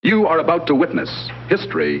You are about to witness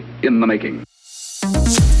history in the making.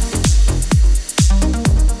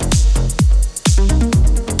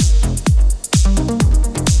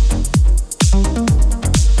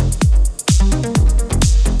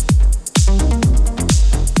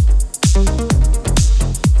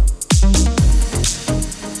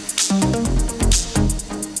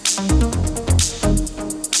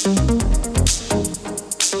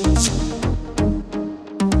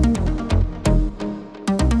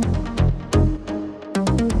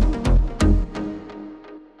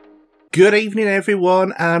 Good evening,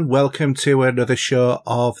 everyone, and welcome to another show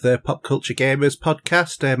of the Pop Culture Gamers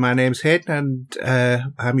podcast. My name's Hayden,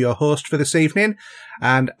 and I'm your host for this evening.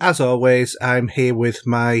 And as always, I'm here with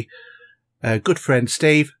my good friend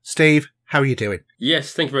Steve. Steve, how are you doing?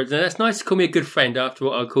 Yes, thank you very much. That's nice to call me a good friend after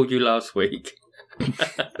what I called you last week.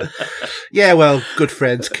 Yeah, well, good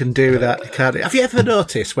friends can do that, can't they? Have you ever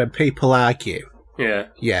noticed when people argue? Yeah.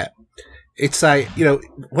 Yeah. It's like,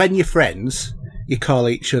 when you're friends, you call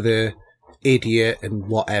each other idiot and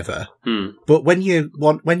whatever. But when you're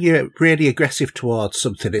really aggressive towards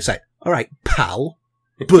something, it's like, all right, pal,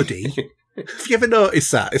 buddy. Have you ever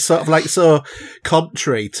noticed that? It's sort of like so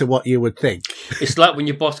contrary to what you would think. It's like when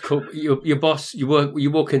your boss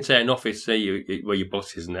you walk into an office, where your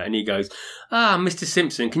boss is and that, and he goes, Mr.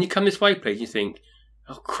 Simpson, can you come this way, please? You think,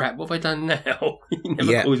 oh crap, what have I done now? He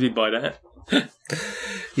never calls me by that.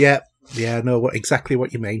 Yeah, I know exactly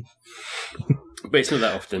what you mean. But it's not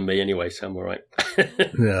that often me anyway, so I'm all right.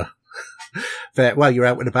 Yeah. But, well, you're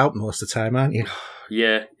out and about most of the time, aren't you?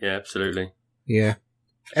 Yeah, absolutely. Yeah.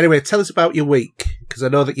 Anyway, tell us about your week, because I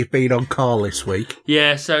know that you've been on call this week.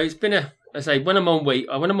 Yeah, so it's been when I'm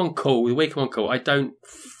on call, the week I'm on call, I don't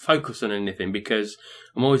focus on anything because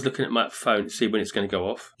I'm always looking at my phone to see when it's going to go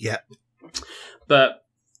off. Yeah. But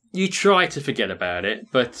you try to forget about it.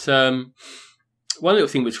 But one little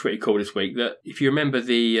thing was pretty cool this week, that if you remember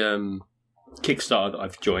the Kickstarter that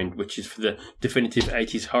I've joined, which is for the definitive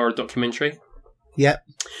 80s horror documentary. Yep.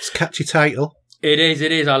 It's a catchy title. It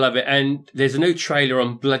is. I love it. And there's a new trailer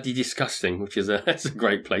on Bloody Disgusting, which is that's a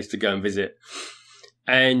great place to go and visit.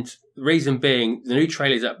 And the reason being, the new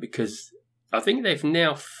trailer's up because I think they've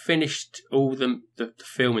now finished all the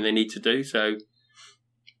filming they need to do, so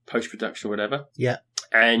post-production or whatever. Yeah.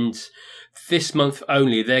 And this month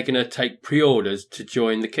only, they're going to take pre-orders to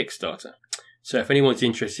join the Kickstarter. So if anyone's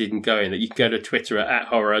interested in going, you can go to Twitter at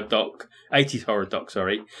 @horrordoc, 80s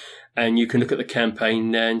horrordoc, and you can look at the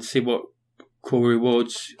campaign and see what cool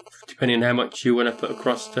rewards, depending on how much you want to put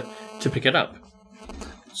across to pick it up.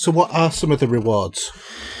 So what are some of the rewards?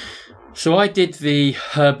 So I did the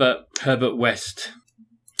Herbert West.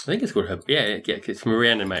 I think it's called Herbert. Yeah, it's from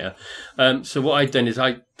Reanimator. So what I've done is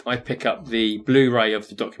I pick up the Blu-ray of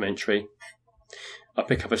the documentary. I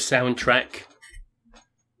pick up a soundtrack.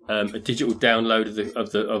 A digital download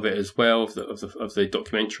of it as well, of the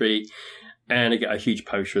documentary, and I get a huge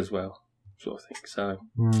poster as well, sort of thing. So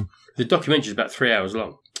the documentary is about 3 hours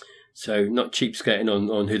long, so not cheapskating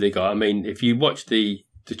on who they got. I mean, if you watch the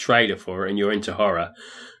trailer for it and you're into horror,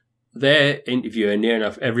 they're interviewing near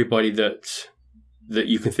enough everybody that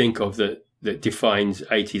you can think of that defines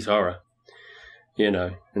 80s horror.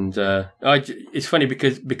 And it's funny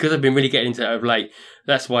because I've been really getting into that of late.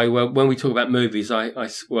 That's why when we talk about movies, I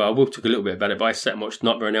will talk a little bit about it, but I sat and watched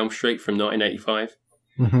Nightmare on Elm Street from 1985.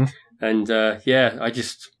 Mm-hmm. And I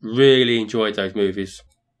just really enjoyed those movies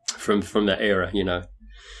from that era,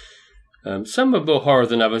 Some are more horror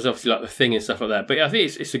than others, obviously like The Thing and stuff like that. But I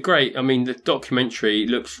think it's a great, the documentary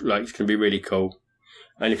looks like it's going to be really cool.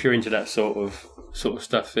 And if you're into that sort of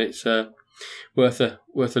stuff, it's worth a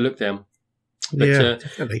look down. But, yeah,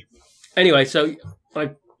 definitely. Anyway, so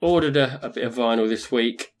I ordered a bit of vinyl this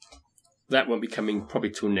week. That won't be coming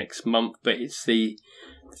probably till next month, but it's the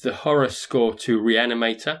horror score to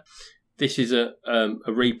Reanimator. This is a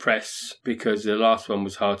repress because the last one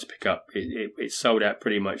was hard to pick up. It sold out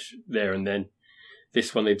pretty much there and then.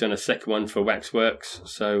 This one, they've done a second one for Waxworks,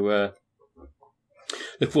 so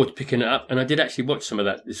look forward to picking it up. And I did actually watch some of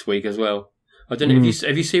that this week as well. I don't know,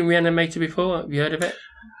 have you seen Reanimator before? Have you heard of it?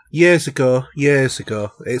 Years ago.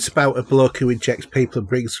 It's about a bloke who injects people and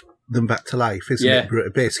brings them back to life, isn't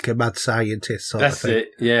it? Basically a mad scientist sort of thing. That's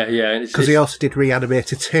it, yeah. Because he also did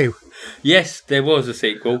Reanimator 2. Yes, there was a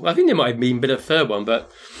sequel. I think there might have been a third one,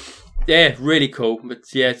 but yeah, really cool. But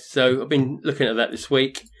yeah, so I've been looking at that this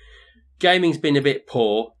week. Gaming's been a bit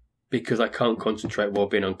poor because I can't concentrate while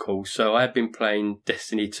being on call, so I have been playing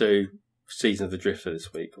Destiny 2 Season of the Drifter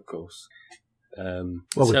this week, of course.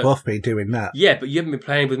 We've both been doing that. Yeah, but you haven't been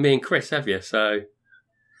playing with me and Chris, have you? So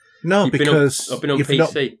no, because I've been on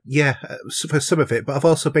PC. For some of it, but I've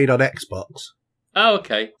also been on Xbox. Oh,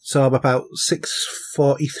 okay. So I'm about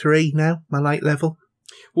 643 now, my light level.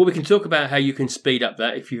 Well, we can talk about how you can speed up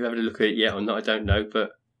that if you haven't looked at it yet or not. I don't know,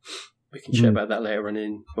 but we can chat about that later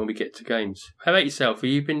on when we get to games. How about yourself? Have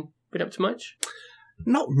you been up to much?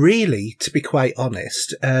 Not really, to be quite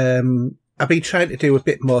honest. I've been trying to do a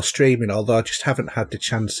bit more streaming, although I just haven't had the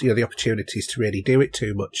chance, the opportunities to really do it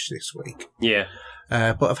too much this week. Yeah.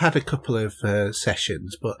 But I've had a couple of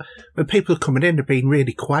sessions. But when people are coming in, they're being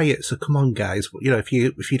really quiet. So come on, guys. If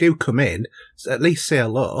you do come in, at least say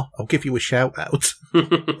hello. I'll give you a shout out.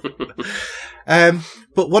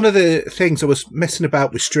 But one of the things I was messing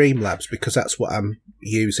about with Streamlabs because that's what I'm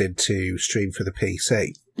using to stream for the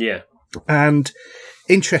PC. Yeah. And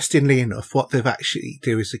interestingly enough, what they've actually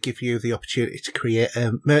do is they give you the opportunity to create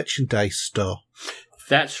a merchandise store.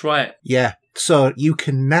 That's right. Yeah. So you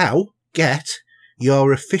can now get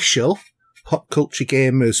your official Pop Culture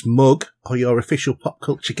Gamers mug or your official Pop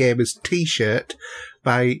Culture Gamers t-shirt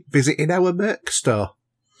by visiting our merch store.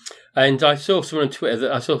 And I saw someone on Twitter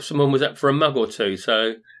that I saw someone was up for a mug or two.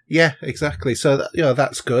 So yeah, exactly. So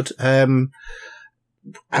that's good.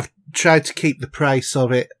 I've tried to keep the price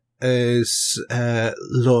of it as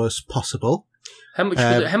low as possible. How much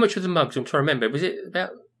was it? How much was the mugs? I'm trying to remember. Was it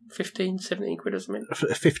about 15, 17 quid or something?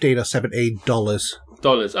 $15 or $17.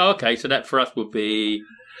 Dollars. Oh, okay. So that for us would be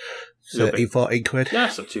 13, 14 quid. No,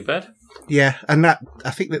 that's not too bad. Yeah, and I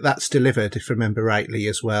think that's delivered, if I remember rightly,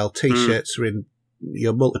 as well. T-shirts are in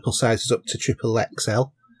your multiple sizes up to triple XL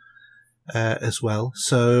as well.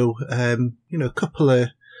 So, a couple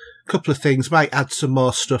of things. Might add some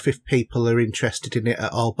more stuff if people are interested in it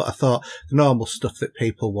at all, but I thought the normal stuff that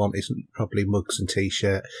people want isn't probably mugs and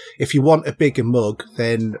t-shirt. If you want a bigger mug,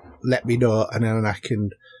 then let me know and then I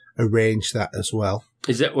can arrange that as well.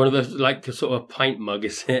 Is that one of those, like a sort of pint mug,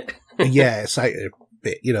 is it? Yeah, it's like a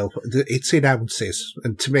bit, it's in ounces,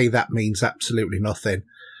 and to me that means absolutely nothing.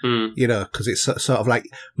 Because it's sort of like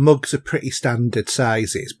mugs are pretty standard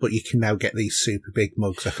sizes, but you can now get these super big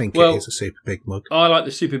mugs. I think it is a super big mug. I like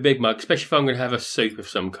the super big mug, especially if I'm going to have a soup of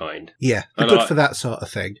some kind. Yeah, they're good for that sort of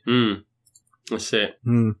thing. That's it.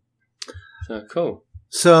 So cool.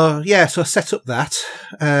 So I set up that,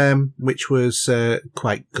 which was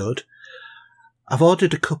quite good. I've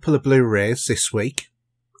ordered a couple of Blu-rays this week.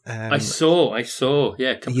 I saw. Yeah,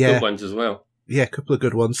 a couple of good ones as well. Yeah, a couple of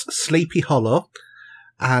good ones. Sleepy Hollow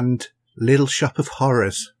and Little Shop of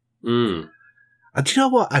Horrors. And do you know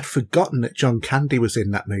what? I'd forgotten that John Candy was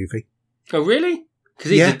in that movie. Oh, really?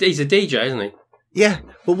 Because he's a DJ, isn't he? Yeah,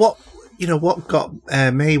 but what got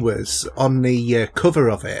me was on the cover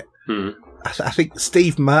of it. I think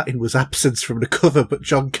Steve Martin was absent from the cover, but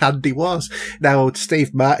John Candy was. Now,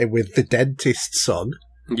 Steve Martin with the Dentist song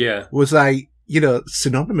was like,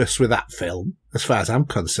 synonymous with that film, as far as I'm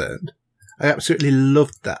concerned. I absolutely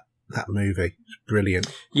loved that movie. It's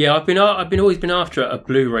brilliant. Yeah, I've always been after a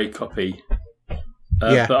Blu-ray copy.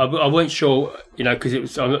 But I weren't sure, because it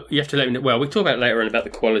was. You have to let me know. Well, we'll talk about later on about the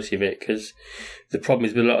quality of it, because the problem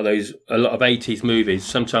is with a lot of 80s movies.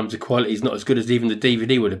 Sometimes the quality is not as good as even the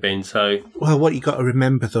DVD would have been. So, well, what you got to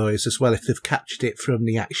remember though is as well if they've captured it from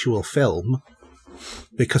the actual film,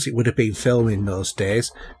 because it would have been filmed in those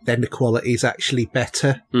days, then the quality is actually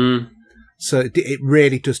better. So it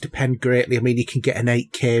really does depend greatly. I mean, you can get an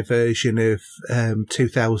 8K version of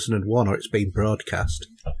 2001, or it's been broadcast.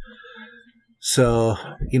 So,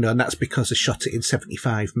 and that's because I shot it in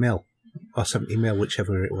 75mm or 70mm,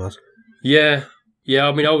 whichever it was. Yeah.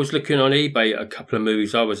 I mean, I was looking on eBay at a couple of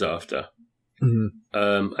movies I was after.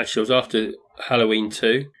 Actually, I was after Halloween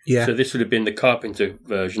 2. Yeah. So this would have been the Carpenter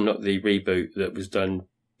version, not the reboot that was done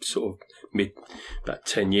sort of about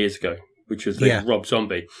 10 years ago, which was Rob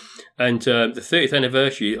Zombie. And the 30th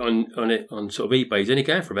anniversary on sort of eBay is only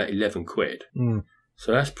going for about 11 quid.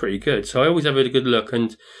 So that's pretty good. So I always have a good look,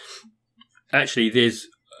 and actually, there's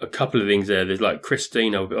a couple of things there. There's like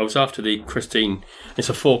Christine. I was after the Christine. It's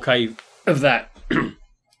a 4K of that.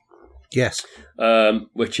 Yes.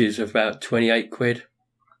 Which is about 28 quid.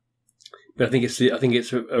 But I think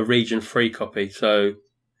it's a region-free copy. So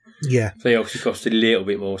yeah, they obviously cost a little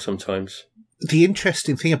bit more sometimes. The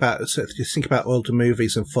interesting thing about if you think about older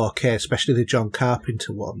movies and 4K, especially the John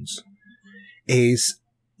Carpenter ones, is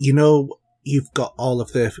you've got all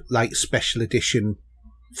of the like special edition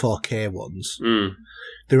 4K ones.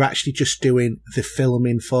 They're actually just doing the film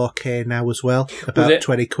in 4K now as well, about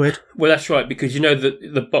 20 quid. Well, that's right, because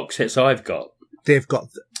the box sets I've got. They've got,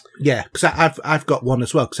 because I've got one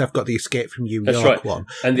as well, because I've got the Escape from New York one.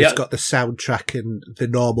 And it's got the soundtrack and the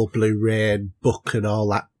normal Blu-ray and book and all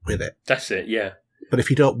that with it. That's it, yeah. But if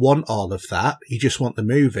you don't want all of that, you just want the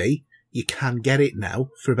movie, you can get it now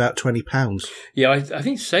for about £20. Yeah, I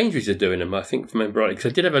think Sainsbury's are doing them, I think, if I remember rightly,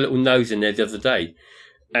 because I did have a little nose in there the other day,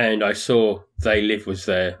 and I saw They Live was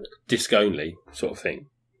their disc-only sort of thing,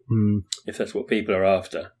 if that's what people are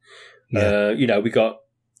after. Yeah. We've got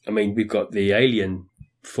the Alien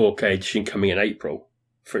 4K edition coming in April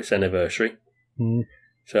for its anniversary.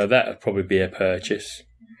 So that would probably be a purchase.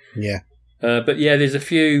 Yeah. But yeah, there's a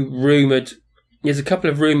couple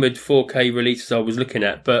of rumoured 4K releases I was looking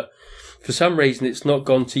at, but for some reason it's not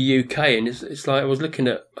gone to UK, and it's like I was looking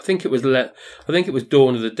at, I think it was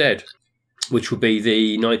Dawn of the Dead, which would be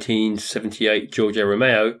the 1978 George A.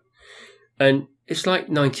 Romeo, and it's like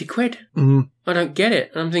 90 quid. I don't get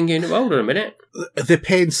it. I'm thinking, hold on a minute. They're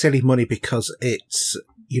paying silly money because it's,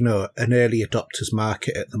 an early adopters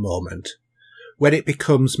market at the moment. When it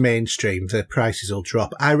becomes mainstream, the prices will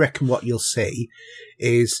drop. I reckon what you'll see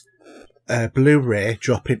is Blu-ray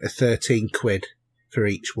dropping to 13 quid for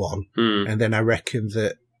each one. And then I reckon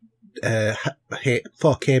that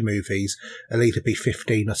 4K movies will either be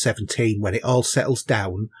 15 or 17 when it all settles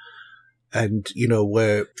down. And,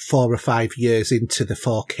 we're 4 or 5 years into the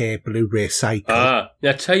 4K Blu-ray cycle. Now,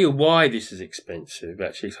 I'll tell you why this is expensive,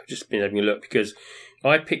 actually. I've just been having a look, because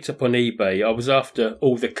I picked up on eBay, I was after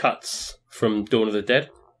all the cuts from Dawn of the Dead.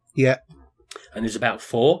 Yeah. And there's about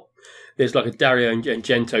 4. There's like a Dario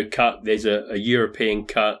Argento cut, there's a European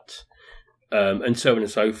cut, and so on and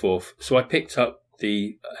so forth. So I picked up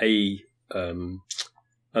the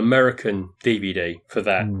American DVD for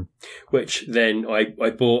that, which then I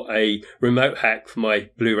bought a remote hack for my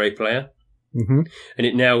Blu-ray player, and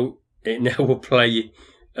it now will play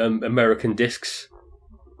American discs.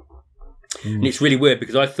 And it's really weird,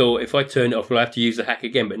 because I thought if I turn it off, I'll have to use the hack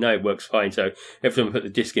again, but no, it works fine. So every time I put the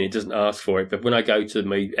disc in, it doesn't ask for it. But when I go to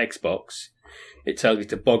my Xbox, it tells me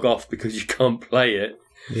to bog off because you can't play it.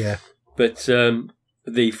 Yeah. But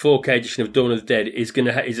the 4K edition of Dawn of the Dead is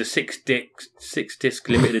is a 6-disc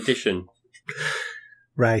limited edition.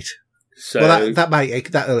 Right. So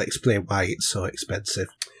that'll explain why it's so expensive.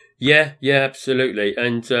 Yeah, absolutely.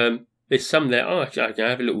 And there's some there. I can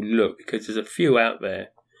have a little look, because there's a few out there.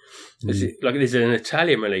 There's an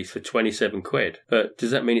Italian release for 27 quid, but does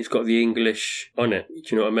that mean it's got the English on it? Do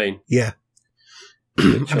you know what I mean? Yeah.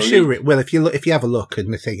 I'm sure it will. If you have a look in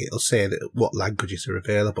the thing, it'll say that what languages are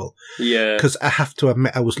available. Yeah. Because I have to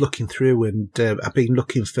admit, I was looking through, and I've been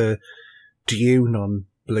looking for Dune on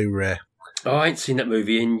Blu-ray. Oh, I ain't seen that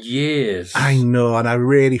movie in years. I know, and I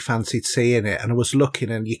really fancied seeing it. And I was looking,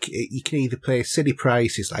 and you can either pay silly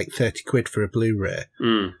prices like 30 quid for a Blu-ray,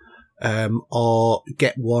 or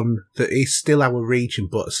get one that is still our region,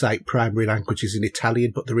 but it's like primary language is in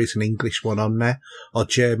Italian, but there is an English one on there, or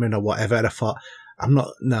German, or whatever. And I thought, I'm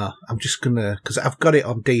just gonna, because I've got it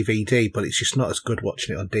on DVD, but it's just not as good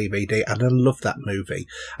watching it on DVD. And I love that movie.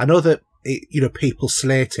 I know that people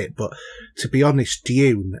slate it, but to be honest,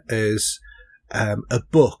 Dune as a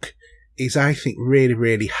book is, I think, really,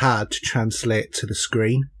 really hard to translate to the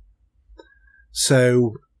screen.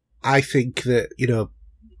 So I think that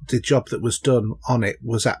the job that was done on it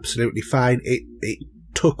was absolutely fine. It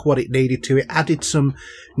took what it needed to. It added some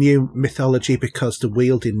new mythology because the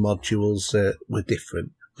wielding modules were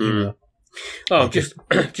different. Oh, just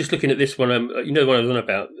looking at this one, the one I was on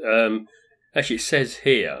about. Actually, it says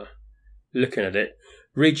here, looking at it,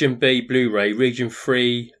 Region B Blu-ray, Region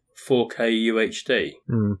 3 4K UHD.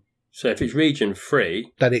 So if it's Region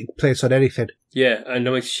 3, then it plays on anything. Yeah, and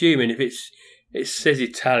I'm assuming if it says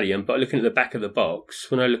Italian, but looking at the back of the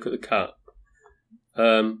box, when I look at the cut,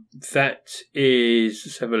 that is,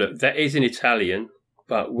 let's have a look, that is in Italian,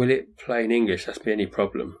 but will it play in English? That's the only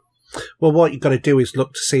problem. Well, what you've got to do is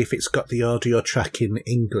look to see if it's got the audio track in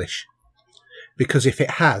English. Because if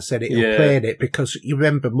it has, then it'll play in it. Because you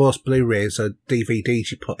remember, most Blu-rays or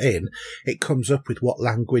DVDs you put in, it comes up with what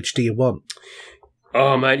language do you want.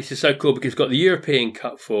 Oh, man, this is so cool, because it's got the European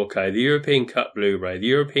Cut 4K, the European Cut Blu-ray, the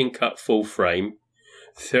European Cut full frame,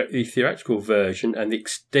 the theatrical version, and the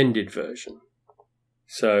extended version.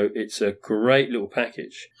 So it's a great little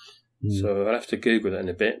package. So I'll have to Google that in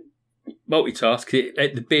a bit. Multitask.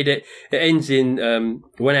 The bid, it ends in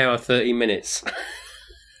 1 hour 30 minutes.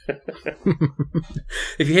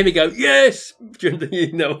 If you hear me go, yes,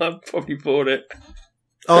 I've probably bought it.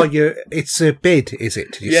 Oh, it's a bid, is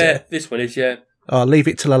it? Did you say? This one is, yeah. Oh, leave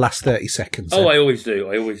it till the last 30 seconds. Oh, I always do,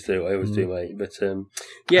 mate. But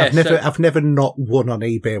yeah, I've never not won on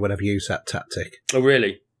eBay when I've used that tactic. Oh,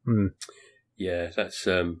 really? Yeah, that's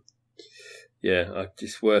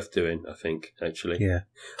it's worth doing, I think, actually. Yeah,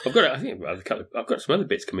 I've got some other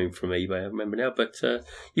bits coming from eBay, I remember now, but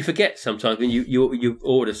you forget sometimes when you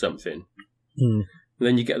order something, And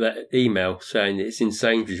then you get that email saying it's in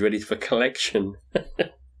Sainsbury's, ready for collection.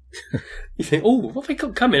 You think, oh, what have they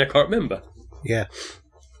got coming? I can't remember. Yeah.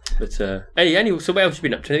 But anyway, so what else have you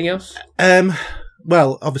been up to? Anything else?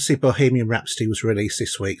 Well, obviously Bohemian Rhapsody was released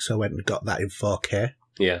this week, so I went and got that in 4K.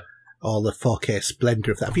 Yeah. All the 4K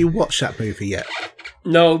splendour of that. Have you watched that movie yet?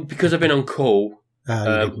 No, because I've been on call.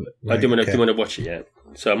 I didn't want to watch it yet,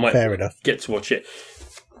 so I might get to watch it.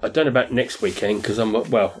 I don't know about next weekend because I'll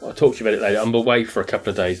talk to you about it later. I'm away for a couple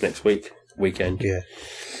of days next weekend. Yeah.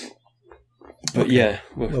 But okay. yeah,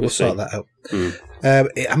 we'll sort that out. Mm.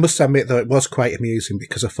 I must admit, though, it was quite amusing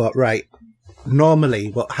because I thought, right, normally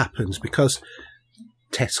what happens, because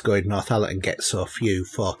Tesco in Northallerton gets so few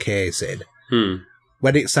 4Ks in,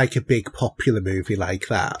 when it's like a big popular movie like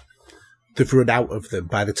that, they've run out of them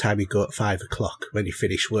by the time you go at 5 o'clock when you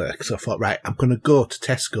finish work. So I thought, right, I'm going to go to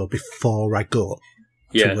Tesco before I go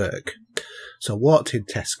to work. So I walked in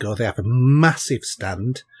Tesco. They have a massive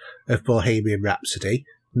stand of Bohemian Rhapsody.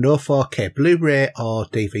 No 4K, Blu-ray or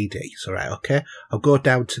DVD. So right, okay. I'll go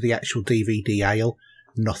down to the actual DVD aisle.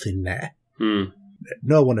 Nothing there.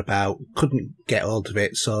 No one about. Couldn't get hold of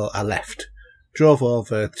it, so I left. Drove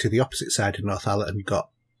over to the opposite side of Northallerton,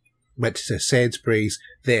 went to Sainsbury's.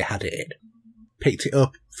 They had it in. Picked it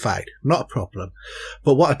up. Fine. Not a problem.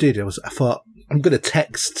 But what I did was I thought, I'm going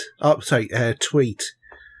to tweet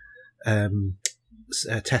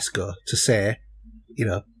Tesco to say,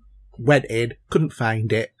 went in, couldn't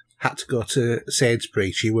find it, had to go to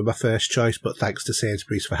Sainsbury's. You were my first choice, but thanks to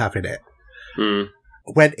Sainsbury's for having it.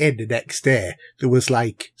 Went in the next day, there was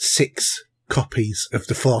like 6 copies of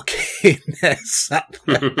the 4K in there sat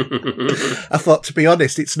there. I thought, to be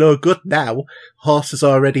honest, it's no good now. Horse has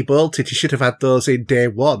already bolted. You should have had those in day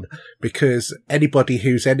one, because anybody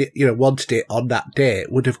who's wanted it on that day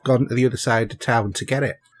would have gone to the other side of town to get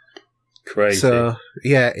it. Crazy. So,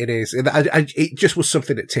 yeah, it is. It just was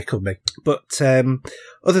something that tickled me. But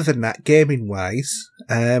other than that, gaming-wise,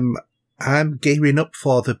 I'm gearing up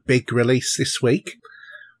for the big release this week,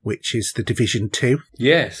 which is The Division 2.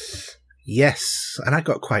 Yes, and I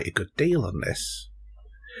got quite a good deal on this.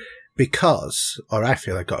 I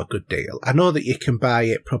feel I got a good deal. I know that you can buy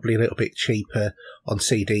it probably a little bit cheaper on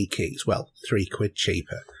CD keys. Well, £3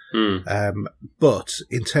 cheaper. But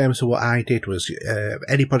in terms of what I did was,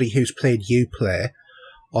 anybody who's played Uplay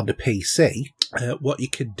on the PC, what you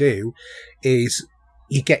can do is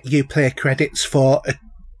you get Uplay credits for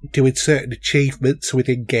doing certain achievements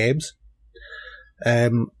within games.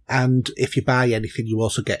 And if you buy anything, you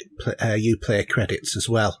also get Uplay credits as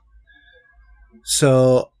well.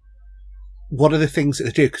 So one of the things that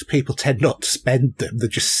they do, because people tend not to spend them, they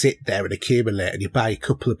just sit there and accumulate, and you buy a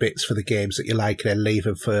couple of bits for the games that you like and then leave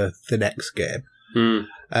them for the next game.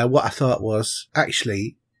 What I thought was,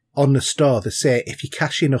 actually, on the store, they say if you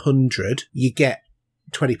cash in 100, you get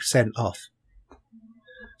 20% off.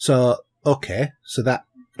 So, okay, so that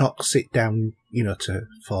knocks it down, to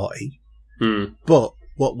 40. But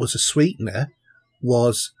what was a sweetener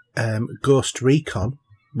was Ghost Recon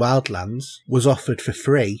Wildlands was offered for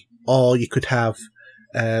free, or you could have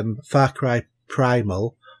Far Cry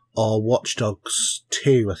Primal or Watch Dogs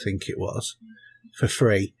 2, I think it was, for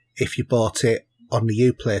free if you bought it on the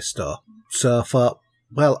Uplay store. So I thought,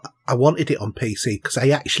 well, I wanted it on PC because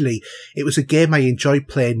it was a game I enjoyed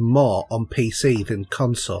playing more on PC than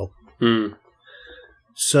console.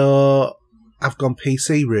 So I've gone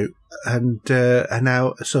PC route, and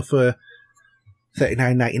now, so for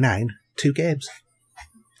 $39.99, 2 games.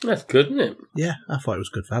 That's good, isn't it? Yeah, I thought it was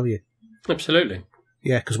good value. Absolutely.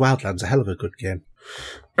 Yeah, because Wildlands a hell of a good game.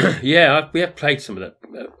 Yeah, we have played some of that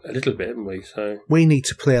a little bit, haven't we? So we need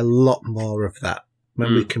to play a lot more of that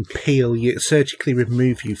when we can surgically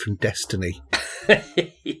remove you from Destiny.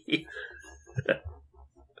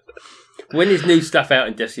 When there's new stuff out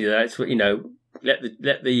in Destiny, that's what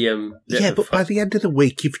But by the end of the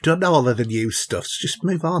week, you've done all of the new stuff. So just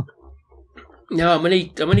move on. No, I'm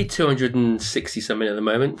only 260 something at the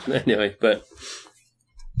moment. Anyway, but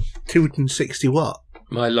 260 what?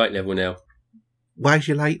 My light level now. Why is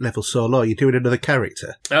your light level so low? You're doing another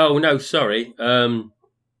character? Oh no, sorry.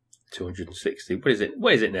 260. What is it?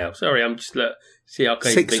 What is it now? Sorry, I'm just see how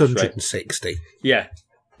can 660. Yeah.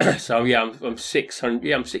 So yeah, I'm 600.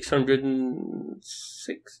 Yeah, I'm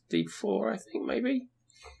 664. I think maybe.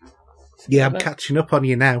 Yeah, I'm catching up on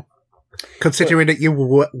you now. Considering that you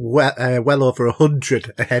were well over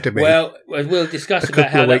 100 ahead of me. Well, we'll discuss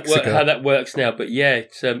about how that works now. But yeah,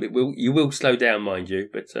 you will slow down, mind you.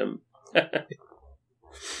 But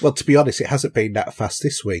well, to be honest, it hasn't been that fast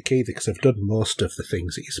this week either, because I've done most of the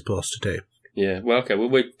things that you're supposed to do. Yeah. Well, okay. Well,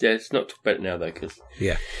 let's not talk about it now, though, because...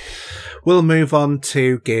 Yeah. We'll move on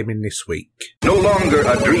to gaming this week. No longer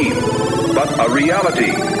a dream, but a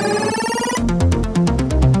reality.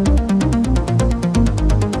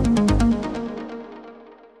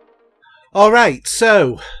 All right,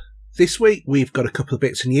 so this week we've got a couple of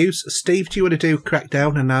bits of news. Steve, do you want to do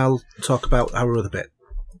Crackdown, and I'll talk about our other bit?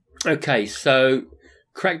 Okay, so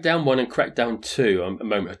Crackdown 1 and Crackdown 2 at the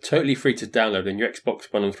moment are totally free to download on your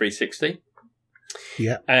Xbox One and 360.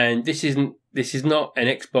 Yeah. And this is not an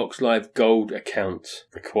Xbox Live Gold account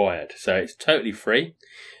required, so it's totally free.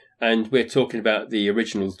 And we're talking about the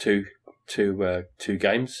original two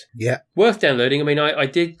games. Yeah. Worth downloading. I mean, I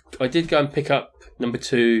did go and pick up number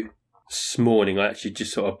 2 this morning. I actually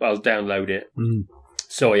just I'll download it,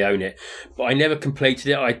 so I own it. But I never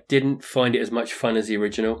completed it. I didn't find it as much fun as the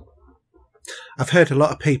original. I've heard a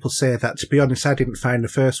lot of people say that. To be honest, I didn't find the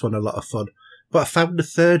first one a lot of fun, but I found the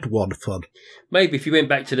third one fun. Maybe if you went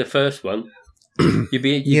back to the first one,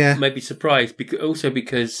 you'd maybe surprised.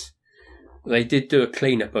 Because they did do a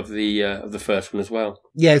cleanup of the first one as well.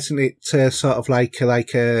 Yeah, isn't it sort of like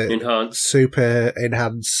a enhanced, super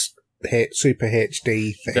enhanced, super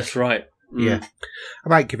HD thing? That's right. Yeah, I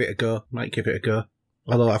might give it a go.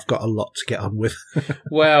 Although I've got a lot to get on with.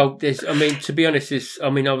 Well, to be honest, I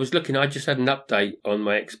was looking. I just had an update on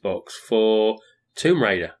my Xbox for Tomb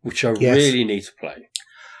Raider, which I really need to play.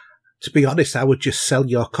 To be honest, I would just sell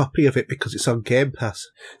your copy of it because it's on Game Pass.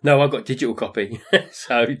 No, I've got digital copy.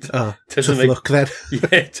 So tough luck then.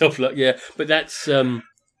 Yeah, tough luck. Yeah, but that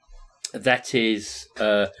is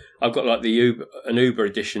I've got like an Uber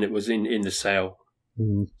edition. It was in the sale,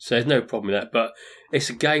 so there's no problem with that. But it's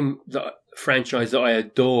a franchise that I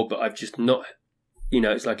adore, but I've just not.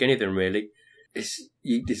 It's like anything really.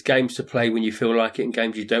 There's games to play when you feel like it, and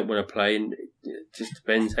games you don't want to play, and it just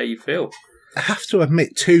depends how you feel. I have to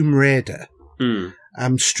admit, Tomb Raider,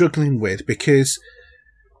 I'm struggling with because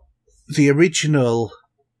the original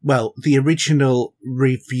revamped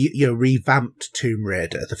Tomb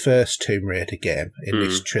Raider, the first Tomb Raider game in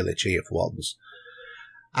this trilogy of ones,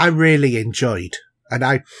 I really enjoyed, and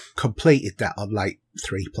I completed that on like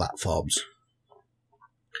 3 platforms.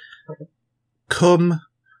 Come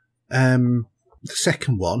the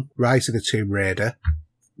second one, Rise of the Tomb Raider,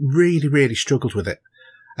 really, really struggled with it.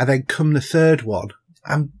 And then come the third one,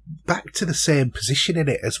 I'm back to the same position in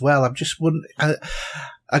it as well. I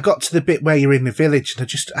got to the bit where you're in the village, and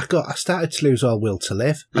I started to lose all will to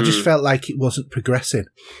live. I just felt like it wasn't progressing.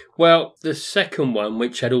 Well, the second one,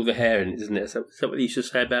 which had all the hair in it, isn't it? Is that what you should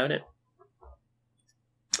say about it?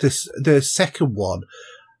 The second one,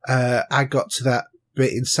 I got to that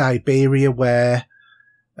bit in Siberia where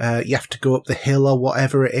you have to go up the hill or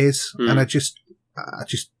whatever it is, and I just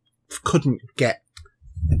couldn't get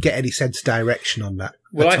any sense of direction on that.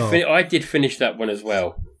 Well, I did finish that one as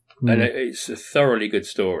well, and it's a thoroughly good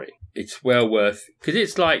story. It's well worth, because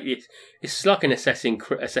it's like an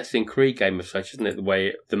Assassin's Creed game of such, isn't it? The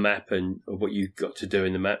way the map and what you've got to do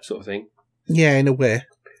in the map, sort of thing. Yeah, in a way.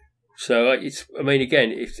 So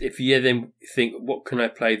again, if you then think, what can I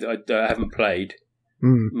play that I haven't played?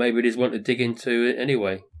 Maybe it is one to dig into it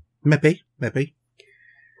anyway. Maybe.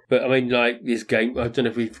 But like this game, I don't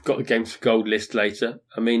know if we've got the Games for Gold list later.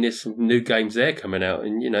 There's some new games there coming out,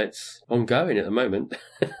 and it's ongoing at the moment.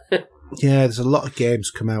 Yeah, there's a lot of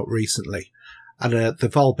games come out recently, and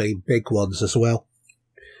they've all been big ones as well.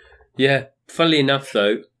 Yeah, funnily enough,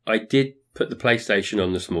 though, I did put the PlayStation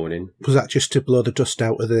on this morning. Was that just to blow the dust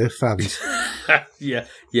out of the fans? Yeah,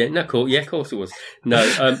 no, cool. Yeah, of course it was. No,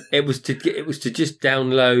 it was to just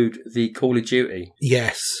download the Call of Duty.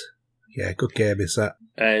 Yes. Yeah, good game is that.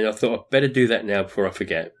 And I thought I'd better do that now before I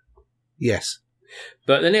forget. Yes.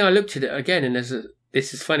 But then I looked at it again, and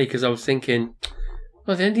this is funny because I was thinking,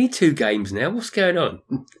 they need 2 games now. What's going on?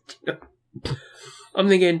 I'm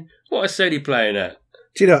thinking, what are Sony playing at?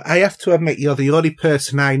 Do you know, I have to admit, you're the only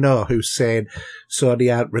person I know who's saying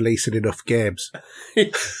Sony aren't releasing enough games.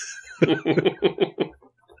 I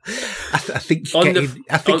think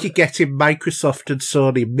you're getting Microsoft and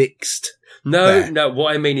Sony mixed. No.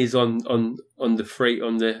 What I mean is on the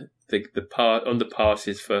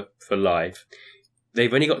passes for Live,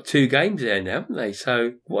 they've only got 2 games there now, haven't they?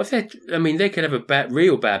 So what if they could have a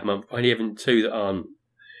real bad month, only having 2 that aren't.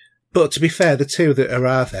 But to be fair, the 2 that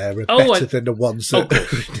are there are better than the ones that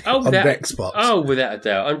on Xbox. Oh, without a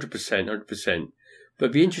doubt, 100%. But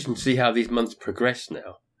it'd be interesting to see how these months progress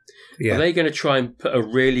now. Yeah. Are they going to try and put a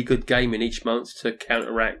really good game in each month to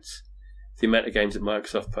counteract the amount of games that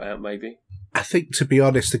Microsoft put out, maybe? I think, to be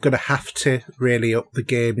honest, they're going to have to really up the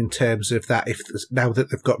game in terms of that. Now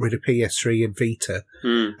that they've got rid of PS3 and Vita,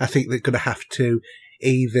 I think they're going to have to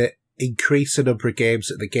either increase the number of games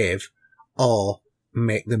that they give or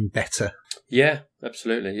make them better. Yeah,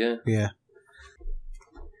 absolutely, yeah. Yeah.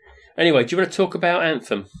 Anyway, do you want to talk about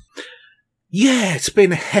Anthem? Yeah, it's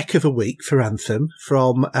been a heck of a week for Anthem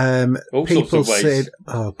from All people sorts of ways. saying,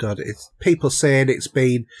 oh God, it's people saying it's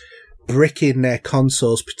been bricking their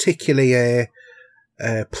consoles, particularly a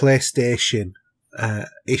PlayStation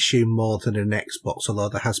issue more than an Xbox, although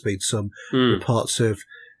there has been some reports of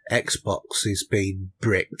Xbox is being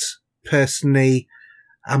bricked. Personally,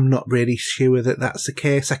 I'm not really sure that that's the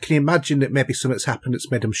case. I can imagine that maybe something's happened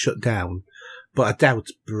that's made them shut down, but I doubt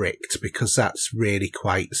bricked because that's really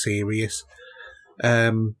quite serious.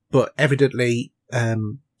 But evidently,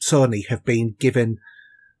 Sony have been giving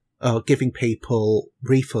people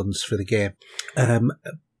refunds for the game.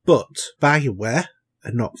 But BioWare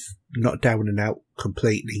are not down and out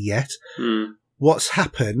completely yet. What's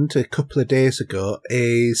happened a couple of days ago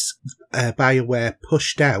is BioWare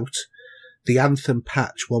pushed out the Anthem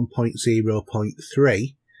patch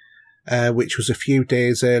 1.0.3, which was a few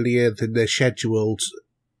days earlier than the scheduled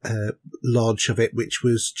launch of it, which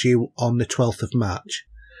was due on the 12th of March.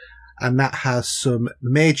 And that has some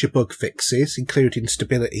major bug fixes, including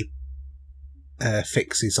stability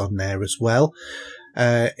fixes on there as well.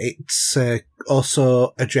 It's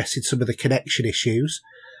also addressing some of the connection issues.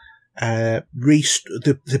 For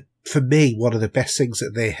me, one of the best things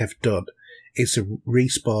that they have done is the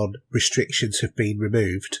respawn restrictions have been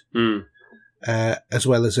removed, as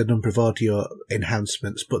well as a number of audio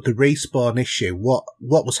enhancements. But the respawn issue, what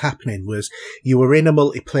was happening was you were in a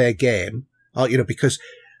multiplayer game, or, because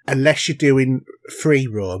unless you're doing free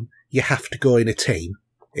roam, you have to go in a team.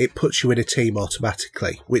 It puts you in a team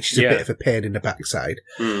automatically, which is a bit of a pain in the backside.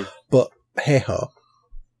 But hey ho.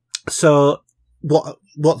 So what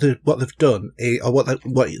they've done is, or the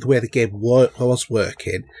way the game was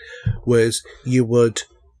working was you would,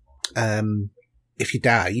 if you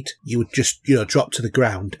died, you would just drop to the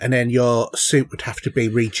ground, and then your suit would have to be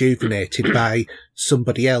rejuvenated by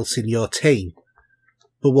somebody else in your team.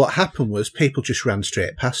 But what happened was people just ran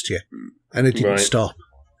straight past you, and they didn't stop.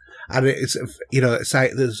 And it's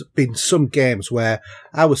like there's been some games where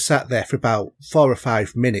I was sat there for about 4 or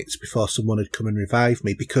 5 minutes before someone had come and revived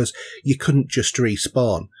me because you couldn't just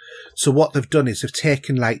respawn. So what they've done is they've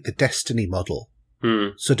taken like the Destiny model.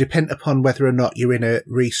 So depending upon whether or not you're in a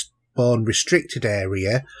respawn restricted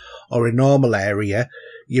area or a normal area,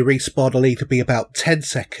 your respawn will either be about 10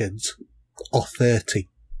 seconds or 30.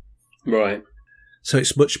 Right. So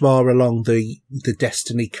it's much more along the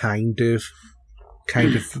Destiny kind of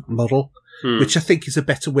model, which I think is a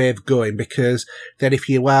better way of going, because then if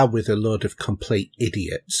you are with a load of complete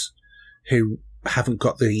idiots who haven't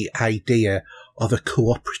got the idea of a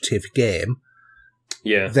cooperative game,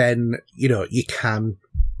 then, you can,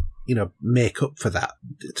 make up for that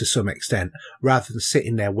to some extent, rather than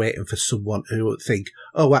sitting there waiting for someone who would think,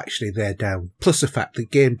 oh, actually they're down. Plus the fact the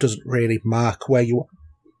game doesn't really mark where you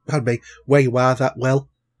are that well.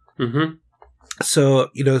 So,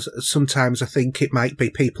 sometimes I think it might be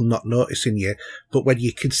people not noticing you, but when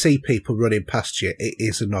you can see people running past you, it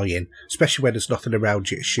is annoying, especially when there's nothing around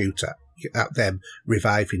you to shoot at them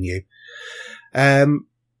reviving you.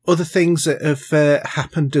 Other things that have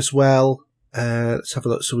happened as well, let's have a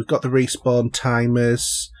look. So we've got the respawn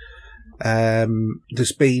timers.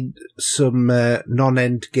 There's been some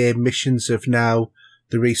non-end game missions of now.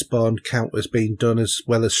 The respawn count has been done, as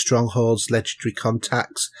well as strongholds, legendary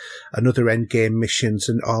contacts, and other endgame missions,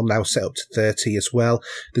 and all now set up to 30 as well.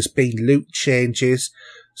 There's been loot changes,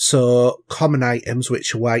 so common items,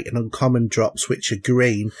 which are white, and uncommon drops, which are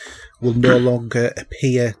green, will no longer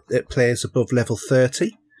appear at players above level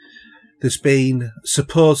 30. There's been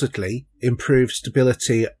supposedly improved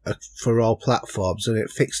stability for all platforms, and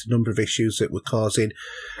it fixed a number of issues that were causing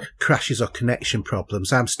crashes or connection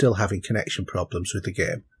problems. I'm still having connection problems with the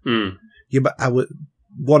game. One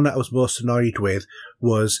that I was most annoyed with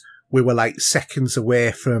was we were like seconds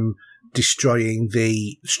away from destroying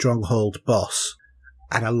the stronghold boss,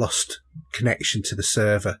 and I lost connection to the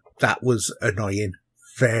server. That was annoying.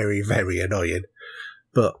 Very, very annoying.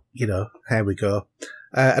 But, here we go.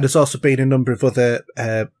 And there's also been a number of other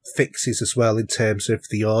fixes as well in terms of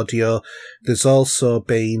the audio. There's also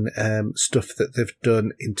been stuff that they've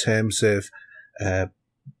done in terms of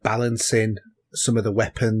balancing some of the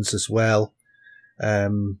weapons as well.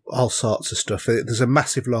 All sorts of stuff. There's a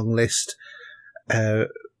massive long list.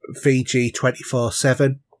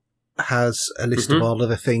 VG247 has a list of all of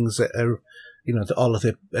the things that are, all of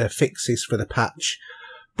the fixes for the patch.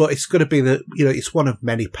 But it's going to be it's one of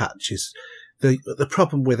many patches. The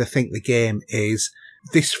problem with, I think, the game is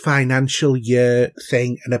this financial year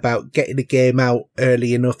thing and about getting a game out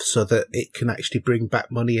early enough so that it can actually bring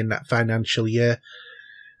back money in that financial year.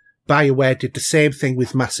 BioWare did the same thing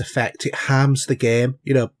with Mass Effect. It harms the game.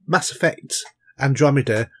 You know, Mass Effect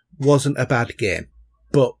Andromeda wasn't a bad game,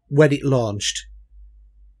 but when it launched,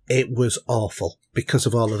 it was awful because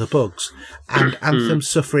of all of the bugs. And Anthem's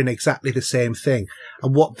suffering exactly the same thing.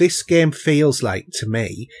 And what this game feels like to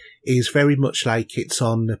me is very much like it's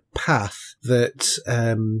on the path that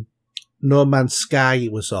No Man's Sky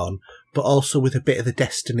was on, but also with a bit of the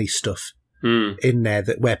Destiny stuff in there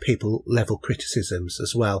where people level criticisms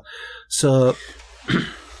as well. So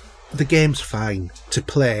the game's fine to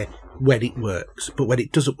play when it works, but when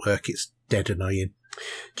it doesn't work, it's dead annoying.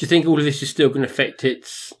 Do you think all of this is still going to affect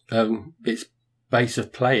its base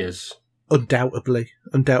of players? Undoubtedly.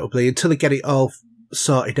 Until they get it all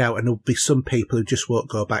sorted out, and there'll be some people who just won't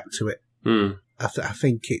go back to it. I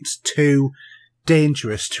think it's too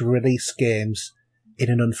dangerous to release games in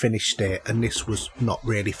an unfinished state, and this was not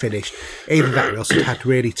really finished. Either that or else it had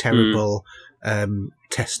really terrible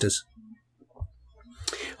testers.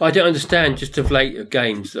 I don't understand just of later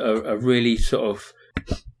games that are really sort of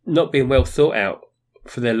not being well thought out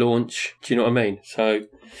for their launch. Do you know what I mean? So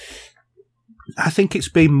I think it's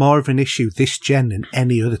been more of an issue this gen than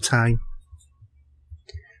any other time.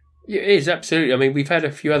 Yeah, it is, absolutely. I mean, we've had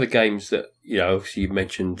a few other games that, you know, obviously you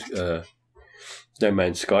mentioned No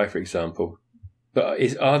Man's Sky, for example. But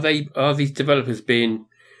are these developers being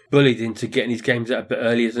bullied into getting these games out a bit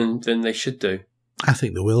earlier than they should do? I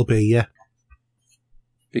think there will be, yeah.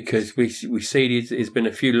 Because we see there's been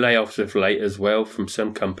a few layoffs of late as well from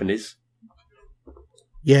some companies.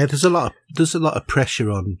 Yeah, there's a lot of pressure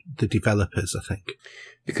on the developers, I think.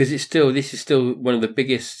 Because this is still one of the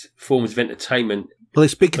biggest forms of entertainment. Well,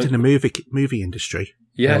 it's bigger than the movie industry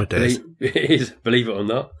nowadays. It is, believe it or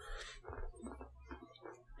not.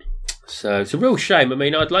 So it's a real shame. I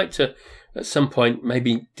mean, I'd like to, at some point,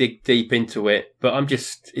 maybe dig deep into it, but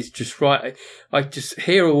it's just right. I just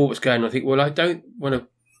hear all what's going on. I think, well, I don't want to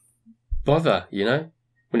bother, you know,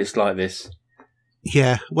 when it's like this.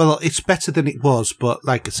 Yeah, well, it's better than it was, but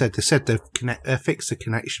like I said, they said they've fixed the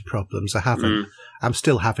connection problems. I haven't. I'm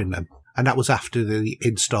still having them. And that was after the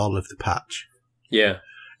install of the patch. Yeah.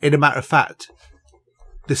 In a matter of fact,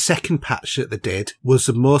 the second patch that they did was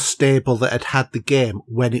the most stable that had had the game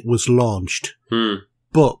when it was launched.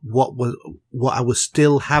 But what I was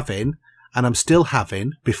still having, and I'm still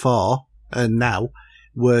having before and now,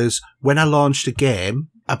 was when I launched a game,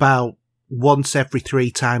 about once every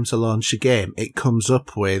 3 times I launch a game, it comes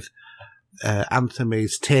up with Anthem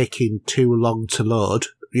is taking too long to load.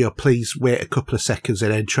 You know, please wait a couple of seconds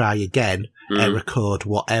and then try again. Error code,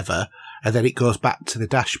 whatever. And then it goes back to the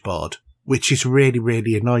dashboard, which is really,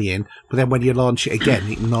 really annoying. But then when you launch it again,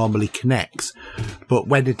 it normally connects. But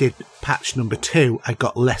when I did patch number 2, I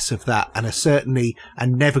got less of that. And I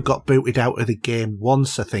never got booted out of the game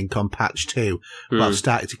once, I think, on patch 2. But I've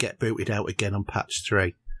started to get booted out again on patch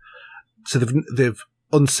 3. So they've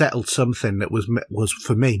unsettled something that was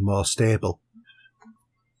for me more stable.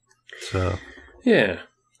 So yeah,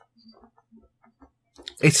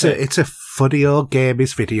 it's a funny old game.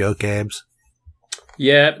 Is video games?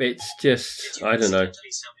 Yeah, it's just I don't know.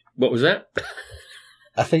 What was that?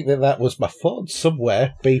 I think that was my phone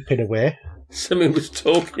somewhere beeping away. Someone was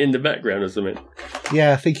talking in the background or something.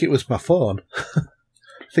 Yeah, I think it was my phone. I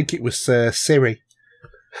think it was Siri.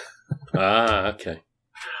 Ah, okay.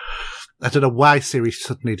 I don't know why Siri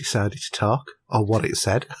suddenly decided to talk, or what it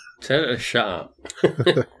said. Tell her to shut up.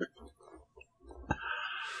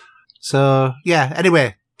 So, yeah,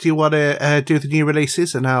 anyway, do you want to do the new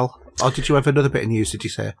releases, or did you have another bit of news, did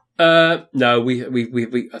you say? No,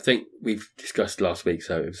 we I think we've discussed last week,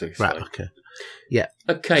 so it was right, okay. Yeah.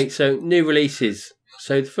 Okay, so new releases.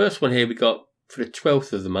 So the first one here we got for the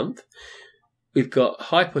 12th of the month. We've got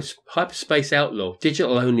Hyperspace Outlaw,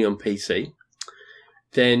 digital only on PC.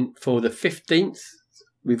 Then for the 15th,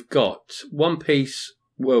 we've got One Piece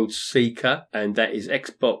World Seeker, and that is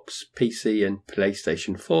Xbox, PC, and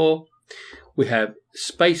PlayStation 4. We have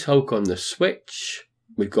Space Hulk on the Switch.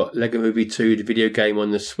 We've got Lego Movie 2, the video game,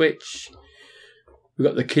 on the Switch. We've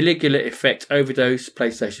got the Caligula Effect Overdose,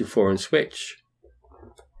 PlayStation 4 and Switch.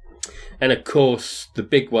 And of course, the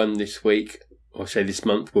big one this week, or say this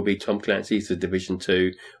month, will be Tom Clancy's The Division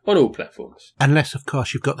 2 on all platforms. Unless, of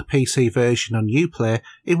course, you've got the PC version on Uplay,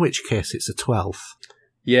 in which case it's the 12th.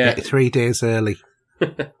 Yeah. Get it 3 days early.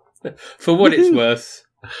 For what it's worth.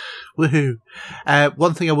 Woohoo.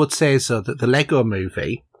 One thing I would say is, though, that the Lego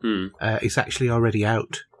Movie is actually already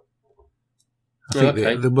out. I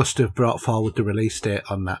think they must have brought forward the release date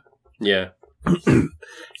on that. Yeah.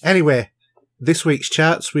 Anyway, this week's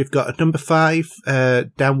charts, we've got at number 5,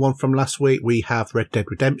 down one from last week, we have Red Dead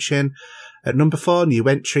Redemption. At number 4, new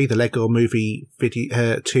entry, the Lego Movie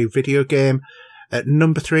 2 video game. At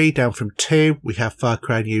number 3, down from 2, we have Far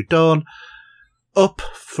Cry New Dawn. Up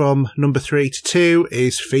from number 3 to 2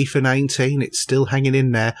 is FIFA 19. It's still hanging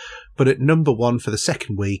in there. But at number 1 for the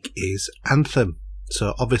second week is Anthem.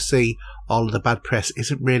 So obviously, all of the bad press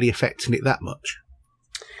isn't really affecting it that much.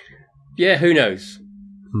 Yeah, who knows?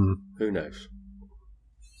 Who knows?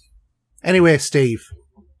 Anyway, Steve,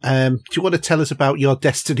 do you want to tell us about your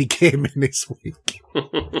Destiny gaming this week?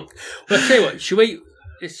 Well, I'll tell you what, should we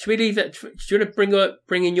leave that? Do you want to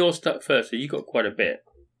bring in your stuff first? So you got quite a bit.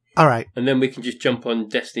 All right. And then we can just jump on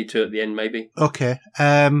Destiny 2 at the end, maybe. Okay.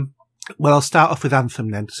 Well, I'll start off with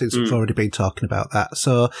Anthem then, since we've already been talking about that.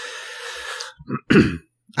 So,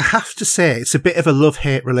 I have to say, it's a bit of a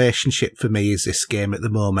love-hate relationship for me, is this game at the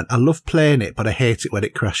moment. I love playing it, but I hate it when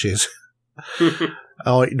it crashes.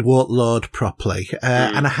 Or it won't load properly.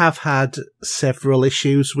 And I have had several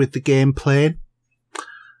issues with the game playing.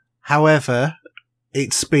 However,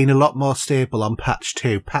 it's been a lot more stable on patch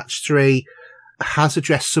 2. Patch 3 has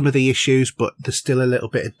addressed some of the issues, but there's still a little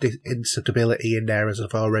bit of instability in there, as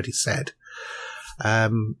I've already said. I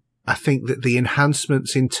think that the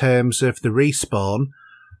enhancements in terms of the respawn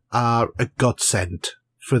are a godsend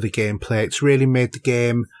for the gameplay. It's really made the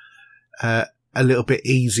game a little bit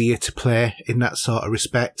easier to play in that sort of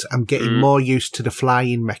respect. I'm getting more used to the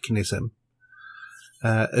flying mechanism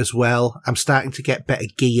as well. I'm starting to get better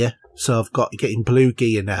gear, so I've got getting blue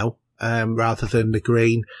gear now rather than the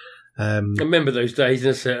green. I remember those days in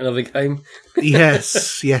a certain other game.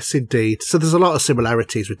 yes, indeed. So there's a lot of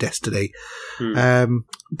similarities with Destiny,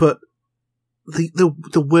 but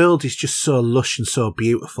the world is just so lush and so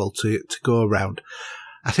beautiful to go around.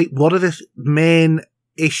 I think one of the main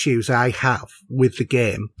issues I have with the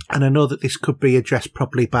game, and I know that this could be addressed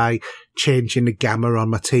probably by changing the gamma on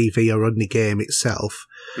my TV or on the game itself,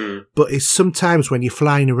 but is sometimes when you're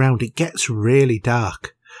flying around, it gets really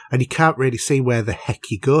dark. And you can't really see where the heck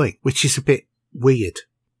you're going, which is a bit weird.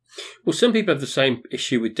 Well, some people have the same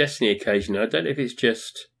issue with Destiny occasionally. I don't know if it's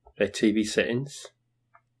just their TV settings.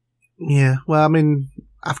 Yeah, well, I mean,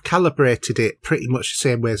 I've calibrated it pretty much the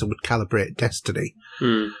same way as I would calibrate Destiny.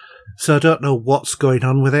 So I don't know what's going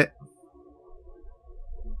on with it.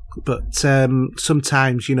 But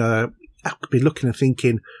sometimes, I could be looking and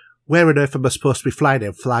thinking, where on earth am I supposed to be flying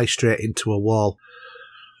and fly straight into a wall?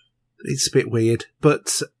 It's a bit weird.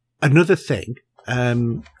 But another thing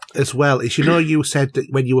as well is, you said that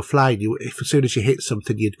when you were flying, if as soon as you hit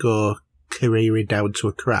something, you'd go careering down to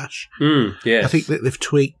a crash. Yes. I think that they've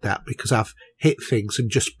tweaked that because I've hit things and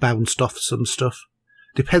just bounced off some stuff.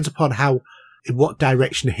 Depends upon in what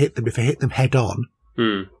direction I hit them. If I hit them head on,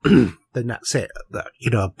 then that's it.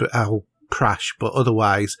 I'll crash. But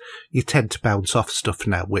otherwise, you tend to bounce off stuff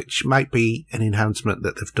now, which might be an enhancement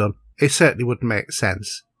that they've done. It certainly would make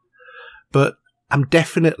sense. But I'm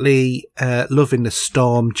definitely loving the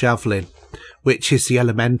Storm Javelin, which is the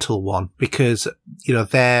elemental one, because,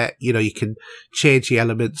 there, you can change the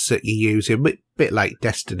elements that you're using, a bit like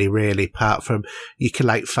Destiny, really, apart from you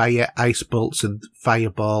can, fire ice bolts and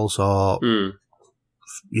fireballs or,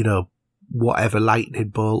 whatever, lightning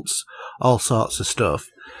bolts, all sorts of stuff.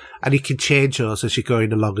 And you can change those as you're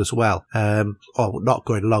going along as well. Or not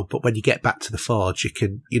going along, but when you get back to the forge, you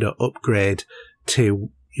can, upgrade to,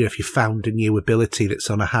 if you found a new ability that's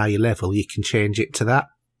on a higher level, you can change it to that.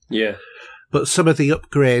 Yeah. But some of the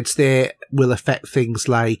upgrades, they will affect things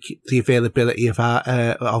like the availability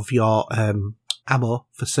of your ammo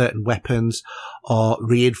for certain weapons, or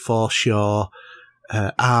reinforce your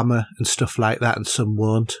armour and stuff like that, and some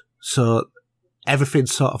won't. So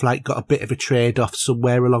everything's sort of got a bit of a trade-off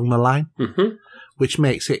somewhere along the line, which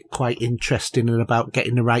makes it quite interesting and about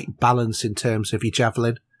getting the right balance in terms of your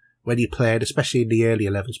javelin when you played, especially in the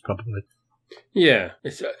earlier levels, probably. Yeah.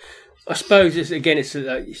 I suppose it's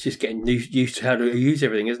just getting used to how to use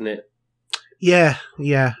everything, isn't it? Yeah.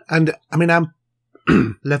 And I mean, I'm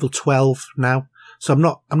level 12 now, so I'm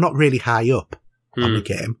not really high up on the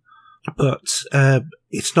game. But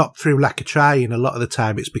it's not through lack of trying. A lot of the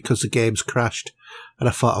time, it's because the game's crashed, and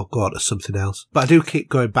I thought I'll go on to something else. But I do keep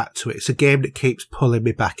going back to it. It's a game that keeps pulling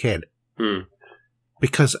me back in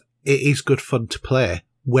because it is good fun to play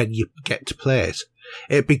when you get to play it.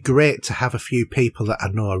 It'd be great to have a few people that I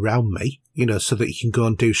know around me, so that you can go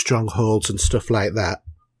and do strongholds and stuff like that.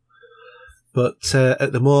 But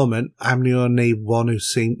at the moment, I'm the only one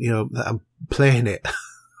who's seen, that I'm playing it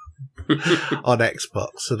on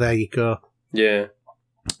Xbox. So there you go. Yeah.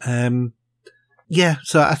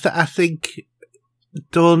 So I think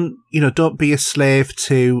don't be a slave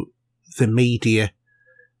to the media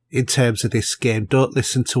in terms of this game. Don't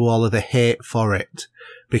listen to all of the hate for it,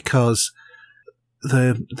 because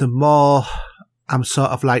the more I'm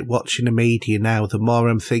sort of like watching the media now, the more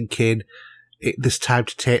I'm thinking there's time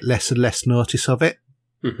to take less and less notice of it.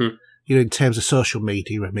 Mm-hmm. You know, in terms of social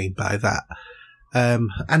media, I mean by that.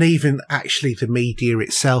 And even actually the media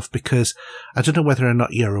itself, because I don't know whether or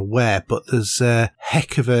not you're aware, but there's a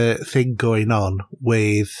heck of a thing going on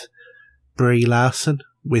with Brie Larson,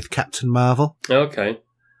 with Captain Marvel. Okay.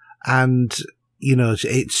 And, you know,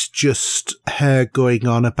 it's just her going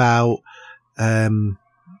on about,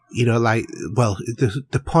 you know, like, well,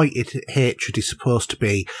 the pointed hatred is supposed to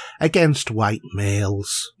be against white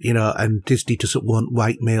males, you know, and Disney doesn't want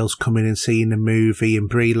white males coming and seeing a movie, and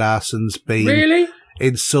Brie Larson's been Really?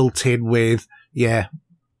 insulting with,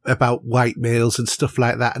 about white males and stuff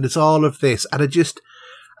like that. And it's all of this. And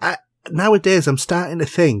nowadays I'm starting to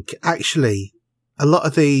think, actually, a lot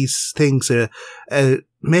of these things are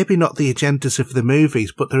maybe not the agendas of the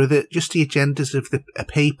movies, but they're just the agendas of the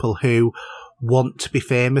people who want to be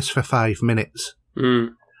famous for 5 minutes.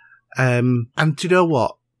 Mm. And do you know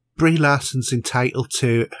what? Brie Larson's entitled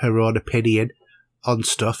to her own opinion on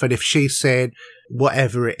stuff, and if she's saying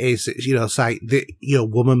whatever it is, you know, it's like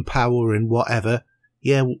woman power and whatever,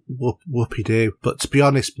 whoopie-doo. But to be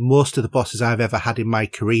honest, most of the bosses I've ever had in my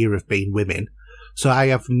career have been women, so I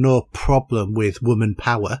have no problem with woman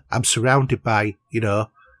power. I'm surrounded by, you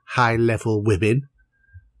know, high-level women.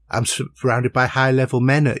 I'm surrounded by high-level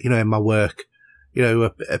men, you know, in my work, you know, who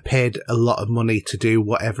are paid a lot of money to do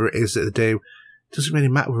whatever it is that they do. It doesn't really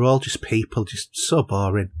matter. We're all just people, just so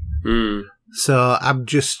boring. Mm. So I'm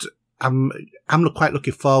quite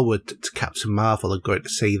looking forward to Captain Marvel and going to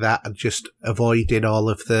see that, and just avoiding all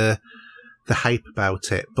of the hype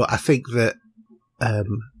about it. But I think that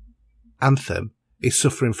Anthem is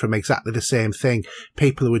suffering from exactly the same thing.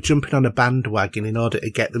 People who are jumping on a bandwagon in order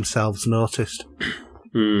to get themselves noticed.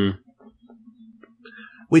 Mm.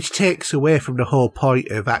 Which takes away from the whole point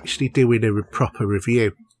of actually doing a proper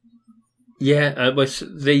review. Yeah, well,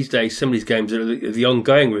 these days, some of these games are the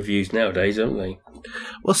ongoing reviews nowadays, aren't they?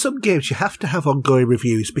 Well, some games you have to have ongoing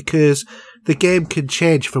reviews because the game can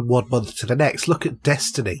change from 1 month to the next. Look at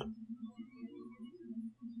Destiny.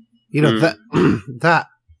 You know, that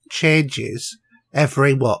changes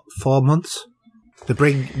every, 4 months? They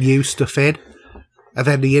bring new stuff in, and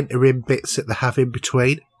then the interim bits that they have in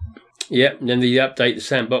between. Yeah, and then they update the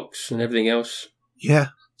sandbox and everything else. Yeah.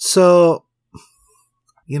 So,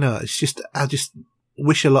 you know, it's just, I just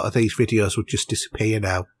wish a lot of these videos would just disappear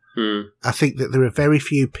now. I think that there are very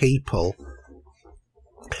few people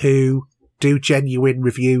who do genuine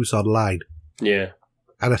reviews online. Yeah.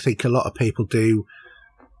 And I think a lot of people do,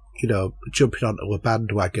 you know, jumping onto a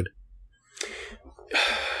bandwagon.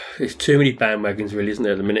 There's too many bandwagons, really, isn't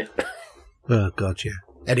there, at the minute? Oh, God, yeah.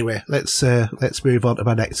 Anyway, let's move on to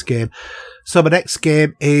my next game. So my next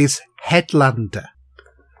game is Headlander.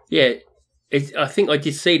 Yeah, I think I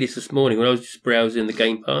did see this morning when I was just browsing the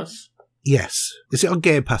Game Pass. Yes. Is it on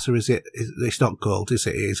Game Pass, or is it? It's not Gold, is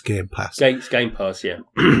it? It is Game Pass. It's Game Pass, yeah.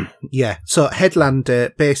 Yeah. So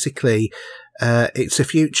Headlander, basically, it's a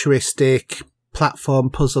futuristic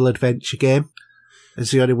platform puzzle adventure game.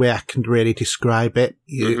 Is the only way I can really describe it.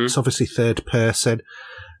 It's obviously third person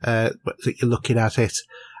that you're looking at it,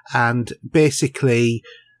 and basically,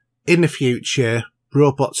 in the future,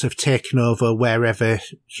 robots have taken over wherever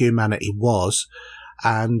humanity was,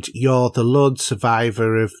 and you're the lone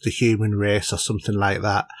survivor of the human race or something like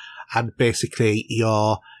that, and basically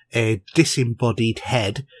you're a disembodied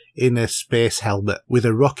head in a space helmet with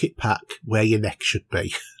a rocket pack where your neck should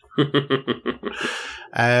be.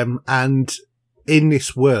 And in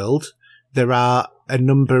this world, there are a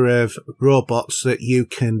number of robots that you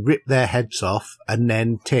can rip their heads off and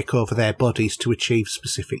then take over their bodies to achieve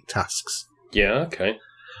specific tasks. Yeah, okay.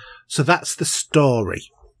 So that's the story.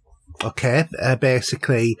 Okay,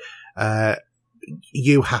 basically,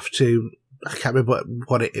 you have to. I can't remember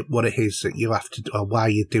what it is that you have to do, or why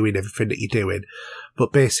you're doing everything that you're doing,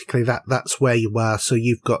 but basically that's where you are. So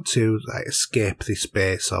you've got to escape this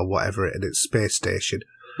base or whatever it is, it's space station.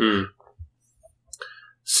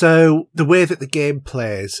 So the way that the game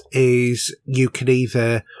plays is you can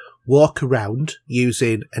either walk around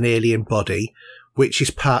using an alien body, which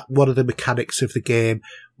is one of the mechanics of the game,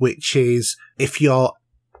 which is if you're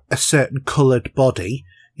a certain coloured body,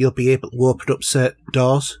 you'll be able to open up certain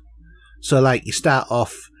doors. So, like, you start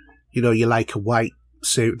off, you know, you're like a white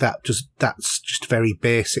suit, that's just a very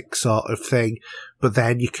basic sort of thing, but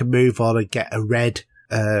then you can move on and get a red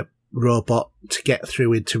robot to get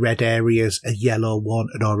through into red areas, a yellow one,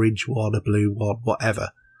 an orange one, a blue one, whatever.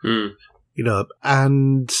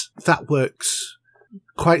 and that works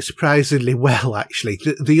quite surprisingly well, actually.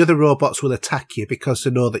 The other robots will attack you because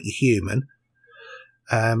they know that you're human,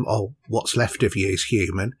 or what's left of you is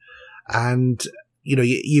human, and,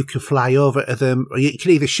 you can fly over to them, or you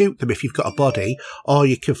can either shoot them if you've got a body, or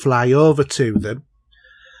you can fly over to them.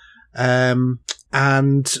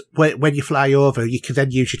 And when you fly over, you can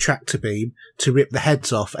then use your tractor beam to rip the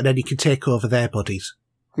heads off, and then you can take over their bodies.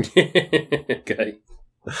 Okay.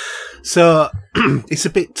 So it's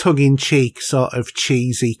a bit tongue-in-cheek, sort of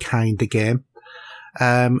cheesy kind of game.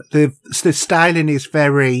 The styling is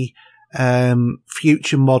very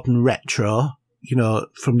future modern retro,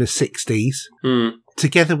 from the 60s.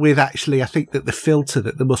 Together with, actually, I think that the filter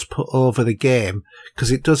that they must put over the game,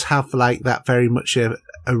 because it does have like that very much a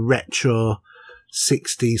retro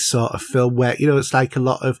 60s sort of film where, it's like a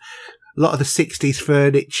lot of the 60s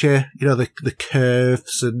furniture, the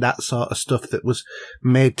curves and that sort of stuff that was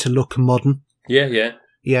made to look modern. Yeah, yeah.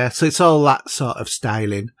 Yeah, so it's all that sort of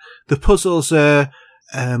styling. The puzzles are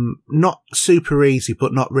not super easy,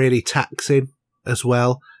 but not really taxing as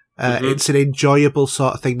well. It's an enjoyable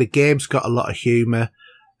sort of thing. The game's got a lot of humour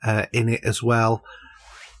in it as well.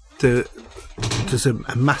 There's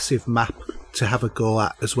a massive map to have a go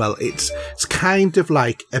at as well. It's kind of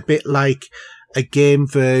like a bit like a game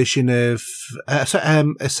version of a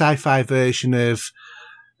sci-fi version of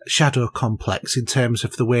Shadow Complex in terms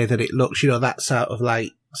of the way that it looks. That sort of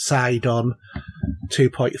like side-on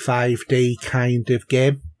 2.5D kind of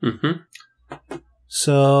game.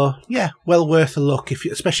 So yeah, well worth a look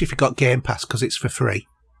especially if you've got Game Pass, because it's for free.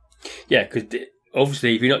 Yeah, because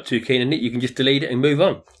obviously if you're not too keen on it, you can just delete it and move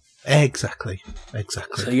on. Exactly.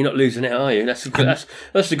 So you're not losing it, are you? That's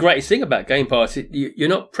the greatest thing about Game Pass. You're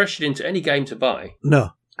not pressured into any game to buy.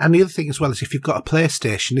 No. And the other thing as well is if you've got a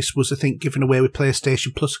PlayStation, this was, I think, given away with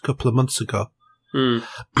PlayStation Plus a couple of months ago.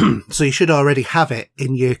 So you should already have it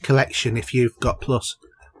in your collection if you've got Plus.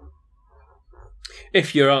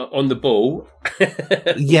 If you're on the ball.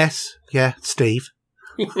 Yes. Yeah, Steve.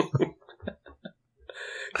 Because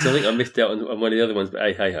I think I missed out on one of the other ones, but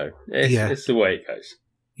hey-ho. It's the way it goes.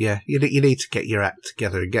 Yeah, you need to get your act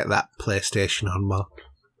together and get that PlayStation on, Mark.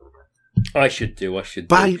 I should do.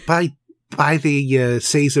 Buy the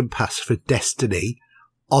season pass for Destiny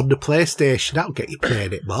on the PlayStation. That'll get you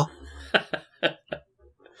playing it more.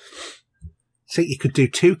 See, you could do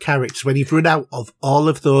 2 characters when you've run out of all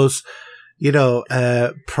of those,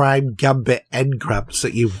 Prime Gambit engrams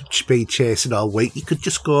that you've been chasing all week. You could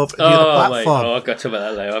just go over to the other platform. I've got to talk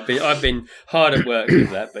about that later. I've been hard at work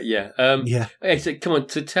with that, but yeah. Yeah. Okay, so come on,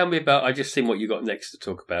 to tell me about. I just seen what you got next to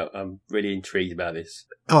talk about. I'm really intrigued about this.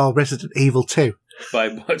 Oh, Resident Evil 2. By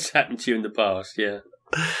what's happened to you in the past, yeah.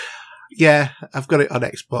 Yeah, I've got it on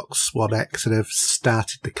Xbox One X and I've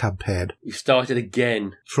started the campaign. You started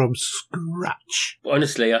again? From scratch.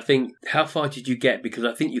 Honestly, I think, how far did you get? Because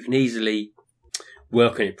I think you can easily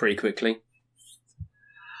work on it pretty quickly.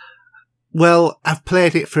 Well, I've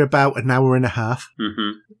played it for about an hour and a half.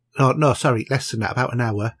 Mm-hmm. No, sorry, less than that, about an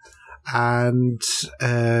hour. And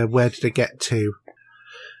where did I get to?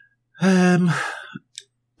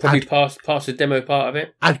 Probably past the demo part of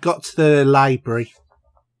it? I'd got to the library.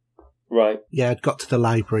 Right. Yeah, I'd got to the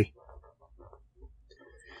library.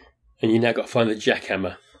 And you now got to find the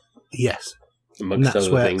jackhammer. Yes. Amongst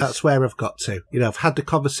other things. That's where I've got to. I've had the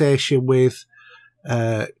conversation with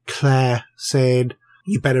Claire saying,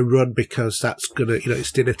 you better run because that's going to,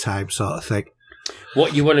 it's dinner time sort of thing.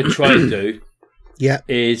 What you want to try and do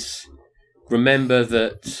is remember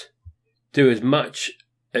that do as much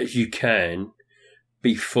as you can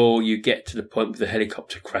before you get to the point with the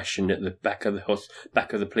helicopter crashing at the back of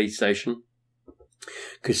the police station.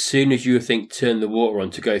 Because as soon as you turn the water on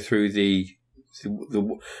to go through the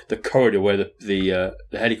corridor where the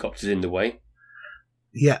helicopter's in the way.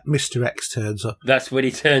 Yeah, Mr. X turns up. That's when he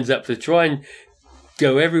turns up to try and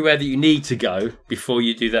go everywhere that you need to go before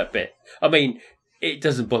you do that bit. I mean, it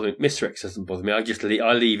doesn't bother me. Mr. X doesn't bother me. I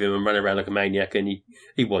leave him and run around like a maniac and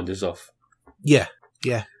he wanders off. Yeah.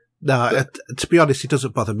 No, to be honest, it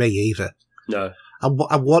doesn't bother me either. No. I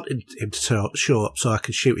wanted him to show up so I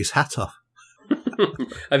can shoot his hat off.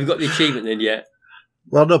 Have you got the achievement then yet?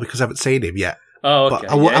 Well, no, because I haven't seen him yet. Oh, okay.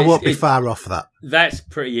 But I won't be far off that. That's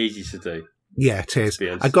pretty easy to do. Yeah, it is.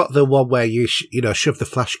 I got the one where you shove the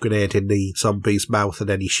flash grenade in the zombie's mouth and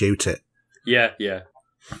then you shoot it. Yeah.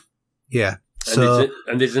 Yeah.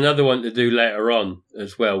 And there's another one to do later on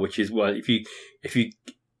as well, which is if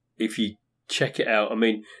you check it out. I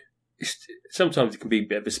mean, sometimes it can be a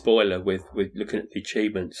bit of a spoiler with looking at the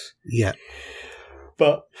achievements. Yeah.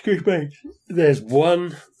 But excuse me, there's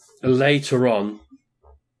one later on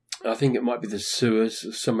I think it might be the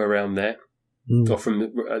sewers, somewhere around there, or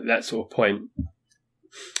from that sort of point,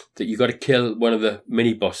 that you've got to kill one of the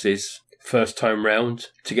mini-bosses first time round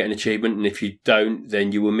to get an achievement, and if you don't,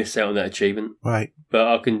 then you will miss out on that achievement. Right. But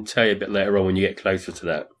I can tell you a bit later on when you get closer to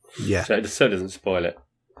that. Yeah. So it doesn't spoil it.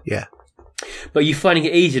 Yeah. But you're finding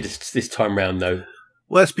it easier this time round, though?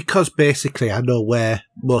 Well, it's because basically I know where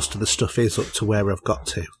most of the stuff is up to where I've got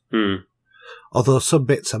to. Although some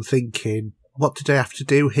bits I'm thinking, what did I have to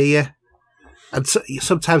do here? And so,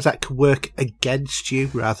 sometimes that can work against you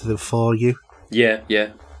rather than for you. Yeah,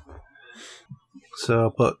 yeah.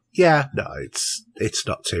 So, but yeah, no, it's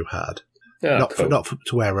not too hard. Oh, not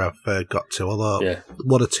to where I've got to. Although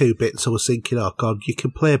one or two bits I was thinking, oh God, you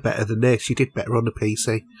can play better than this. You did better on the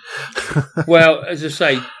PC. Well, as I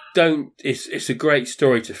say, it's a great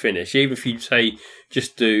story to finish. Even if you say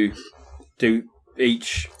just do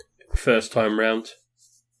each first time round.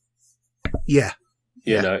 Yeah.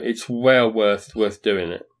 You know, it's well worth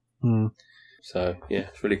doing it. Mm. So yeah,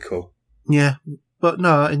 it's really cool. Yeah, but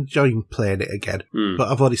no, I'm enjoying playing it again. But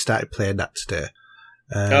I've already started playing that today.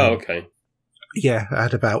 Oh, okay. Yeah, I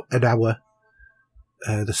had about an hour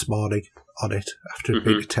this morning on it after I'd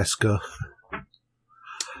been to Tesco.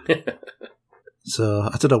 So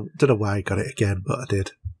I don't know why I got it again, but I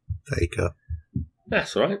did. There you go.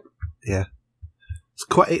 That's all right. Yeah,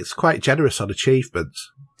 it's quite generous on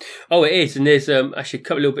achievements. Oh, it is, and there's actually a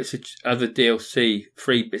couple of little bits of other DLC,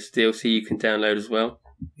 free bits of DLC you can download as well.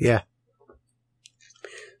 Yeah.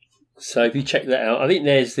 So if you check that out, I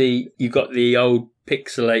think you've got the old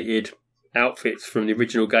pixelated outfits from the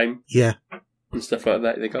original game. Yeah. And stuff like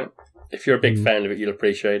that they got. If you're a big fan of it, you'll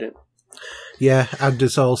appreciate it. Yeah, and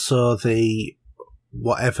there's also the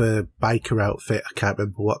whatever biker outfit, I can't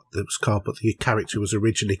remember what it was called, but the character was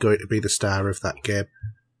originally going to be the star of that game.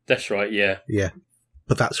 That's right, yeah. Yeah.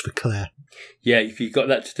 But that's for Claire. Yeah, if you've got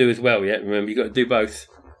that to do as well, yeah. Remember, you've got to do both.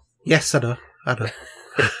 Yes, I know.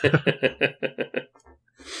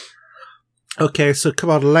 Okay, so come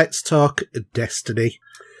on, let's talk Destiny.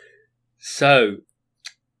 So,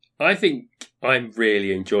 I think I'm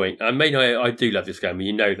really enjoying. I mean, I do love this game.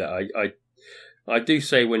 You know that. I do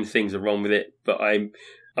say when things are wrong with it, but I'm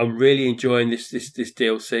really enjoying this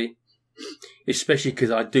DLC, especially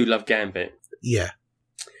because I do love Gambit. Yeah.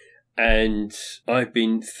 And I've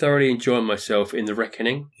been thoroughly enjoying myself in The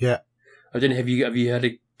Reckoning. Yeah. I don't know, have you had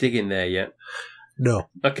a dig in there yet? No.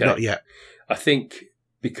 Okay. Not yet. I think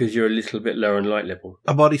because you're a little bit lower on light level.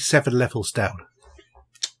 I'm only 7 levels down.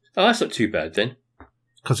 Oh, that's not too bad then.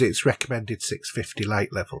 Because it's recommended 650 light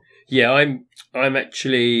level. Yeah, I'm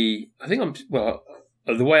actually, I think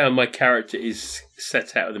the way my character is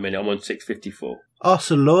set out at the minute, I'm on 654. Oh,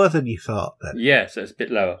 so lower than you thought then? Yeah, so it's a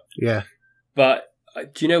bit lower. Yeah. But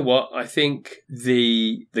do you know what? I think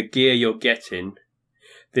the gear you're getting,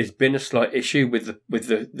 there's been a slight issue with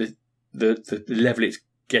the level it's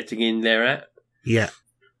getting in there at. Yeah.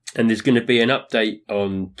 And there's going to be an update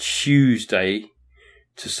on Tuesday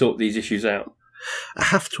to sort these issues out. I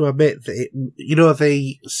have to admit that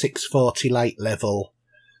the 640 light level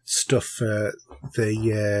stuff,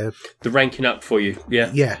 the ranking up for you,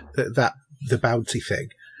 yeah, the bounty thing.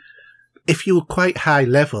 If you were quite high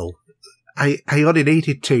level, I only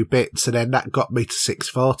needed 2 bits, and then that got me to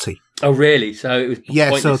 640. Oh, really? So it was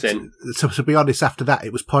pointless then? So to be honest, after that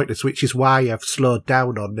it was pointless, which is why I've slowed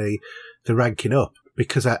down on the ranking up,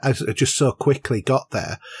 because I just so quickly got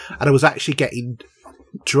there, and I was actually getting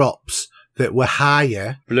drops that were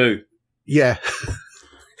higher. Blue. Yeah.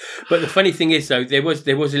 But the funny thing is, though, there was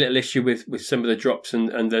a little issue with some of the drops and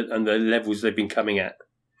the levels they've been coming at.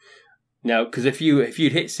 Now, because if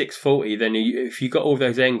you'd hit 640, then if you got all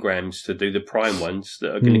those engrams to do the prime ones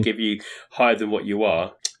that are going to give you higher than what you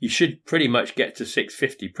are, you should pretty much get to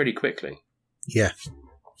 650 pretty quickly. Yeah.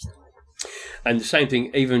 And the same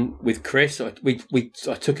thing, even with Chris, I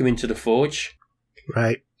took him into the forge,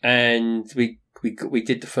 right? And we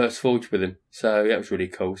did the first forge with him, so that was really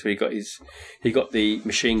cool. So he got the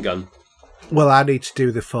machine gun. Well, I need to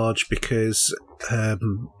do the forge because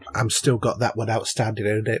I'm still got that one outstanding,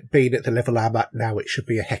 and it being at the level I'm at now, it should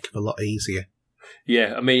be a heck of a lot easier.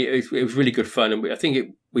 Yeah, I mean, it was really good fun, and I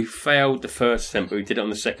think we failed the first attempt, but we did it on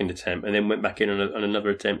the second attempt, and then went back in on another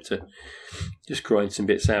attempt to just grind some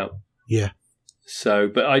bits out. Yeah. So,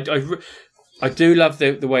 but I do love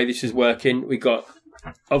the way this is working. We've got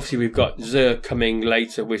Xur coming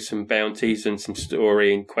later with some bounties and some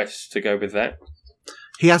story and quests to go with that.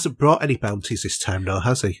 He hasn't brought any bounties this time, though,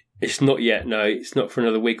 has he? It's not yet, no. It's not for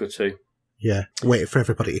another week or two. Yeah, waiting for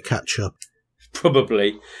everybody to catch up.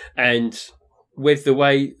 Probably. And with the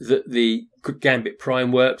way that the Gambit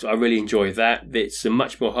Prime works, I really enjoy that. It's a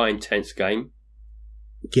much more high-intense game.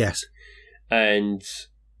 Yes. And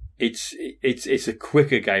it's a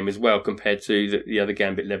quicker game as well compared to the other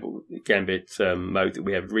Gambit mode that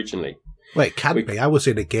we had originally. Well, it can be. I was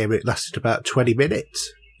in a game, it lasted about 20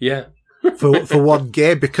 minutes. Yeah. for one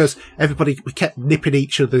game, because we kept nipping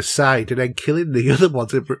each other's side and then killing the other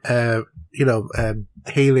ones,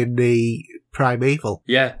 healing the primeval.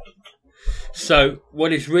 Yeah. So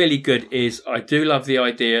what is really good is I do love the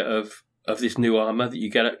idea of this new armor that you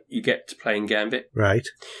get to play in Gambit. Right.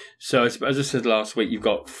 So as I said last week, you've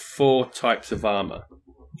got 4 types of armor.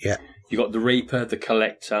 Yeah. You've got the Reaper, the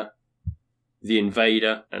Collector, the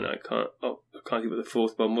Invader, and I can't think what the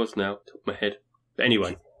 4th one was now, top of my head. But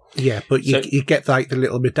anyway. Yeah, but you get like the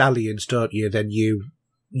little medallions, don't you? Then you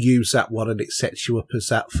use that one and it sets you up as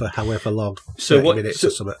that for however long. 30 minutes or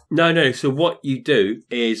something. No. So what you do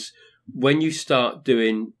is when you start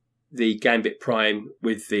doing the Gambit Prime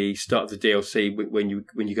with the start of the DLC, when you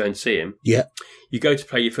go and see him, yeah, you go to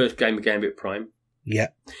play your first game of Gambit Prime. Yeah.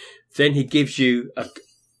 Then he gives you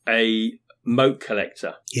a mote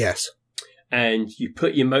collector. Yes. And you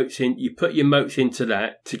put your motes in. You put your motes into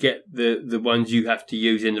that to get the ones you have to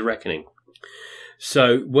use in the Reckoning.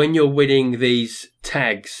 So when you're winning these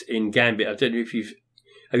tags in Gambit, I don't know if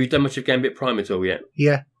have you done much of Gambit Prime at all yet?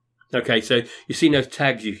 Yeah. Okay, so you've seen those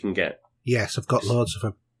tags you can get. Yes, I've got loads of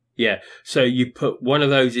them. Yeah, so you put one of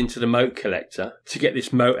those into the mote collector to get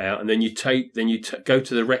this mote out, and then you go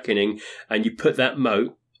to the Reckoning and you put that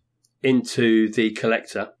mote into the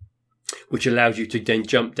collector, which allows you to then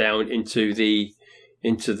jump down into the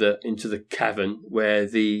cavern where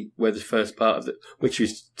the first part of which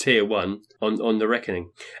is tier 1 on the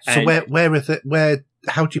Reckoning. So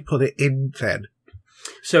how do you put it in then?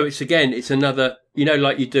 So it's another,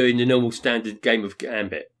 like you do in the normal standard game of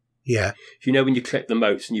Gambit. Yeah. When you collect the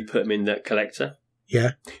motes and you put them in the collector?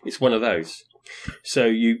 Yeah. It's one of those. So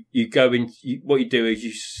you go in, what you do is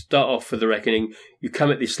you start off for the Reckoning, you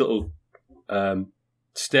come at this little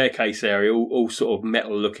staircase area, all sort of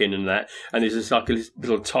metal looking and that, and there's like a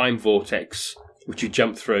little time vortex which you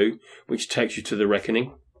jump through, which takes you to the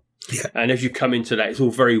Reckoning. Yeah. And as you come into that, it's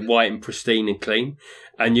all very white and pristine and clean.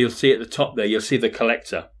 And you'll see at the top there, you'll see the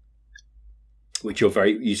collector, which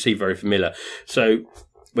you see very familiar. So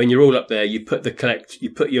when you're all up there, you put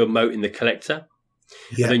your mote in the collector,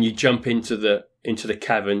 yeah, and then you jump into the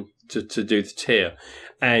cavern to do the tier.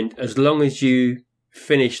 And as long as you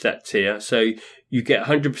finish that tier, so you get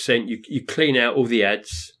 100%, you clean out all the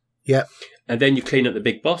ads, yeah, and then you clean up the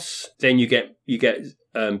big boss. Then you get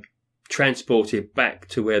transported back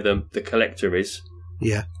to where the collector is,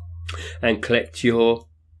 yeah, and collect your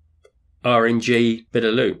RNG bit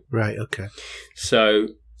of loot. Right. Okay. So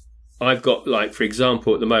I've got, like, for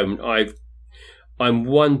example, at the moment, I'm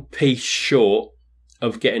one piece short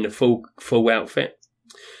of getting a full outfit.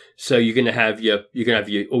 So you're going to have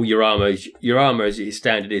all your armor. Your armor as its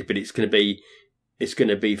standard is, but it's going to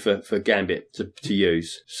be for Gambit to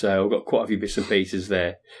use. So I've got quite a few bits and pieces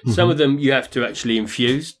there. Mm-hmm. Some of them you have to actually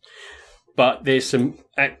infuse, but there's some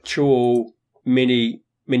actual mini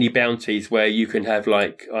bounties where you can have,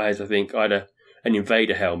 like, I had an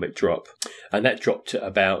Invader helmet drop, and that dropped at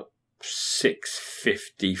about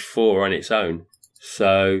 654 on its own.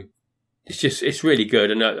 So it's really good.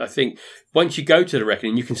 And I think once you go to the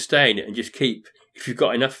Reckoning, you can stay in it and just keep, if you've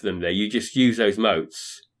got enough of them there, you just use those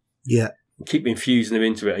motes. Yeah. Keep infusing them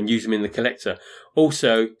into it and use them in the collector.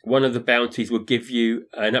 Also, one of the bounties will give you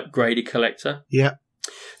an upgraded collector. Yeah.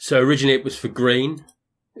 So originally it was for green.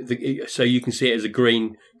 So you can see it as a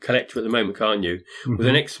green collector at the moment, can't you? Mm-hmm. Well,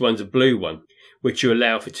 the next one's a blue one, which you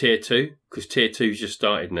allow for tier 2, because tier 2's just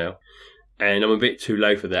started now. And I'm a bit too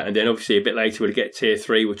low for that. And then obviously a bit later we'll get tier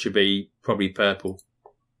 3, which would be probably purple.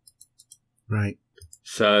 Right.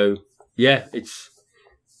 So, yeah, it's...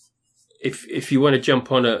 If you want to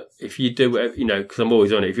jump on if you do, because I'm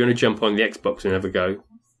always on it, if you want to jump on the Xbox and have a go,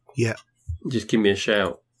 yeah, just give me a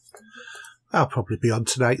shout. I'll probably be on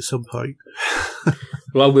tonight at some point.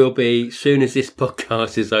 Well, I will be soon as this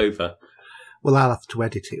podcast is over. Well, I'll have to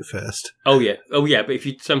edit it first. Oh yeah. But if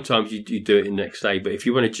you sometimes you do it the next day. But if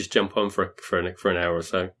you want to just jump on for an hour or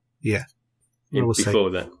so, yeah,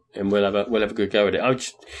 before that, and we'll have a good go at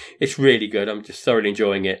it. It's really good. I'm just thoroughly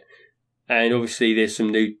enjoying it. And obviously, there's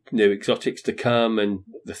some new exotics to come, and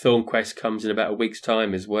the Thorn Quest comes in about a week's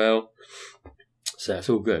time as well. So it's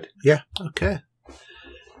all good. Yeah. Okay.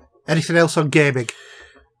 Anything else on gaming?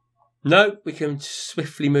 No, we can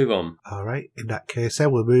swiftly move on. All right. In that case,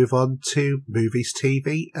 then we'll move on to movies,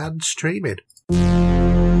 TV, and streaming.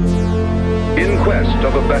 In quest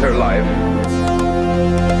of a better life.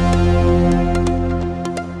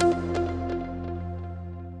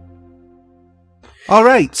 All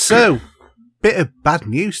right. So bit of bad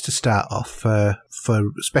news to start off for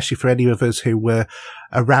especially for any of us who were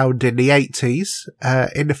around in the 80s,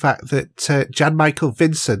 in the fact that Jan Michael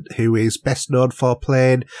Vincent, who is best known for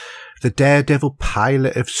playing the daredevil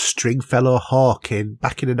pilot of Stringfellow Hawk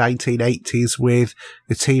back in the 1980s with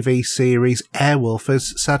the TV series Airwolf,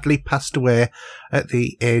 has sadly passed away at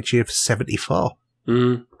the age of 74.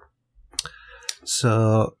 Mm.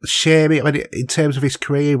 So, shame. I mean, in terms of his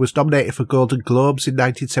career, he was nominated for Golden Globes in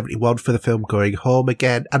 1971 for the film Going Home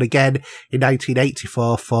Again, and again in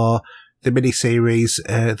 1984 for the miniseries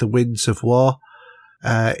The Winds of War.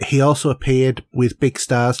 He also appeared with big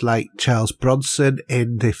stars like Charles Bronson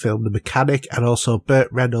in the film The Mechanic, and also Burt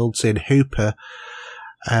Reynolds in Hooper,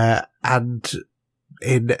 and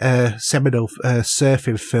in a seminal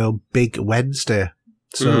surfing film Big Wednesday.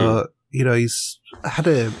 So, you know, he's had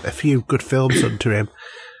a few good films under him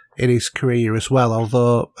in his career as well,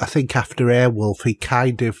 although I think after Airwolf he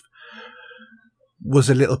kind of was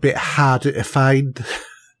a little bit harder to find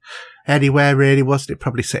anywhere, really, wasn't it?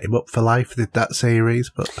 Probably set him up for life with that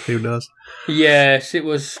series, but who knows? Yes, it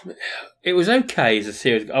was okay as a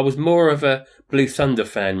series. I was more of a Blue Thunder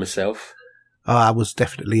fan myself. Oh, I was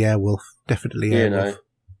definitely Airwolf. You know,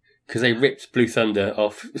 because they ripped Blue Thunder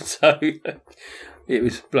off, so it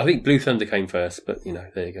was. I think Blue Thunder came first, but you know,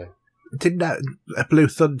 there you go. Didn't that Blue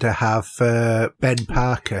Thunder have Ben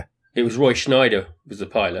Parker? It was Roy Schneider was the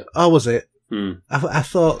pilot. Oh, was it? Mm. I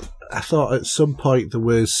thought at some point there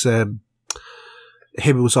was him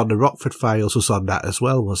who was on the Rockford Files was on that as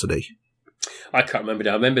well, wasn't he? I can't remember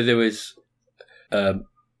now. I remember there was, I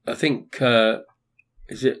think,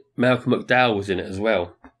 is it Malcolm McDowell was in it as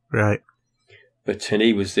well? Right. But and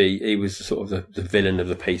he was sort of the villain of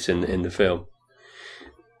the piece in the film.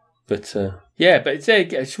 But yeah, but it's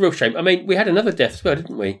a real shame. I mean, we had another death as well,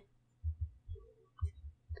 didn't we?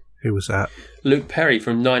 Who was that? Luke Perry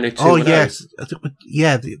from 90210. Oh, yes.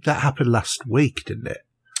 Yeah, that happened last week, didn't it?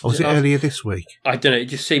 Or was it earlier this week? I don't know. It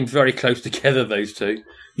just seemed very close together, those two.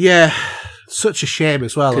 Yeah. Such a shame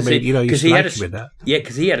as well. I mean, you know, you like him in that. Yeah,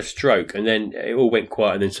 because he had a stroke and then it all went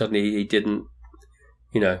quiet and then suddenly he didn't,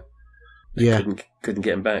 you know, couldn't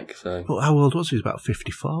get him back. So. Well, how old was he? He was about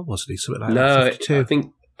 54, wasn't he? Something like that. No,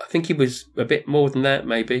 52. I think he was a bit more than that,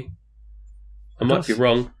 maybe. I might be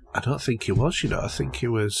wrong. I don't think he was, you know. I think he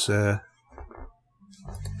was... let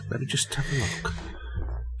me just have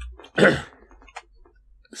a look.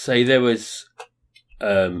 So there was...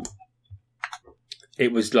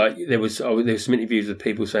 it was like... There was some interviews with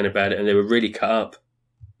people saying about it and they were really cut up.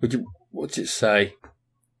 What's it say?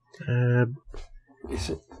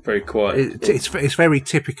 It's very quiet. It's very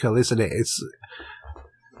typical, isn't it? It's...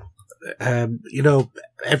 you know,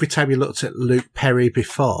 every time you looked at Luke Perry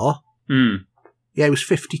before... Yeah, he was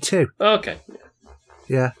 52. Oh, okay.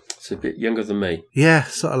 Yeah. It's a bit younger than me. Yeah,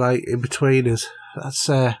 sort of like in between us. That's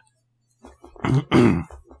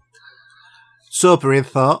sobering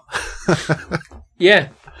thought. Yeah.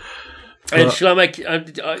 And shall I make...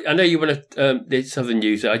 I know you want to... there's Southern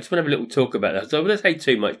News. I just want to have a little talk about that. So I don't want to say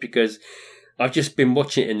too much because I've just been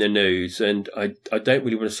watching it in the news and I don't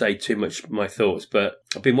really want to say too much of my thoughts, but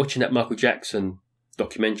I've been watching that Michael Jackson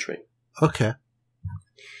documentary. Okay.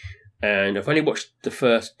 And I've only watched the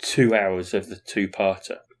first 2 hours of the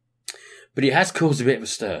two-parter. But it has caused a bit of a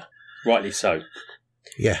stir, rightly so.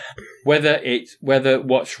 Yeah. Whether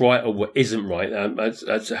what's right or what isn't right, that's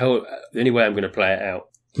the only way I'm going to play it out.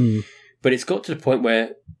 Mm. But it's got to the point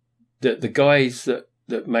where the guys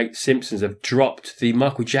that make Simpsons have dropped the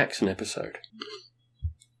Michael Jackson episode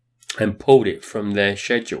and pulled it from their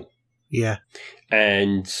schedule. Yeah.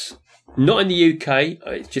 And... not in the UK.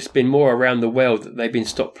 It's just been more around the world that they've been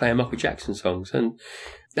stopped playing Michael Jackson songs, and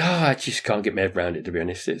I just can't get my head around it. To be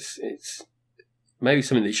honest, it's maybe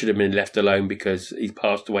something that should have been left alone because he's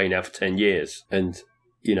passed away now for 10 years, and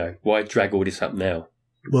you know why drag all this up now?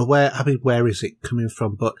 Well, where is it coming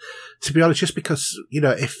from? But to be honest, just because you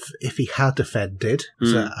know, if he had offended,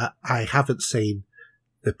 so I haven't seen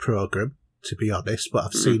the programme to be honest, but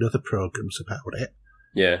I've seen other programmes about it.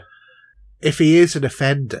 Yeah, if he is an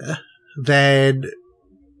offender, then,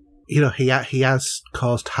 you know, he has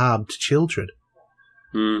caused harm to children.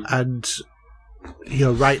 And, you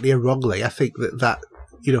know, rightly or wrongly, I think that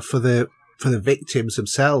you know, for the victims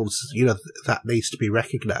themselves, you know, that needs to be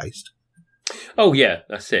recognised. Oh, yeah,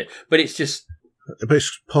 that's it. But it's just... But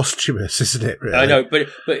it's posthumous, isn't it, really? I know, but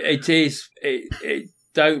it is...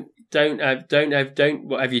 Don't have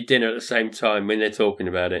your dinner at the same time when they're talking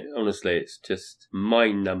about it. Honestly, it's just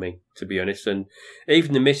mind-numbing, to be honest. And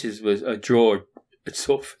even the missus was a jaw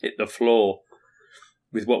sort of hit the floor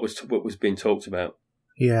with what was being talked about.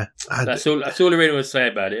 Yeah, that's all I really want to say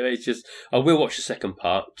about it. It's just I will watch the second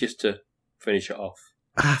part just to finish it off.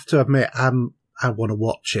 I have to admit, I want to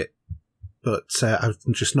watch it, but I've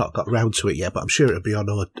just not got round to it yet. But I'm sure it'll be on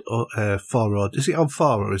 4 or is it on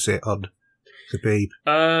 4 or is it on the Beeb?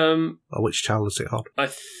 Or which channel is it on? I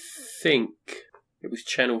think it was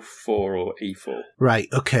Channel 4 or E4. Right.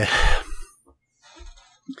 Okay.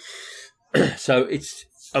 So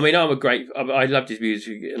I loved his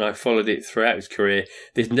music and I followed it throughout his career.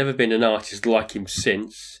 There's never been an artist like him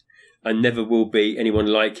since, and never will be anyone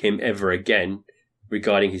like him ever again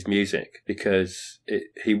regarding his music, because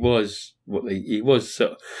he was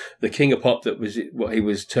the king of pop. That was what he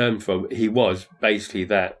was termed for. He was basically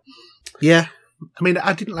that. Yeah. I mean,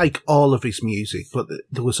 I didn't like all of his music, but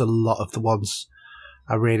there was a lot of the ones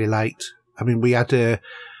I really liked. I mean, we had a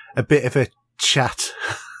bit of a chat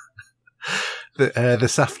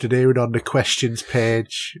this afternoon on the questions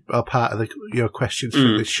page, or part of your questions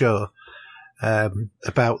from the show,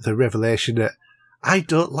 about the revelation that I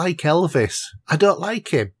don't like Elvis. I don't like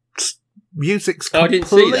him. Music's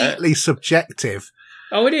completely subjective.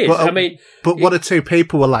 Oh, it is. But one or two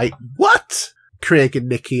people were like, "What?" Craig and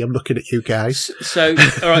Nikki, I'm looking at you guys. So,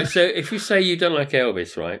 all right. So, if you say you don't like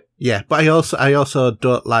Elvis, right? Yeah, but I also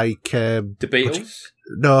don't like the Beatles.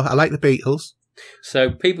 No, I like the Beatles. So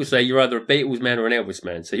people say you're either a Beatles man or an Elvis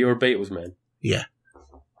man. So you're a Beatles man. Yeah,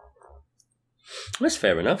 that's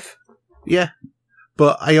fair enough. Yeah,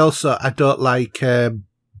 but I don't like what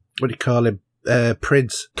do you call him?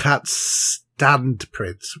 Prince. Can't stand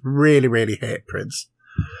Prince. Really, really hate Prince.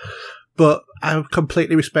 But I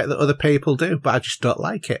completely respect that other people do, but I just don't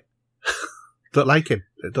like it. Don't like him.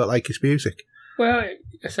 I don't like his music. Well,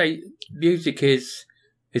 I say music is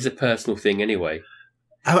a personal thing anyway.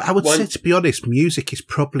 I would say, to be honest, music is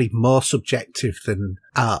probably more subjective than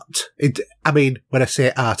art. I mean, when I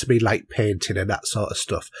say art, I mean like painting and that sort of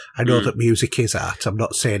stuff. I know that music is art. I'm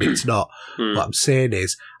not saying it's not. What I'm saying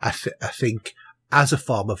is, I think as a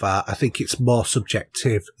form of art, I think it's more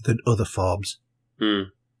subjective than other forms.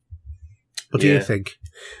 What do you think?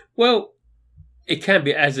 Well, it can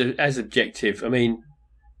be as objective. I mean,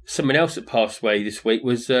 someone else that passed away this week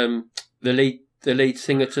was the lead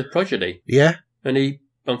singer to Prodigy. Yeah, and he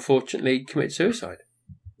unfortunately committed suicide.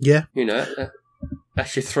 Yeah, you know,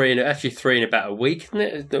 that's your three in about a week, isn't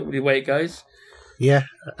it? Is that the way it goes? Yeah,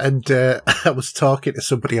 and I was talking to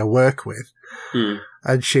somebody I work with,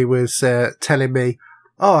 and she was telling me,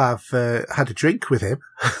 "Oh, I've had a drink with him."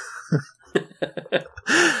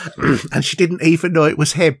 And she didn't even know it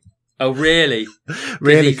was him. Oh, really?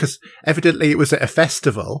 Really, because evidently it was at a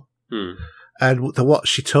festival. And what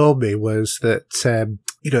she told me was that,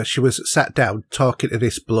 she was sat down talking to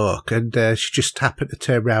this bloke, and she just happened to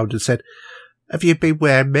turn around and said, "Have you been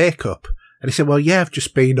wearing makeup?" And he said, "Well, yeah, I've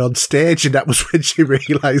just been on stage." And that was when she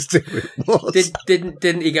realised who it was.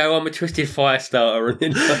 Didn't he go, "I'm a Twisted Firestarter"?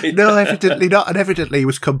 And no, evidently not. And evidently he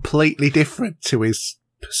was completely different to his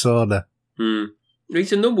persona.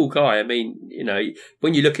 He's a normal guy. I mean, you know,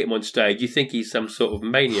 when you look at him on stage, you think he's some sort of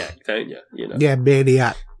maniac, don't you? You know? Yeah,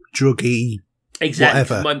 maniac, druggy,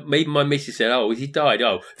 exactly. whatever. My missus said, "Oh, has he died?"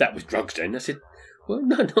 "Oh, that was drugs then." I said, "Well,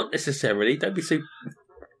 no, not necessarily. Don't be so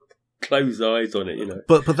close eyes on it, you know."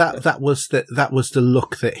 But that was the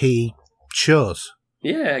look that he chose.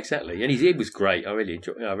 Yeah, exactly. And he was great. I really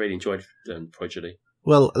enjoyed Prodigy.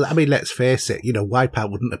 Well, I mean, let's face it. You know, Wipeout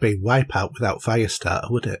wouldn't have been Wipeout without Firestarter,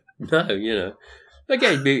 would it? No, you know.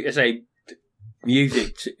 Again, I say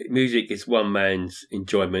music is one man's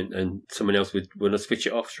enjoyment, and someone else would not switch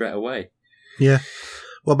it off straight away. Yeah,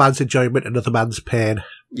 one man's enjoyment, another man's pain.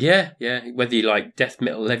 Yeah. Whether you like death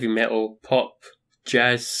metal, heavy metal, pop,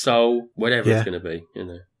 jazz, soul, whatever it's going to be, you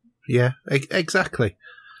know. Yeah, exactly.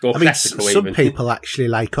 Or classical, some people actually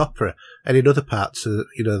like opera, and in other parts of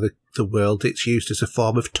the world, it's used as a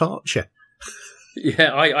form of torture.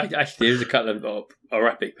 Yeah, I actually, there's a couple of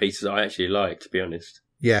operatic pieces I actually like, to be honest.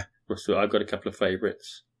 Yeah. So I've got a couple of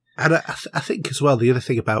favourites. And I think as well, the other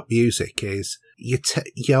thing about music is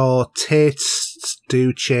your tastes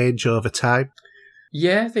do change over time.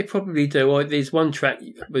 Yeah, they probably do. Or there's one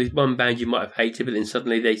band you might have hated, but then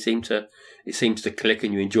suddenly it seems to click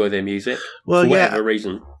and you enjoy their music for whatever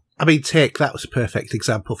reason. I mean, that was a perfect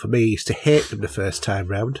example for me. I used to hate them the first time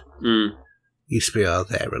round. Used to be,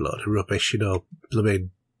 they're a lot of rubbish,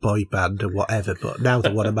 blooming boy band or whatever, but now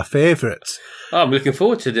they're one of my favourites. Oh, I'm looking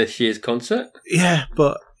forward to this year's concert. Yeah,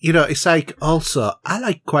 but, it's like, also,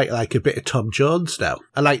 I quite like a bit of Tom Jones now.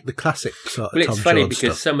 I like the classic sort of Tom Jones stuff. It's funny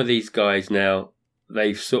because some of these guys now,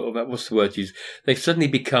 they've sort of, what's the word used? They've suddenly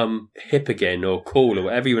become hip again or cool or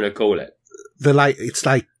whatever you want to call it. It's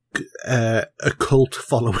like a cult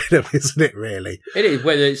following them, isn't it, really? It is,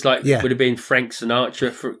 whether it's like, would have been Frank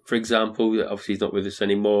Sinatra, for example, obviously he's not with us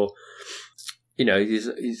anymore.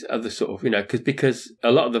 these other sort of, because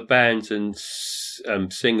a lot of the bands and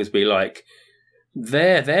singers we like,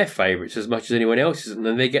 they're their favourites as much as anyone else's, and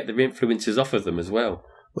then they get their influences off of them as well.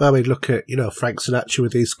 Well, we look at, Frank Sinatra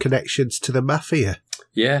with his connections to the mafia.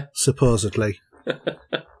 Yeah. Supposedly.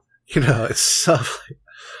 It's sort of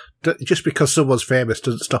like, just because someone's famous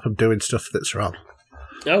doesn't stop them doing stuff that's wrong.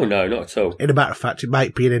 Oh, no, not at all. In a matter of fact, it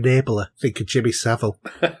might be an enabler. Think of Jimmy Savile.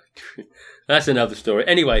 That's another story.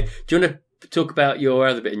 Anyway, do you want to talk about your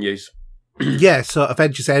other bit of news? Yeah, so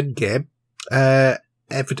Avengers Endgame.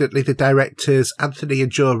 Evidently, the directors Anthony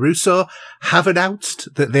and Joe Russo have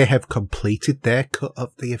announced that they have completed their cut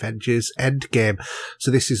of the Avengers Endgame.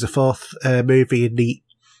 So this is the fourth movie in the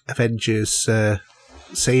Avengers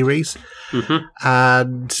series. Mm-hmm.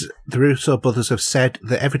 And the Russo brothers have said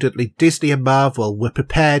that evidently Disney and Marvel were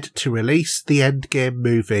prepared to release the Endgame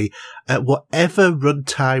movie at whatever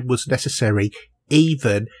runtime was necessary,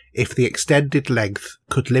 even if the extended length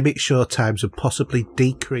could limit showtimes and possibly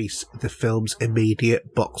decrease the film's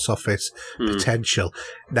immediate box office potential.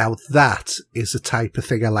 Now, that is the type of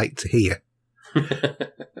thing I like to hear.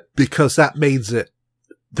 Because that means that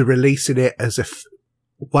they're releasing it as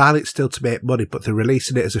while it's still to make money, but they're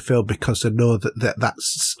releasing it as a film because they know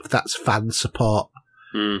that's fan support.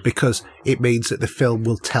 Because it means that the film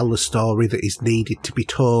will tell the story that is needed to be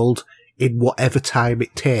told in whatever time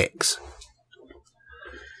it takes.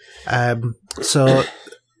 And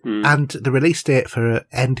the release date for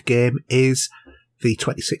Endgame is the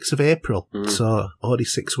 26th of April, so only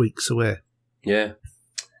 6 weeks away. Yeah.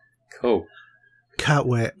 Cool. Can't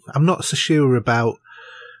wait. I'm not so sure about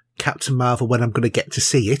Captain Marvel when I'm going to get to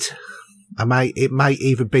see it. It might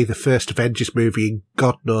even be the first Avengers movie in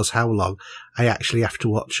God knows how long. I actually have to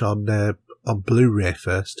watch on Blu-ray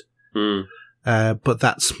first. But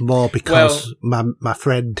that's more because my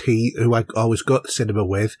friend, who I always go to the cinema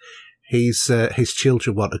with, his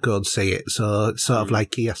children want to go and see it, so it's sort of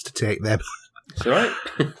like he has to take them. It's all right.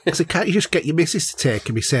 So can't you just get your missus to take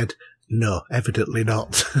him? He said, no, evidently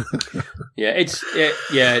not. It's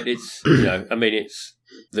it's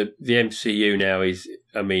the MCU now is,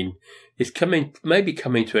 it's coming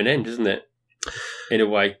to an end, isn't it? In a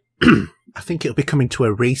way. I think it'll be coming to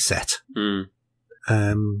a reset.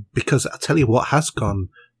 Because I'll tell you what has gone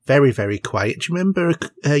very, very quiet. Do you remember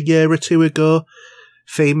a year or two ago,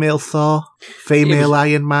 female Thor, female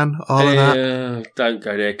Iron Man, all of that? Don't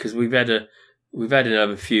go there, because we've had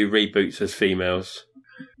another few reboots as females,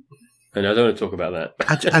 and I don't want to talk about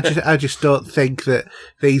that. I just don't think that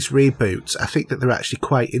these reboots. I think that they're actually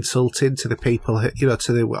quite insulting to the people,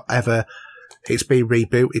 to the whatever it's been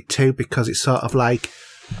rebooted to, because it's sort of like,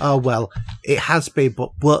 oh, well, it has been,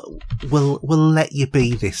 but we'll let you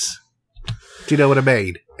be this. Do you know what I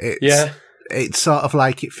mean? It's sort of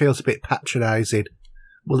like it feels a bit patronising.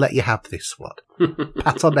 We'll let you have this one.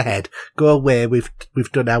 Pat on the head. Go away. We've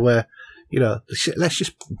done our, let's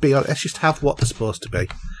just be honest. Let's just have what they're supposed to be.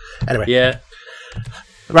 Anyway. Yeah.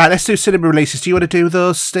 Right, let's do cinema releases. Do you want to do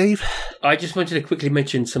those, Steve? I just wanted to quickly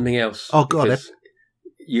mention something else. Oh, go on.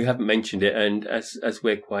 You haven't mentioned it, and as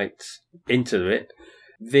we're quite into it,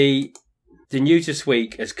 the news this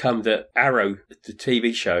week has come that Arrow, the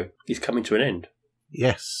TV show, is coming to an end.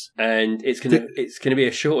 Yes, and it's gonna be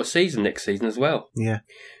a shorter season next season as well. Yeah.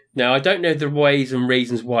 Now I don't know the ways and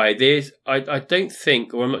reasons why. I don't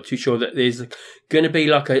think, or I'm not too sure that there's going to be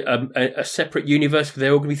like a separate universe where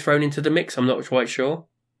they're all going to be thrown into the mix. I'm not quite sure.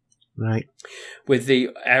 Right. With the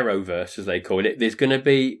Arrowverse, as they call it, there's going to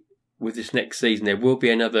be, with this next season, there will be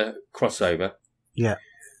another crossover. Yeah.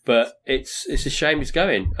 But it's a shame it's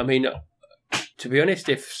going. I mean, to be honest,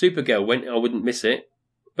 if Supergirl went, I wouldn't miss it.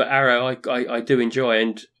 But Arrow, I do enjoy,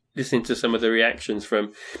 and listening to some of the reactions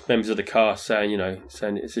from members of the cast saying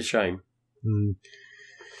it's a shame.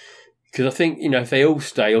 Because I think, if they all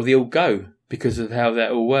stay or they all go because of how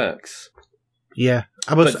that all works. Yeah.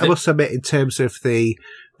 I must admit, in terms of the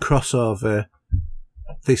crossover,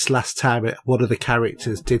 this last time, one of the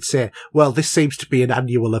characters did say, "Well, this seems to be an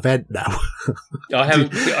annual event now." I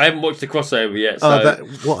haven't watched the crossover yet. So.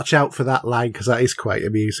 Watch out for that line, because that is quite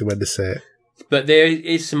amusing when they say it. But there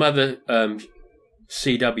is some other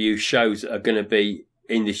CW shows that are going to be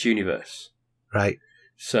in this universe, right?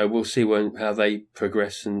 So we'll see how they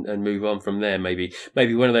progress and move on from there. Maybe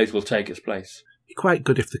one of those will take its place. Quite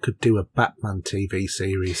good if they could do a Batman TV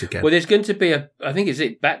series again. Well, there's going to be I think, is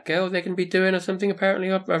it Batgirl they're going to be doing or something,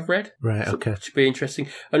 apparently, I've read. Right, so okay. It should be interesting.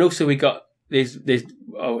 And also we got,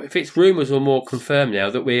 if it's rumours or more confirmed now,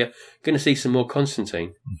 that we're going to see some more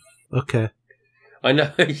Constantine. Okay. I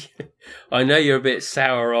know you're a bit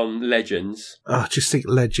sour on Legends. I just think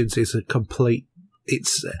Legends is a complete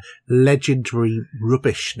it's legendary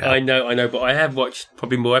rubbish now. I know, but I have watched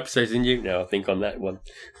probably more episodes than you now, I think, on that one.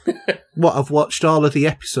 What, I've watched all of the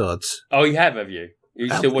episodes. Oh, you have you?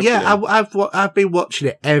 You're still watching them? I've been watching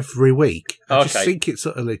it every week. I just Okay. think it's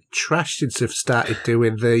sort of like trash since they've started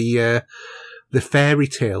doing the fairy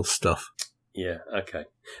tale stuff. Yeah, okay.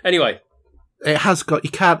 Anyway. It has got,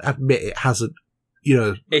 you can't admit it hasn't,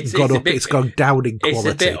 gone up, it's gone down in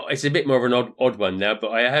quality. It's a bit more of an odd one now,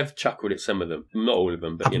 but I have chuckled at some of them. Not all of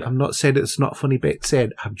them, but I'm not saying it's not funny bits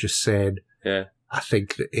in, I'm just saying, yeah. I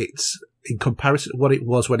think that it's, in comparison to what it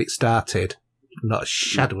was when it started, not a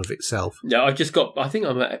shadow of itself. Yeah, I think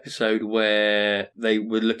I'm that episode where they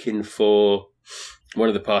were looking for one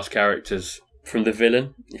of the past characters from the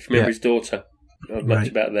villain, if you remember his daughter. Not much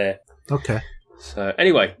about there. Okay. So,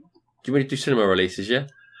 anyway, do you want to do cinema releases, yeah?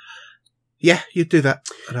 Yeah, you do that,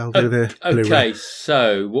 and I'll do the Blu-ray. Okay,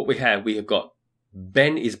 so what we have got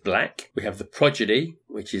Ben is Black. We have The Prodigy,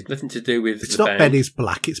 which is nothing to do with It's the not band. Ben is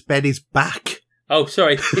Black, it's Ben is Back. Oh,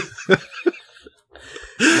 sorry.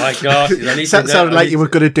 My gosh. Sounded like you were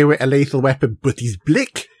going to do it a Lethal Weapon, but he's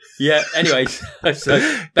Blick. Yeah, anyways.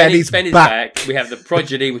 So Ben is back. We have The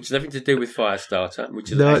Prodigy, which has nothing to do with Firestarter.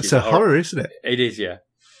 Which is No, it's a horror, isn't it? It is, yeah.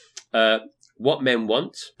 What Men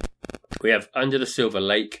Want. We have Under the Silver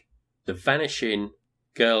Lake, The Vanishing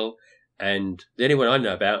Girl, and the only one I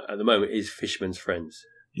know about at the moment is Fisherman's Friends.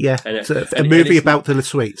 Yeah, And it's a movie about the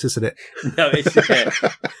sweets, isn't it? No, it's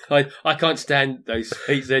I can't stand those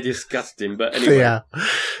feet; they're disgusting. But anyway, Yeah.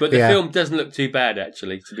 But the film doesn't look too bad,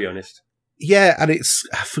 actually, to be honest. Yeah, and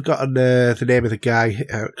I've forgotten the name of the guy,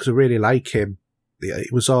 because I really like him. Yeah,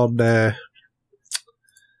 it was on,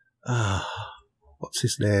 what's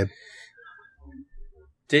his name?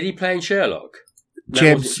 Did he play in Sherlock?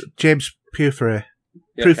 No, James Purefoy.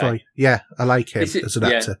 Yeah, Purefoy. okay. Yeah, I like him as an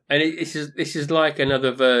actor. And this is like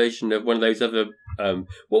another version of one of those other.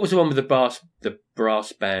 What was the one with the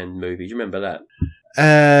brass band movie? Do you remember that?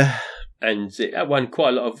 And it won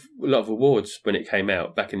quite a lot of awards when it came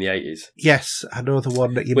out back in the 80s. Yes, I know the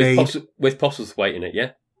one that you made with Postlethwaite in it.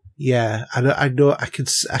 Yeah. Yeah, I know. I can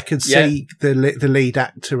see the lead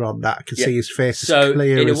actor on that. I can see his face. So as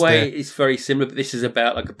clear in a as way, it's very similar. But this is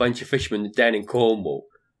about like a bunch of fishermen down in Cornwall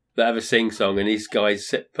that have a sing song, and these guys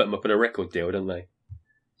put them up on a record deal, don't they?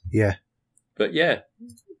 Yeah. But yeah,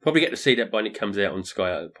 probably get to see that when it comes out on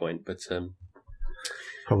Sky at the point. But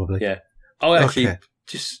probably. Yeah. Oh, actually, Okay.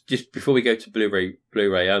 just before we go to Blu-ray,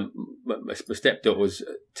 my stepdaughter was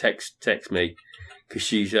text me because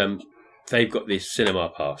she's they've got this cinema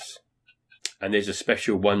pass, and there's a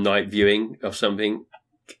special one night viewing of something,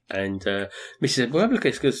 and Missy said, "Well, have a look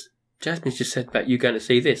at this because Jasmine's just said about you going to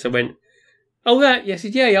see this." I went, "Oh, that?" Yes,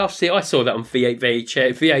 yeah, I'll see it. I saw that on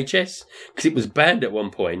VHS because it was banned at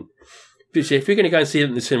one point. But if you're going to go and see it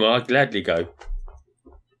in the cinema, I'd gladly go.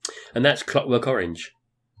 And that's Clockwork Orange.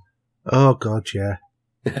 Oh God, yeah.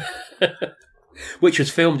 Which was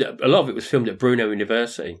filmed a lot of it was filmed at Brunel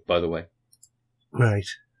University, by the way. Right.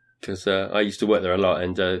 Because I used to work there a lot,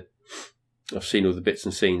 and I've seen all the bits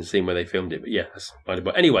and scenes, seen where they filmed it. But yeah, that's by the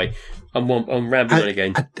way. Anyway, I'm rambling on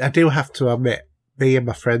again. I do have to admit, me and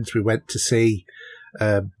my friends, we went to see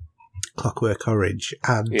Clockwork Orange,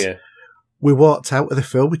 and we walked out of the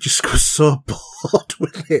film. We just got so bored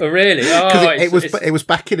with it. Oh, really? Oh, it was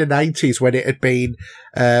back in the 90s when it had been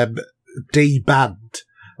debanned.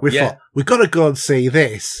 We thought, we've got to go and see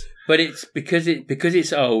this. But it's because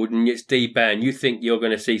it's old and it's debanned. You think you're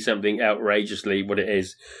going to see something outrageously what it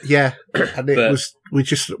is. Yeah, and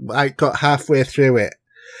I got halfway through it.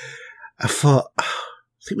 I thought, I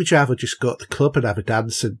think we'd rather just go to the club and have a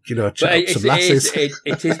dance and chat up some lasses.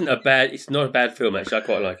 It isn't a bad. It's not a bad film actually. I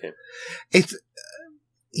quite like it. It's.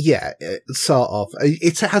 Yeah, sort of.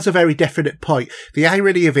 It has a very definite point. The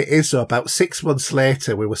irony of it is, though, about 6 months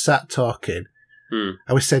later, we were sat talking, and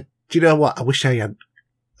we said, "Do you know what? I wish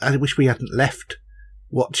we hadn't left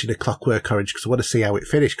watching A Clockwork Orange because I want to see how it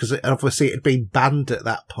finished." Because obviously it had been banned at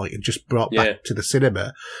that point and just brought back to the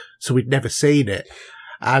cinema, so we'd never seen it.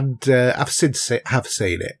 And I've since have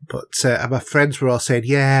seen it, but my friends were all saying,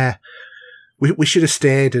 "Yeah, we should have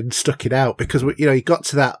stayed and stuck it out," because you got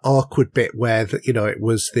to that awkward bit where it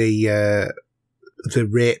was the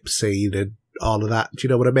rape scene and all of that. Do you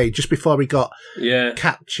know what I mean? Just before we got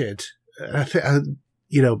captured, I think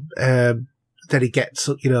then he gets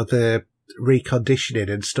the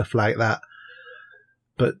reconditioning and stuff like that.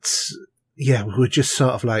 But yeah, we were just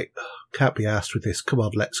sort of like, can't be arsed with this. Come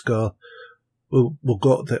on, let's go. We'll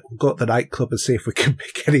go to the nightclub and see if we can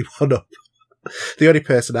pick anyone up. The only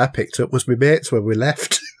person I picked up was my mates when we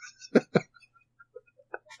left.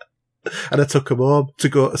 And I took them home to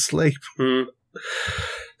go to sleep.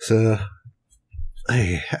 So,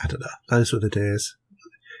 I don't know. Those were the days.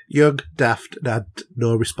 Young, daft, and had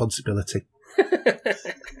no responsibility.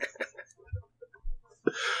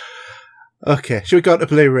 Okay, should we go on to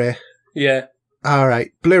Blu-ray? Yeah. All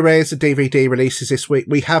right. Blu-rays and DVD releases this week.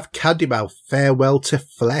 We have Candyman, Farewell to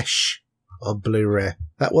Flesh on Blu-ray.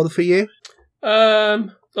 That one for you?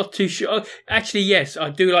 Not too sure. Oh, actually, yes, I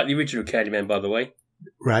do like the original Candyman, by the way.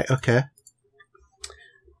 Right, okay.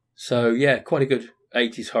 So, yeah, quite a good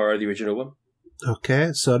 80s horror, the original one.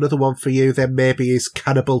 Okay, so another one for you then maybe is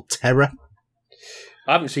Cannibal Terror.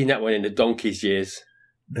 I haven't seen that one in the donkey's years.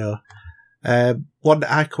 No. One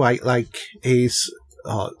that I quite like is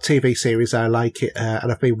TV series. I like it,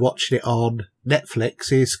 and I've been watching it on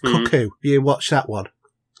Netflix. Is Cuckoo? You watch that one?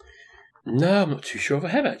 No, I'm not too sure if I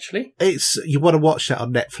have actually. You want to watch that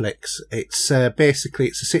on Netflix. It's basically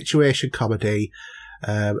it's a situation comedy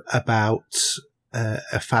about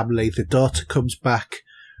a family. The daughter comes back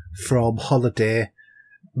from holiday,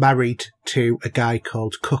 married to a guy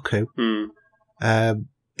called Cuckoo.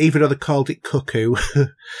 Even though they called it Cuckoo,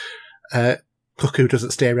 Cuckoo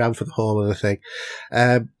doesn't stay around for the whole of the thing.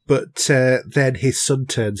 But then his son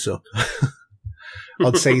turns up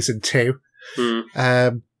on season 2.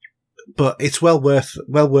 But it's well worth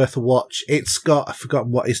a watch. It's got, I've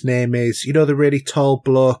forgotten what his name is. You know, the really tall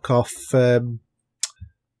bloke off The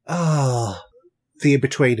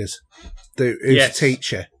Inbetweeners, who's a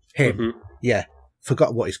teacher. Him, yeah,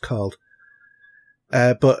 forgot what he's called.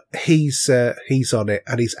 But he's on it,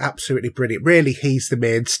 and he's absolutely brilliant. Really, he's the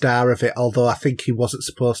main star of it. Although I think he wasn't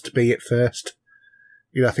supposed to be at first.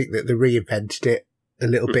 You know, I think that they reinvented it a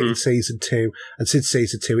little bit in season 2, and since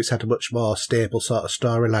season 2, it's had a much more stable sort of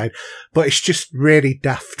storyline. But it's just really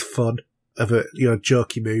daft fun of a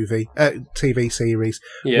jokey movie, TV series.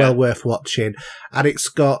 Yeah. Well worth watching, and it's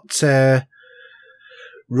got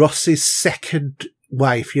Ross's second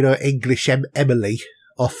wife, English Emily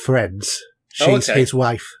off Friends. She's his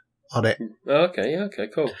wife on it. Okay,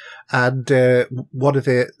 cool. And one of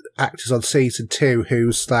the actors on season 2,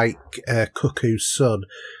 who's like Cuckoo's son,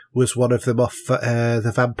 was one of them off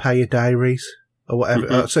the Vampire Diaries or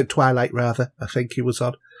whatever. So Twilight, rather. I think he was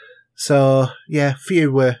on. So yeah,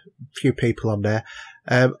 few people on there.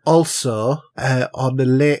 Also on the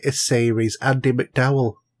latest series, Andy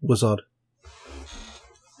McDowell was on,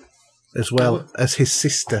 as well as his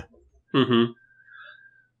sister.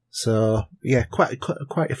 So yeah, quite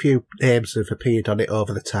a few names have appeared on it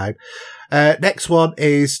over the time. Next one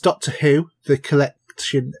is Doctor Who, the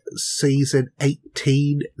collection season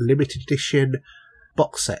 18 limited edition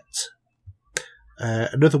box set.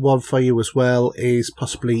 Another one for you as well is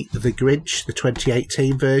possibly The Grinch, the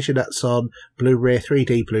 2018 version. That's on Blu-ray,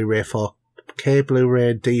 3D Blu-ray, 4K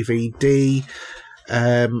Blu-ray, and DVD.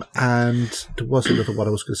 And there was another one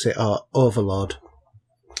I was going to say. Overlord.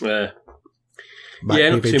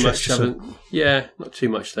 Not too much. Not too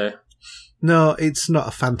much there. No, it's not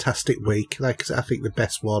a fantastic week. Like I said, I think the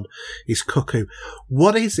best one is Cuckoo.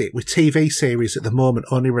 What is it with TV series at the moment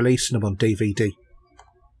only releasing them on DVD?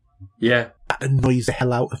 Yeah. That annoys the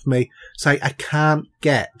hell out of me. It's like I can't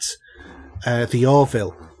get The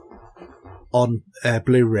Orville on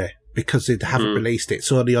Blu-ray because they haven't released it.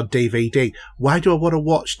 It's only on DVD. Why do I want to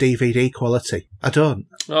watch DVD quality? I don't.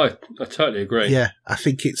 Oh, I totally agree. Yeah, I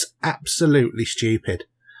think it's absolutely stupid.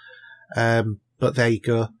 But there you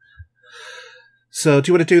go. So, do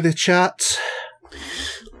you want to do the charts?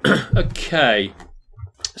 Okay.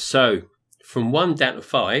 So, from 1 down to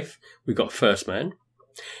 5, we got First Man.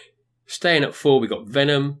 Staying at 4, we got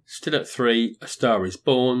Venom. Still at 3, A Star Is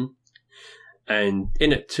Born. And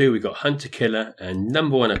in at 2, we got Hunter Killer. And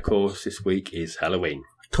number 1, of course, this week is Halloween.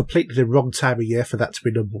 Completely the wrong time of year for that to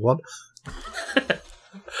be number 1.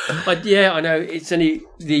 Yeah, I know. It's only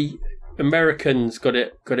the Americans got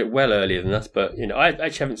it well earlier than us, but I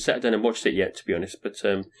actually haven't sat down and watched it yet, to be honest. But I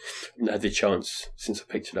haven't had the chance since I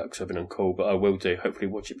picked it up because I've been on call. But I will do. Hopefully,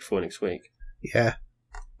 watch it before next week. Yeah,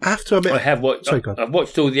 I have to admit, I have watched. I've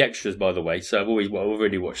watched all the extras, by the way, so I've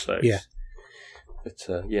already watched those. Yeah, but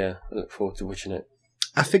I look forward to watching it.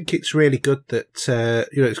 I think it's really good that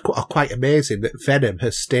it's quite amazing that Venom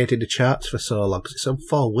has stayed in the charts for so long because it's on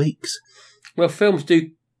 4 weeks. Well, films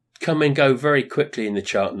do come and go very quickly in the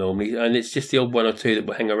chart normally, and it's just the odd one or two that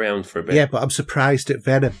will hang around for a bit. Yeah, but I'm surprised at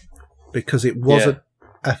Venom because it wasn't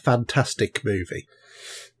a fantastic movie.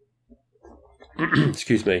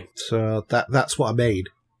 Excuse me. So that's what I mean,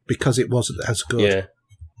 because it wasn't as good.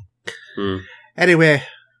 Yeah. Anyway,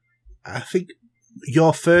 I think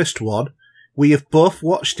your first one, we have both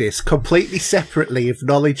watched this completely separately of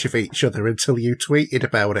knowledge of each other until you tweeted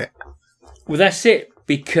about it. Well, that's it,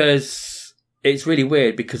 because it's really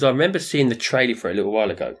weird, because I remember seeing the trailer for it a little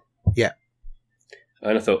while ago. Yeah.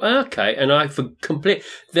 And I thought, okay. And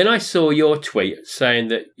then I saw your tweet saying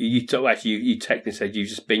that you texted and said you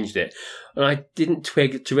just binged it. And I didn't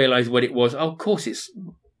twig to realise what it was. Oh, of course, it's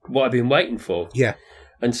what I've been waiting for. Yeah.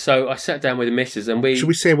 And so I sat down with the missus and Should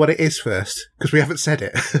we say what it is first? Because we haven't said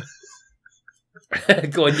it.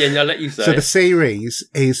 Go on, I'll let you say So it. the series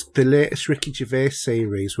is the latest Ricky Gervais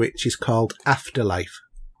series, which is called Afterlife.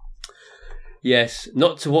 Yes,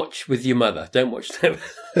 not to watch with your mother. Don't watch them.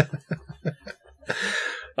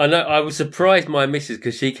 I know. I was surprised my missus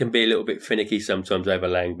because she can be a little bit finicky sometimes over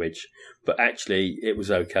language, but actually it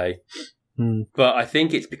was okay. But I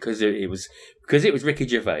think it's because it was Ricky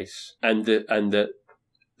Gervais and the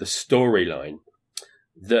storyline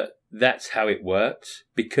that's how it worked,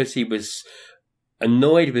 because he was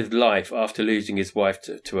annoyed with life after losing his wife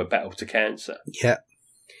to a battle to cancer. Yeah,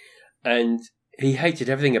 and he hated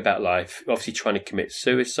everything about life. Obviously, trying to commit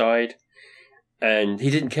suicide, and he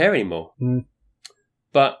didn't care anymore.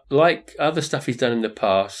 But like other stuff he's done in the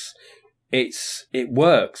past, it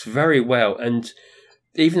works very well. And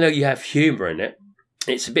even though you have humour in it,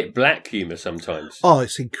 it's a bit black humour sometimes. Oh,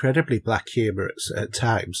 it's incredibly black humour at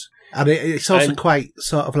times. And it's also quite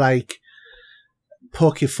sort of like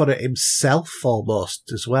poking fun at himself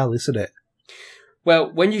almost as well, isn't it?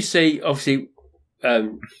 Well, when you see, obviously,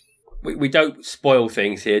 we don't spoil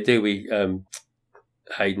things here, do we,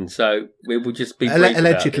 Hayden? So we will just be brief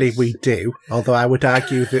allegedly about this. We do, although I would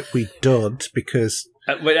argue that we don't, because...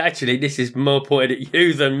 well, actually, this is more pointed at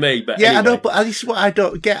you than me. But yeah, anyway. I know, but this is what I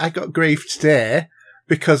don't get. I got grief today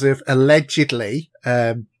because of allegedly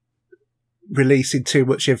releasing too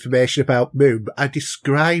much information about Moon. I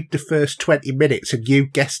described the first 20 minutes and you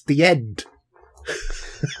guessed the end.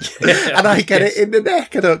 And I get it in the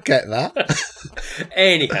neck. I don't get that.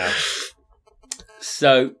 Anyhow,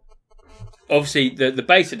 so obviously the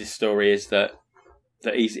base of this story is that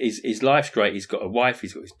his life's great. He's got a wife,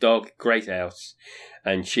 he's got his dog, great house,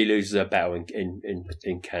 and she loses her battle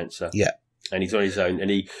in cancer. Yeah. And he's on his own, and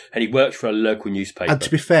he works for a local newspaper. And to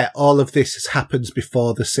be fair, all of this happens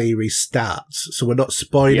before the series starts, so we're not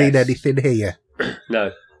spoiling anything here.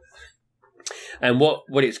 No. And what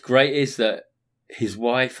it's great is that his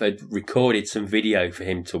wife had recorded some video for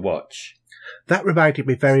him to watch. That reminded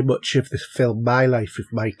me very much of the film My Life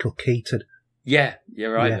with Michael Keaton. Yeah,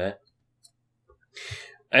 you're right there.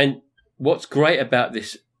 And what's great about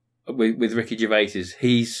this with Ricky Gervais is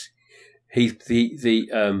he's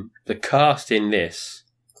the cast in this.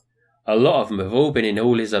 A lot of them have all been in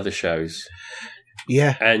all his other shows.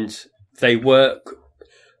 Yeah, and they work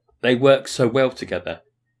so well together.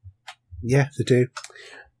 Yeah, they do.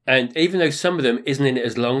 And even though some of them isn't in it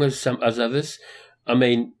as long as others, I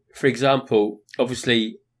mean, for example,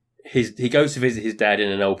 obviously he goes to visit his dad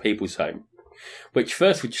in an old people's home, which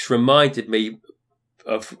first just reminded me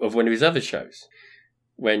of one of his other shows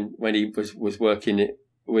when he was working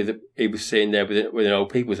he was sitting there with an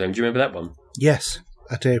old people's home. Do you remember that one? Yes,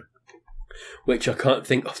 I do. Which I can't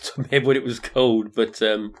think off the top of my head what it was called, but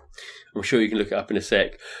I'm sure you can look it up in a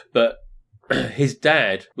sec. But his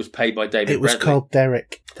dad was played by David Bradley. It was called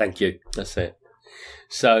Derek. Thank you. That's it.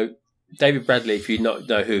 So David Bradley, if you not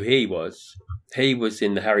know who he was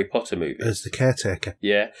in the Harry Potter movie. As the caretaker.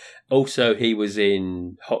 Yeah. Also, he was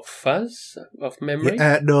in Hot Fuzz, off memory.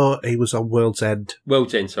 No, he was on World's End.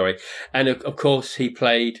 World's End, sorry. And of course, he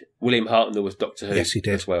played William Hartnell as Doctor Who. Yes, he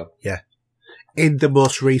did. As well. Yeah. In the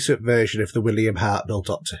most recent version of the William Hartnell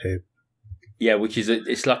Doctor Who. Yeah, which is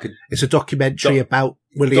it's a documentary about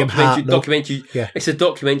William Hartnell. Yeah. It's a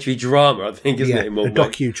documentary drama, I think, isn't it? A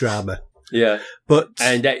docudrama. Yeah.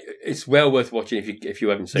 And it's well worth watching if you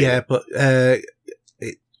haven't seen it. Yeah, but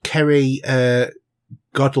Kerry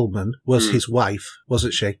Godalman was his wife,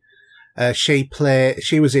 wasn't she?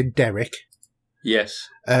 She was in Derek. Yes.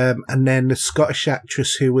 And then the Scottish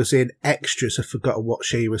actress who was in Extras, I've forgotten what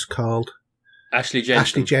she was called. Ashley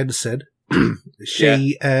Jensen.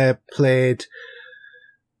 She played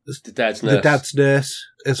the dad's nurse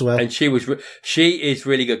as well. And she is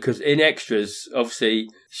really good because in Extras, obviously,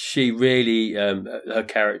 she really, her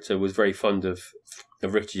character was very fond of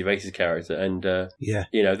Ricky Gervais' character. And,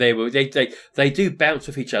 you know, they do bounce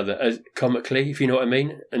off each other as comically, if you know what I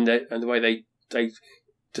mean. And the way they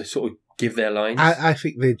sort of give their lines. I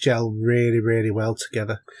think they gel really, really well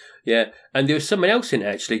together. Yeah. And there was someone else in it,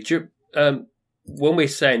 actually. When we're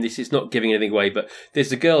saying this, it's not giving anything away, but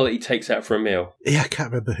there's a girl that he takes out for a meal. Yeah, I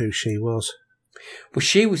can't remember who she was. Well,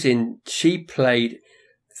 she played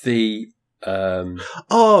the...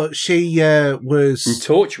 she was...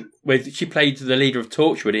 In she played the leader of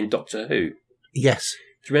Torchwood in Doctor Who. Yes.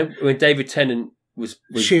 Do you remember when David Tennant was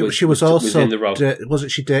also in the role?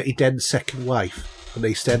 Wasn't she Dirty Den's second wife on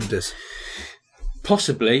EastEnders?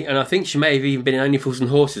 Possibly, and I think she may have even been in Only Fools and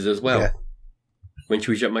Horses as well, Yeah. when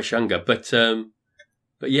she was much younger. But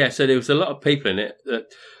yeah, so there was a lot of people in it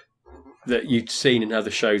that you'd seen in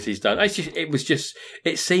other shows he's done.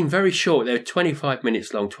 It seemed very short. They were 25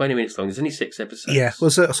 minutes long, 20 minutes long. There's only 6 episodes. Yeah, I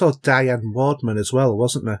saw Diane Wardman as well,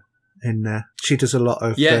 wasn't there? She does a lot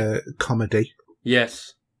of comedy.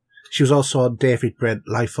 Yes. She was also on David Brent,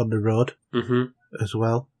 Life on the Road, as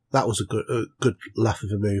well. That was a good laugh of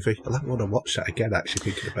a movie. I want to watch that again,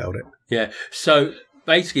 actually, thinking about it. Yeah. So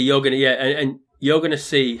basically, you're going to and you're going to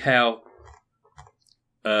see how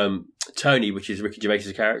Tony, which is Ricky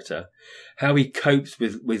Gervais's character, how he copes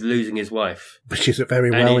with losing his wife, which isn't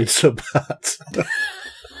very well in some parts.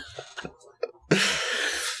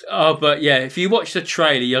 Oh, but yeah, if you watch the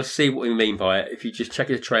trailer, you'll see what we mean by it. If you just check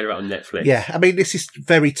the trailer out on Netflix. Yeah, I mean, this is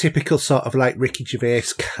very typical sort of like Ricky Gervais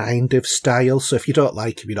kind of style. So if you don't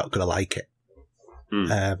like him, you're not going to like it.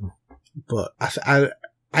 But I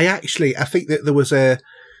think that there was a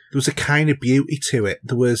kind of beauty to it.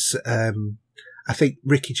 There was, I think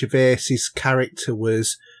Ricky Gervais's character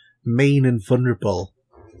was mean and vulnerable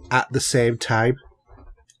at the same time.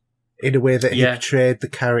 In a way that he portrayed the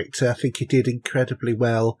character, I think he did incredibly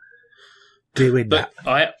well doing that.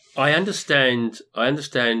 I understand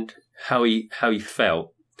how he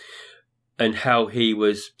felt and how he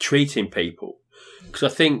was treating people, because I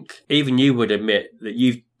think even you would admit that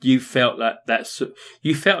you felt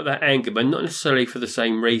that anger, but not necessarily for the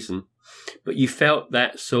same reason, but you felt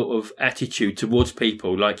that sort of attitude towards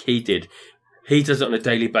people like he did. He does it on a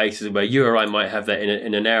daily basis, where you or I might have that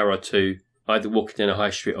in an hour or two, either walking down a high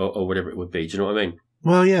street or whatever it would be. Do you know what I mean?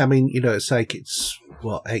 Well, yeah, I mean, it's like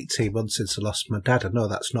 18 months since I lost my dad. I know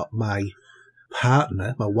that's not my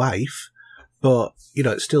partner, my wife, but,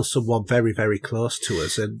 it's still someone very, very close to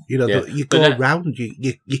us. And, you go around,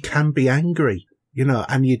 you can be angry,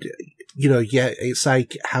 and it's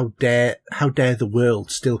like, how dare the world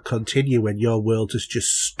still continue when your world has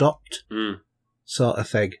just stopped, sort of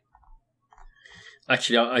thing.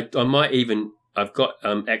 Actually, I might even... I've got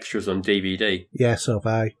extras on DVD. Yeah, so have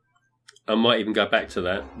I. I might even go back to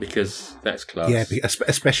that, because that's class. Yeah,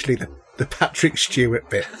 especially the Patrick Stewart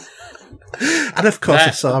bit. And of course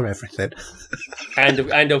I saw everything. and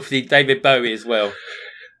obviously David Bowie as well.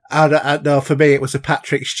 No, for me it was a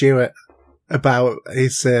Patrick Stewart about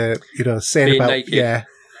his, saying being about... naked. Yeah.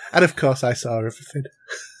 And of course I saw everything.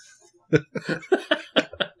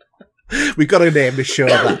 We've got to name the show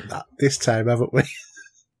that this time, haven't we?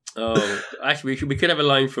 Oh, actually, we could have a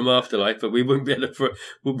line from Afterlife, but we wouldn't be able to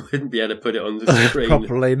put it on the screen.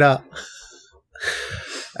 Probably not.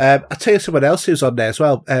 I'll tell you someone else who's on there as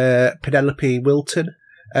well. Penelope Wilton.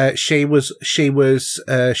 She was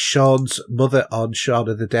Sean's mother on Shaun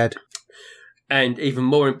of the Dead, and even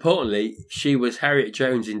more importantly, she was Harriet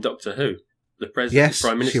Jones in Doctor Who, the president, yes,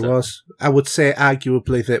 Prime Minister. She was. I would say,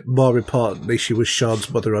 arguably, that more importantly, she was Sean's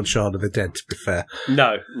mother on Shaun of the Dead. To be fair,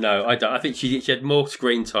 no, I don't. I think she had more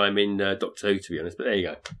screen time in Doctor Who, to be honest. But there you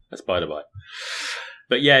go. That's by the by.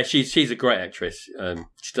 But yeah, she's a great actress.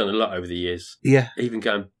 She's done a lot over the years. Yeah, even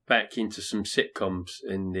going back into some sitcoms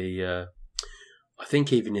in the. I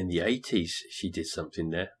think even in the 80s, she did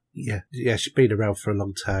something there. Yeah, she's been around for a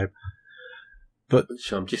long time. But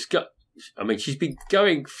so she's been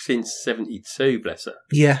going since 72, bless her.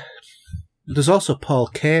 Yeah. There's also Paul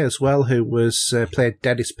Kaye as well, who played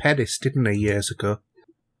Dennis Pennis, didn't he, years ago?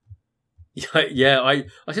 Yeah, I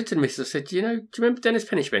said to the missus, I said, do you remember Dennis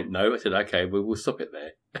Pennis? She went, no. I said, okay, we'll stop it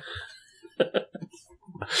there.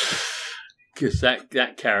 Because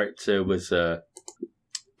that character was...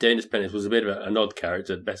 Dennis Pennis was a bit of an odd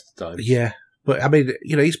character at the best of times. Yeah, but I mean,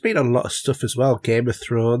 he's been on a lot of stuff as well, Game of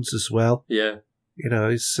Thrones as well. Yeah.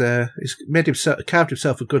 He's carved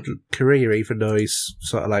himself a good career, even though he's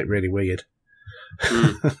sort of like really weird.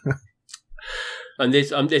 And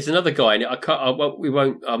there's another guy, and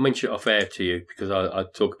I'll mention it off air to you because I'll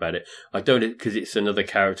talk about it. I don't, because it's another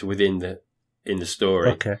character within the story.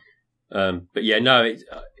 Okay. But yeah, no.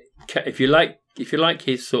 If you like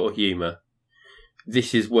his sort of humour,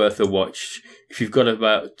 this is worth a watch. If you've got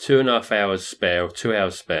about 2.5 hours spare or 2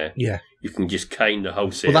 hours spare, yeah, you can just cane the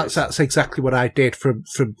whole series. Well, that's exactly what I did from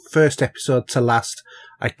first episode to last.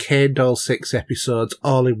 I caned all 6 episodes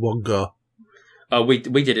all in one go. Oh, we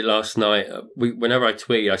did it last night. Whenever I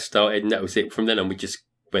tweeted, I started, and that was it. From then on, we just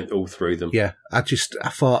went all through them. Yeah, I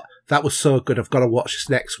thought that was so good. I've got to watch this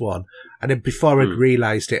next one, and then before I'd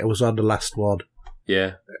realised it, I was on the last one.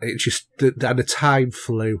 Yeah, it just and the time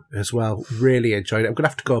flew as well. Really enjoyed it. I'm gonna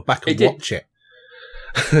have to go back and watch it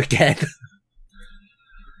again.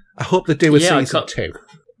 I hope they do a season 2.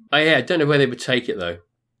 I don't know where they would take it though.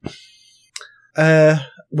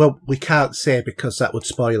 Well, we can't say because that would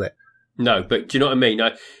spoil it. No, but do you know what I mean?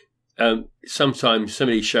 Sometimes some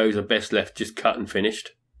of these shows are best left just cut and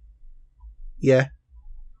finished. Yeah.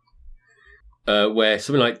 Where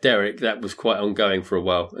something like Derek, that was quite ongoing for a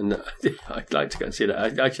while, and I'd like to go and see that.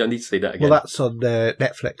 I need to see that again. Well, that's on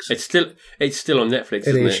Netflix. It's still on Netflix.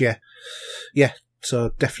 Isn't it? Yeah, yeah.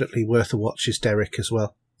 So definitely worth a watch is Derek as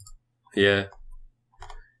well. Yeah,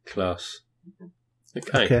 class.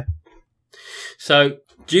 Okay. So,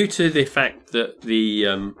 due to the fact that the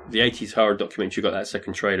 80s horror documentary got that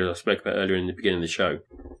second trailer I spoke about earlier in the beginning of the show,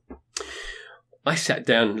 I sat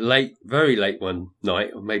down very late one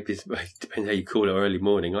night, or maybe it depends how you call it, or early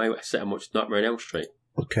morning. I sat and watched Nightmare on Elm Street.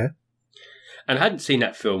 Okay. And I hadn't seen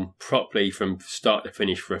that film properly from start to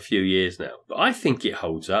finish for a few years now. But I think it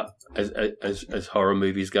holds up as horror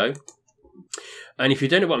movies go. And if you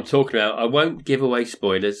don't know what I'm talking about, I won't give away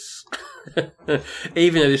spoilers.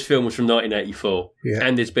 Even though this film was from 1984,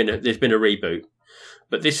 and there's been a reboot.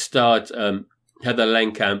 But this starred Heather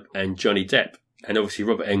Langenkamp and Johnny Depp. And obviously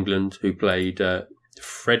Robert Englund, who played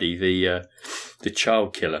Freddy, the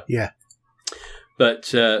child killer. Yeah. But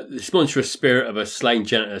this monstrous spirit of a slain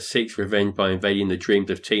janitor seeks revenge by invading the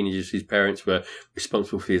dreams of teenagers whose parents were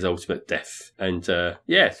responsible for his ultimate death. And it's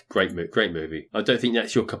a great movie. I don't think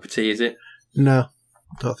that's your cup of tea, is it? No,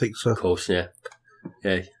 don't think so. Of course, yeah.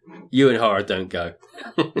 Yeah, you and horror don't go.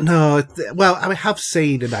 No, well, I have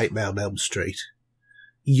seen A Nightmare on Elm Street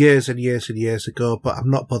years and years and years ago, but I'm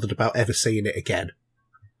not bothered about ever seeing it again.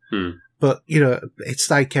 But,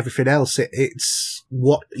 it's like everything else. It's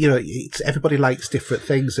what, it's everybody likes different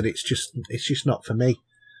things, and it's just not for me.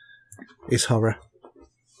 It's horror.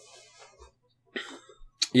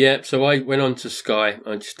 Yeah, so I went on to Sky.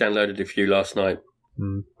 I just downloaded a few last night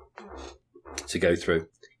to go through.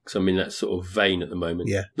 Because I'm in that sort of vein at the moment.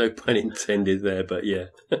 Yeah. No pun intended there, but yeah.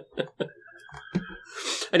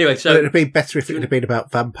 Anyway, so... It would have been better if it would have been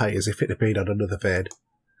about vampires, if it had been on another vein.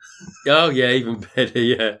 Oh, yeah, even better,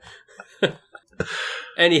 yeah.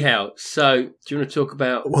 Anyhow, so do you want to talk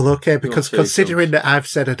about... Well, okay, because considering that I've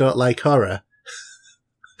said I don't like horror,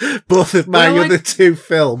 both of my other two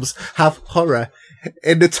films have horror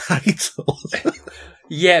in the title.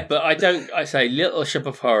 Yeah, but I say Little Shop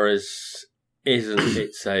of Horrors isn't.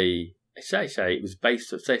 It was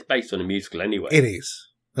based on a musical anyway. It is.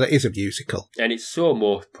 Well, it is a musical. And it's sort of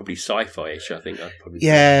more probably sci-fi-ish, I think. I'd probably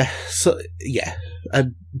say.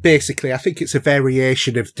 And basically, I think it's a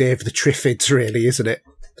variation of Dave the Triffids, really, isn't it?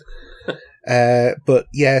 But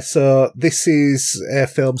yeah, so this is a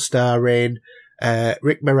film starring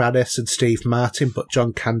Rick Moranis and Steve Martin, but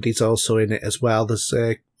John Candy's also in it as well. There's,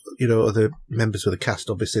 other members of the cast,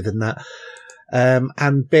 obviously, than that.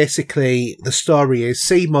 And basically, the story is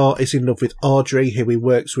Seymour is in love with Audrey, who he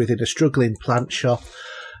works with in a struggling plant shop.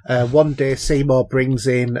 One day, Seymour brings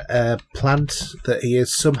in a plant that he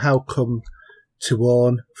has somehow come to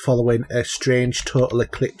own following a strange total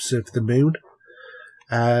eclipse of the moon.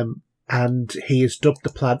 And he has dubbed the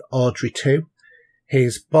plant Audrey 2.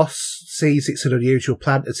 His boss sees it's an unusual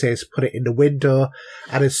plant and says, put it in the window.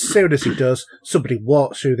 And as soon as he does, somebody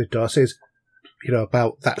walks through the door, says,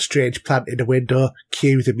 about that strange plant in the window,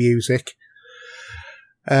 cue the music.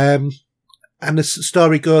 And the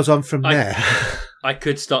story goes on from there. I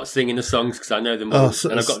could start singing the songs because I know them all,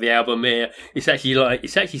 and I've got the album here. It's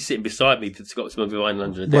actually sitting beside me. It's got some of the vinyl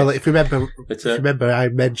under the desk. Well, if you remember, I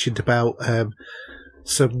mentioned about a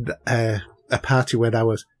party when I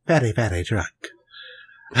was very, very drunk,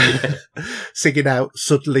 singing out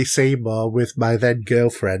 "Suddenly Seymour" with my then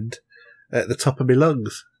girlfriend at the top of my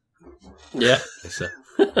lungs. Yeah.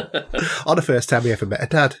 On the first time we ever met her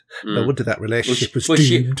dad. No wonder that relationship was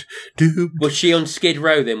doomed. Was she on Skid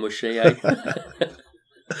Row then, was she? Eh?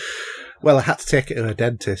 Well, I had to take it to a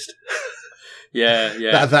dentist.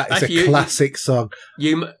 Yeah. That is a classic song.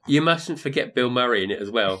 You mustn't forget Bill Murray in it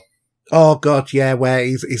as well. Oh, God, yeah, where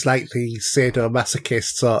he's like the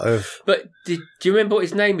sadomasochist sort of... But do you remember what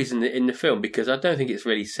his name is in the film? Because I don't think it's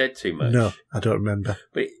really said too much. No, I don't remember.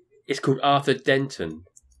 But it's called Arthur Denton.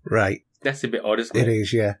 Right. That's a bit odd, isn't it? It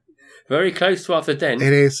is, yeah. Very close to Arthur Dent.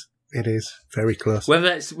 It is. Very close.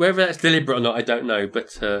 Whether that's deliberate or not, I don't know.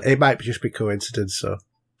 But it might just be coincidence, so...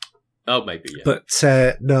 Oh, maybe, yeah. But,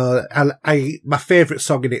 no, my favourite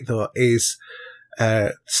song in it, though, is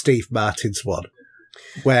Steve Martin's one.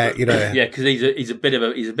 Where, yeah, because he's a bit of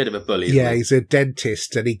a bully. Yeah, he's a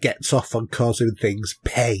dentist and he gets off on causing things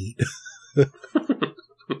pain.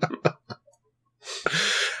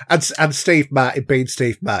 And Steve Martin, being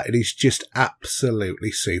Steve Martin, he's just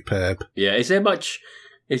absolutely superb. Yeah, is there much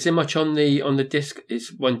on the disc?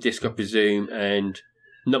 It's one disc, I presume, and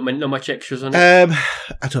Not much extras on it.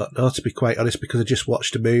 I don't know, to be quite honest, because I just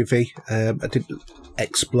watched a movie. I didn't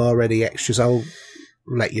explore any extras. I'll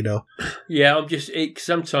let you know. Yeah,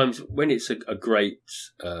 sometimes when it's a great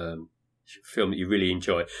film that you really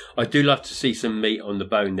enjoy, I do love to see some meat on the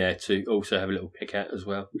bone there to also have a little pick at as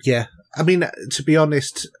well. Yeah, I mean, to be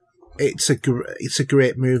honest, it's a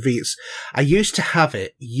great movie. I used to have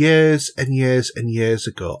it years and years and years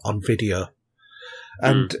ago on video.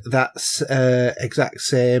 And that's exact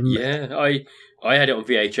same. Yeah, I had it on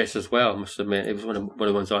VHS as well. I must admit, it was one of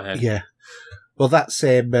the ones I had. Yeah, well, that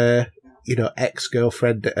same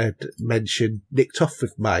ex-girlfriend had mentioned nicked off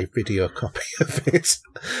with my video copy of it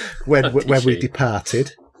when we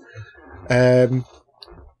departed.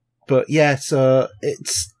 But yeah, so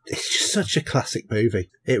it's just such a classic movie.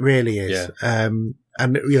 It really is. Yeah.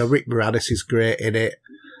 And Rick Moranis is great in it.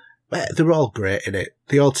 They're all great in it.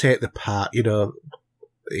 They all take the part.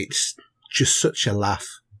 It's just such a laugh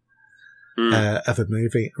of a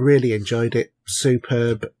movie. Really enjoyed it.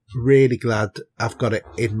 Superb. Really glad I've got it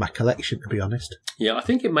in my collection, to be honest. Yeah, I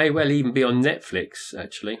think it may well even be on Netflix,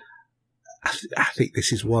 actually. I think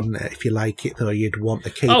this is one, if you like it, though, you'd want to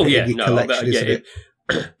keep it in your collection, isn't it?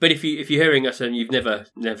 But if you're hearing us and you've never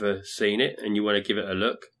seen it and you want to give it a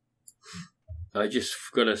look, I just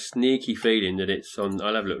got a sneaky feeling that it's on.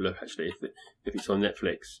 I'll have a look actually if it's on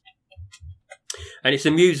Netflix. And it's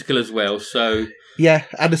a musical as well, so yeah,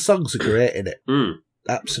 and the songs are great in it.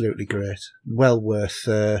 Absolutely great. It's well worth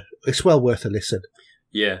a listen.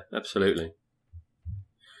 Yeah, absolutely.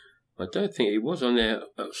 I don't think it was on there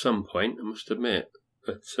at some point, I must admit,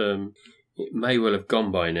 but it may well have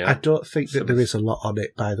gone by now. I don't think that there is a lot on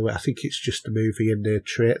it, by the way. I think it's just the movie and the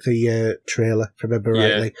trailer, if I remember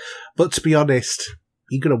rightly. But to be honest,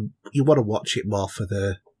 you want to watch it more for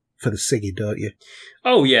the singing, don't you?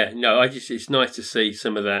 Oh yeah, no. It's nice to see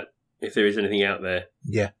some of that if there is anything out there.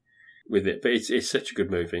 Yeah, with it, but it's such a good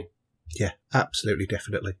movie. Yeah, absolutely,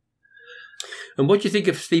 definitely. And what do you think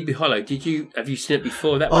of Sleepy Hollow? Have you seen it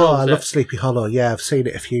before? I love Sleepy Hollow. Yeah, I've seen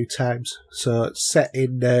it a few times. So it's set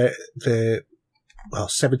in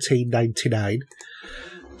 1799,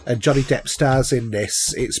 and Johnny Depp stars in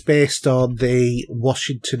this. It's based on the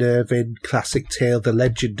Washington Irving classic tale, The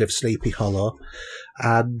Legend of Sleepy Hollow,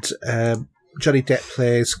 and Johnny Depp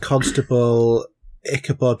plays Constable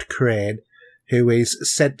Ichabod Crane, who is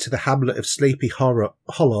sent to the hamlet of Sleepy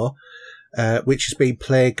Hollow, which has been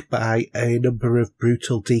plagued by a number of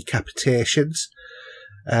brutal decapitations.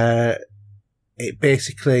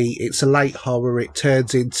 It's a light horror. It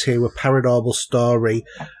turns into a paranormal story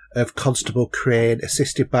of Constable Crane,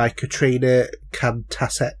 assisted by Katrina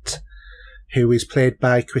Cantaset, who is played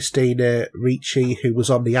by Christina Ricci, who was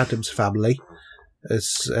on The Addams Family.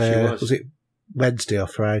 Was it Wednesday or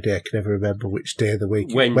Friday? I can never remember which day of the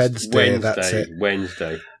week. Wednesday, that's it.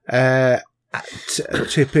 Wednesday. To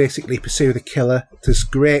basically pursue the killer. There's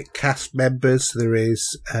great cast members. There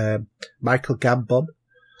is Michael Gambon,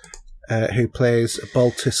 who plays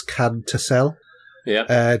Baltus Cantassel.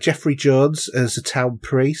 Yeah. Jeffrey Jones as a town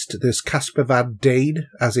priest. There's Caspar Van Dien,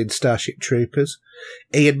 as in Starship Troopers.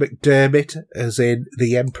 Ian McDermott, as in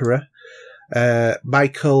The Emperor.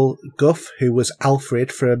 Michael Gough, who was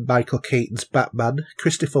Alfred from Michael Keaton's Batman.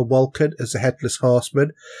 Christopher Walken as the Headless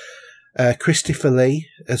Horseman. Christopher Lee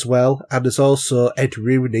as well, and there's also Ed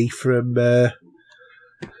Rooney from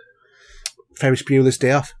Ferris Bueller's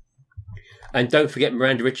Day Off. And don't forget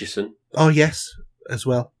Miranda Richardson. Oh yes, as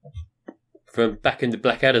well. From back in the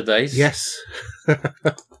Blackadder days. Yes.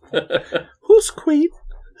 Who's Queen?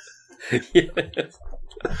 Yeah.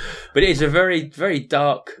 But it is a very, very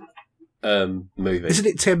dark movie. Isn't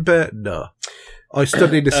it Tim Burton? No. I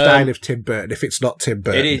studied the style of Tim Burton. If it's not Tim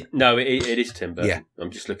Burton, it is. No, it is Tim Burton. Yeah.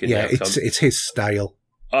 I'm just looking. Yeah, it's his style.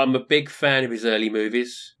 I'm a big fan of his early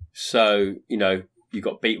movies. So you've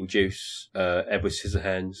got Beetlejuice, Edward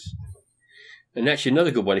Scissorhands, and actually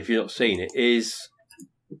another good one, if you've not seen it, is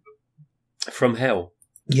From Hell.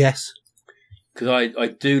 Yes, because I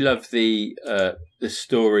do love the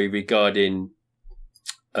story regarding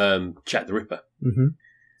Jack the Ripper. Mm-hmm.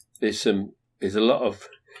 There's a lot of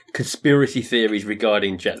conspiracy theories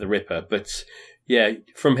regarding Jack the Ripper, but yeah,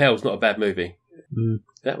 From Hell's not a bad movie.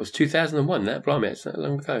 That was 2001. Blimey, it's that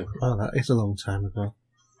long ago. Oh, that is a long time ago.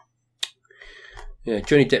 Yeah,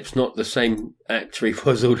 Johnny Depp's not the same actor he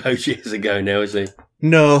was all those years ago now, is he?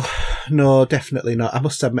 No, definitely not. I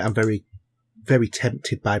must admit I'm very, very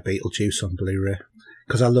tempted by Beetlejuice on Blu-ray,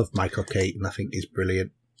 because I love Michael Keaton. I think he's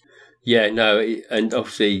brilliant. Yeah, no, and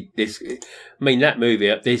obviously that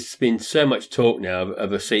movie, there's been so much talk now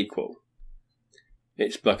of a sequel.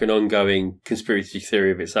 It's like an ongoing conspiracy theory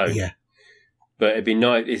of its own. Yeah. But it'd be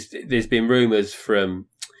nice. There's been rumours from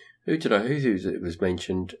Who it was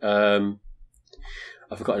mentioned? I've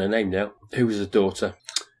forgotten her name now. Who was the daughter?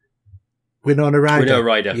 Winona Ryder. Winona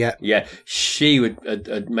Ryder. Yeah. Yeah. She would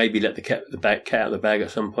maybe let the cat out of the bag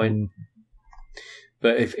at some point.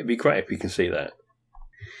 But it'd be great if we can see that.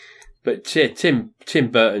 But yeah, Tim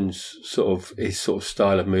Burton's his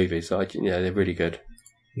style of movies, they're really good.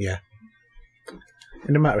 Yeah.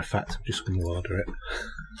 In a matter of fact, I'm just going to order it.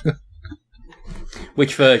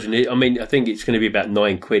 Which version? I mean, I think it's going to be about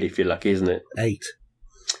 £9 if you're lucky, isn't it? 8.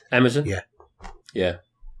 Amazon? Yeah. Yeah.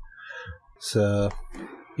 So,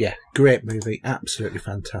 yeah, great movie. Absolutely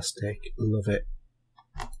fantastic. Love it.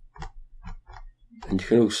 And you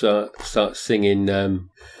can also start singing the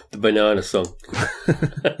Banana Song.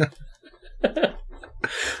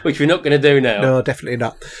 Which we're not going to do now. No, definitely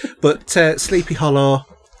not. But Sleepy Hollow,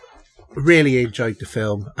 really enjoyed the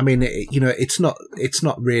film. I mean, it's not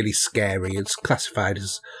really scary. It's classified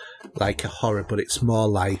as like a horror, but it's more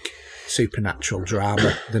like supernatural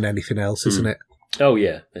drama than anything else, isn't it? Oh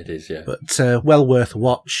yeah, it is. Yeah, but well worth a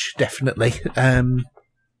watch, definitely. And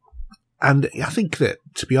I think that,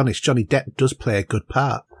 to be honest, Johnny Depp does play a good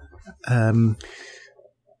part.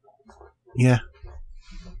 Yeah,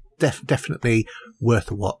 definitely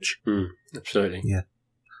worth a watch. Absolutely. Yeah,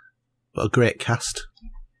 but a great cast.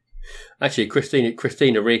 Actually,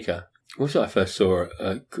 Christina Ricca. Was I first saw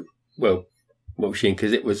her? What was she in?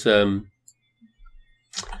 Because it was that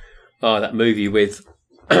movie with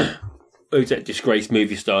who's that disgraced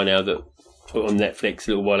movie star now that put on Netflix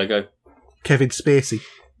a little while ago? Kevin Spacey.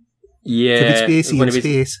 Yeah, Kevin Spacey in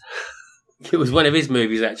space. It was one of his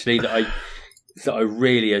movies actually that I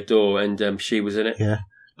really adore, and she was in it. Yeah,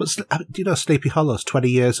 but do you know Sleepy Hollow's 20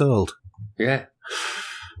 years old? Yeah.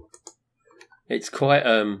 It's quite.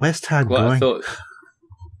 Where's time going?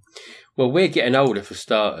 Well, we're getting older for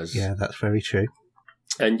starters. Yeah, that's very true.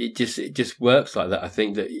 And it just works like that. I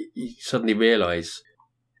think that you suddenly realise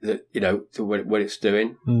that what it's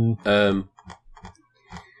doing.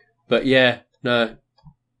 But yeah, no.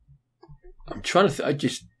 I'm trying to.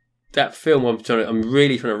 That film. I'm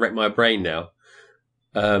really trying to wreck my brain now.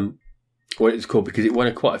 What it's called, because it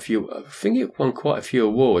won quite a few. I think it won quite a few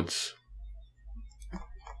awards.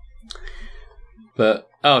 But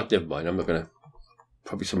never mind. I'm not going to.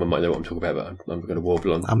 Probably someone might know what I'm talking about, but I'm not going to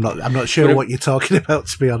warble on. I'm not sure what you're talking about,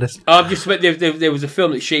 to be honest. There was a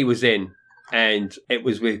film that she was in, and it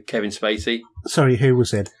was with Kevin Spacey. Sorry, who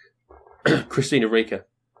was in? Christina Ricca,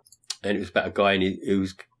 and it was about a guy who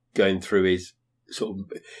was going through his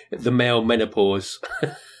the male menopause.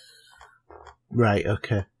 Right.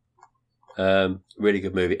 Okay. Really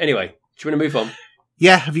good movie. Anyway, do you want to move on?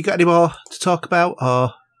 Yeah. Have you got any more to talk about,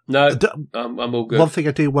 or? No, I'm all good. One thing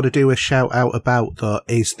I do want to do a shout out about, though,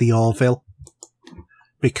 is The Orville.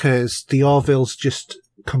 Because The Orville's just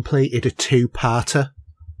completed a 2-parter.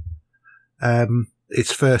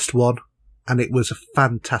 Its first one. And it was a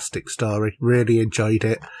fantastic story. Really enjoyed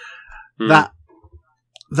it. That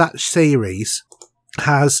series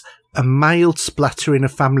has a mild splattering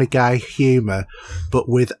of Family Guy humour, but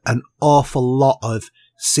with an awful lot of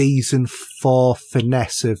season 4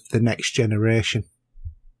 finesse of The Next Generation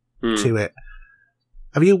to it.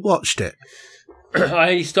 Have you watched it?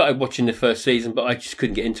 I only started watching the first season, but I just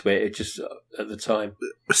couldn't get into it. It just at the time.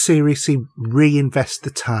 Seriously, reinvest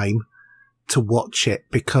the time to watch it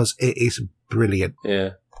because it is brilliant.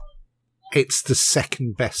 Yeah, it's the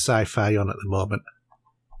second best sci-fi on at the moment.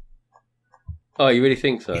 Oh, you really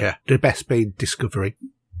think so? Yeah, the best being Discovery.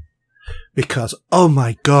 Because, oh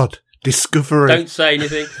my God, Discovery. Don't say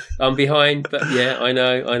anything. I'm behind, but yeah, I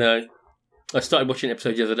know. I started watching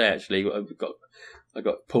episodes the other day, actually. I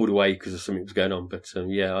got pulled away because of something was going on, but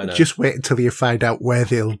yeah, I know. Just wait until you find out where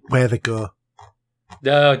they go.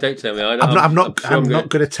 No, don't tell me. I'm not going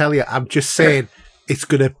to tell you. I'm just saying it's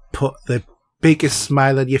going to put the biggest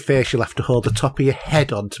smile on your face. You'll have to hold the top of your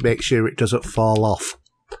head on to make sure it doesn't fall off.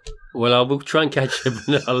 Well, I will try and catch him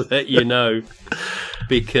and I'll let you know.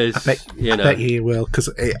 Because, I bet you will, because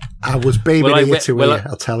I was beaming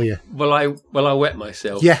I'll tell you. Will I wet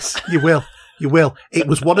myself? Yes, you will. You will. It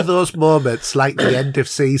was one of those moments like the end of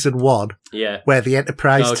season 1 where the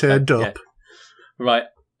Enterprise turned up. Yeah. Right.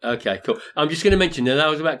 Okay, cool. I'm just going to mention that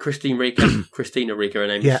was about Christina Ricca, her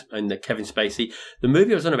name is, and Kevin Spacey. The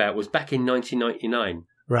movie I was on about was back in 1999.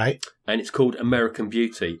 Right. And it's called American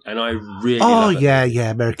Beauty, and I really love it.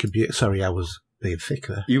 Yeah, American Beauty. Sorry, I was being thick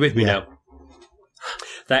there. You with me now?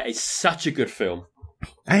 That is such a good film.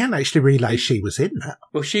 I hadn't actually realised she was in that.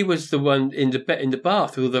 Well, she was the one in the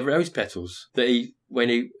bath with all the rose petals that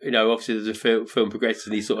obviously the film progresses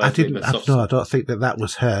and he sort of. I don't think that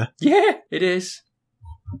was her. Yeah, it is.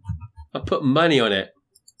 I put money on it.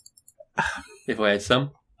 If I had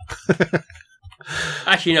some.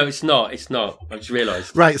 Actually, no, it's not. It's not. I just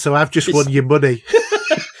realised. Right, so I've just won your money.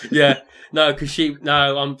 Yeah. No, because she...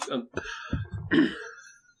 No, I'm...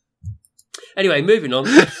 Anyway, moving on.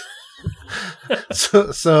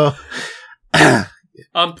 So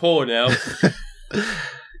I'm poor now.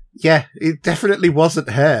 Yeah, it definitely wasn't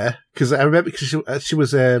her, because I remember because she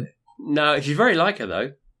was... No, she's very like her,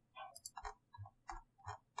 though.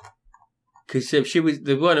 Because she was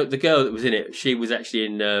the girl that was in it. She was actually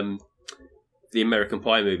in the American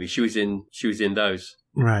Pie movie. She was in those.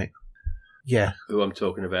 Right. Yeah. Who I'm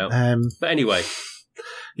talking about. But anyway.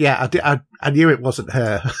 Yeah, I knew it wasn't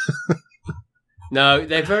her. No,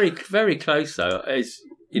 they're very, very close though. As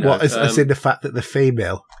you know, what as in the fact that they're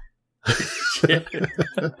female.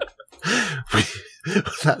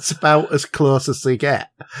 That's about as close as they get.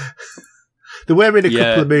 They were in a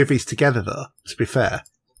couple of movies together, though. To be fair.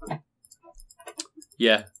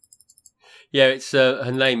 Yeah. It's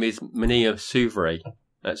her name is Mania Suvari.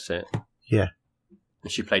 That's it. Yeah.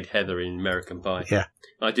 And she played Heather in American Pie. Yeah.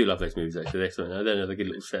 I do love those movies, actually. They're another good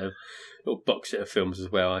little box set of films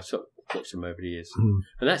as well. I sort of watched them over the years. And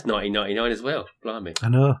that's 1999 as well. Blimey. I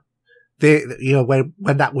know. They,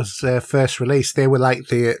 when that was first released, they were like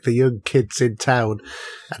the young kids in town,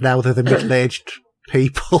 and now they're the middle-aged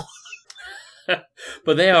people.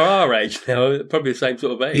 But they are our age now, probably the same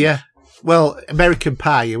sort of age. Yeah. Well, American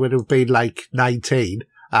Pie would have been like 19.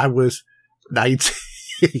 I was 19.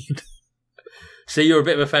 So you're a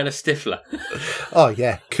bit of a fan of Stifler? Oh,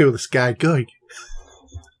 yeah. Coolest guy going.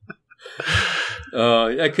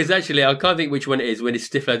 Because actually, I can't think which one it is when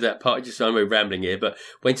Stifler has that party. Just I'm rambling here, but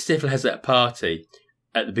when Stifler has that party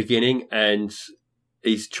at the beginning and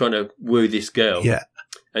he's trying to woo this girl, yeah,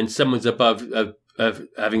 and someone's above of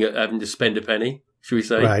having to spend a penny, should we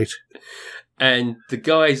say? Right. And the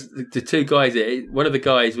guys, the two guys, one of the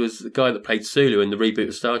guys was the guy that played Sulu in the reboot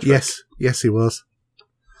of Star Trek. Yes, he was.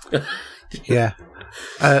 Yeah.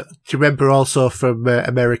 Do you remember also from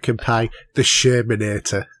American Pie, the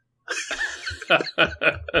Shermanator?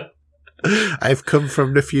 I've come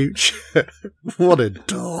from the future. What a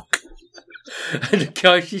dork. And the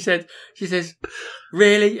guy, she says,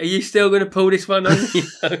 really? Are you still going to pull this one on?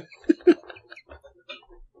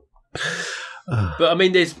 But I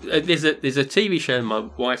mean, there's a TV show my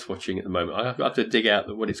wife's watching at the moment. I have to dig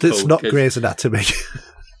out what it's called. It's not Grey's Anatomy.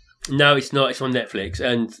 No, it's not. It's on Netflix.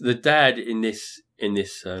 And the dad in this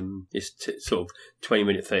sort of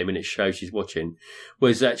 20-minute, 30-minute show she's watching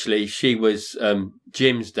was actually she was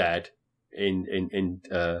Jim's dad in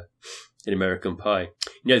American Pie.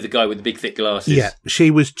 You know, the guy with the big thick glasses. Yeah,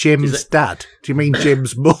 she was Jim's dad. Do you mean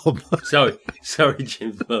Jim's mum? Sorry,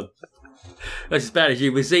 Jim's mum. That's as bad as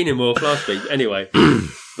you were Xenomorph last week. Anyway,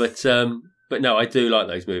 but no, I do like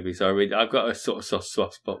those movies. I've got a sort of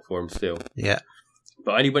soft spot for them still. Yeah.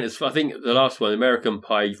 But I only went as far. I think the last one, American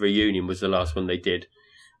Pie Reunion, was the last one they did.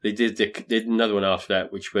 They did another one after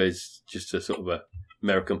that, which was just a sort of a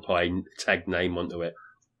American Pie tag name onto it.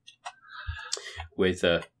 With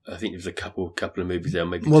I think there was a couple of movies there,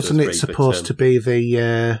 maybe wasn't two or three, it supposed to be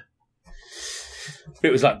the?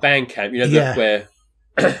 It was like Bandcamp, you know,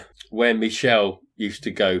 where Michelle used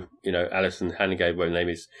to go. You know, Alison Hannigan, whatever her name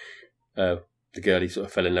is, the girl he sort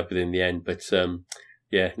of fell in love with in the end. But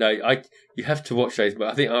yeah, no, you have to watch those, but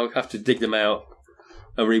I think I'll have to dig them out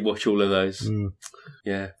and rewatch all of those.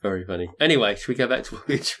 Yeah, very funny. Anyway, should we go back to what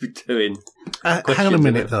we should be doing? Hang on a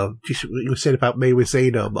minute, though. You were saying about me with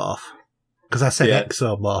Xenomorph. Because I said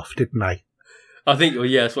Exomorph, didn't I? I think,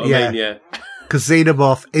 that's what I mean, yeah. Because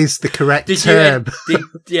Xenomorph is the correct term.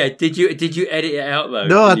 Did you edit it out, though?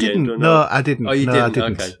 No, I didn't. No, I didn't. Oh, you didn't?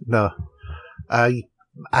 Okay. No. I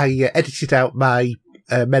edited out my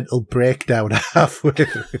mental breakdown halfway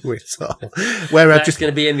through it all. Where that's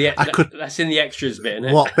going to be in the that's in the extras bit, isn't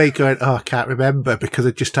it? What me going? Oh, I can't remember because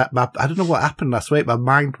I just had I don't know what happened last week. My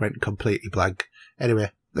mind went completely blank.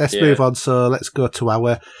 Anyway, let's move on. So let's go to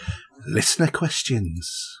our listener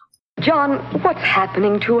questions. John, what's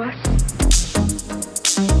happening to us?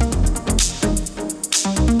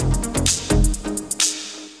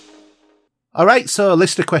 All right, so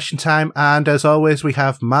listener question time, and as always, we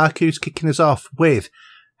have Mark who's kicking us off with: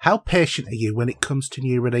 how patient are you when it comes to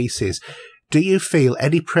new releases? Do you feel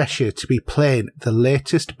any pressure to be playing the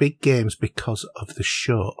latest big games because of the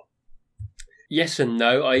show? Yes and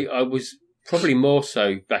no. I was probably more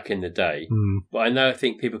so back in the day, but I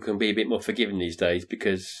think people can be a bit more forgiving these days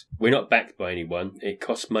because we're not backed by anyone. It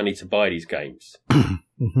costs money to buy these games.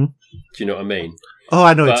 Mm-hmm. Do you know what I mean? Oh,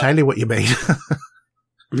 I know entirely what you mean.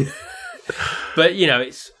 But you know,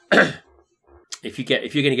 it's if you're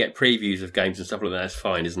going to get previews of games and stuff like that, that's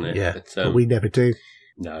fine, isn't it? Yeah, but we never do.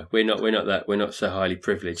 No, we're not that. We're not so highly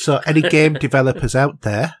privileged. So any game developers out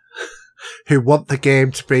there who want the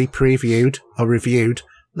game to be previewed or reviewed,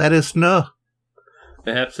 let us know.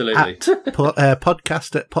 Absolutely.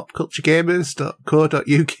 Podcast at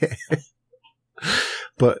popculturegamers.co.uk.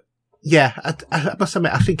 But yeah, I must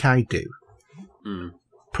admit, I think I do.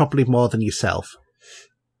 Probably more than yourself.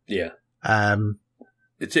 Yeah.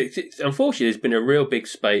 It's unfortunately, there's been a real big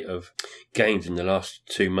spate of games in the last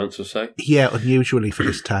 2 months or so. Yeah, unusually for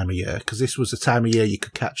this time of year, because this was the time of year you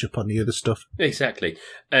could catch up on the other stuff. Exactly.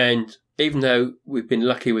 And even though we've been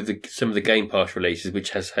lucky with some of the Game Pass releases,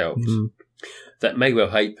 which has helped, that may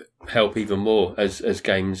well help even more as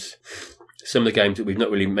games. Some of the games that we've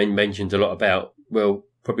not really mentioned a lot about, we'll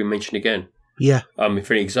probably mention again. Yeah.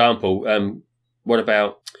 For an example, what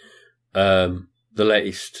about the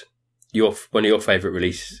latest... one of your favourite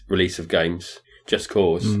release of games, Just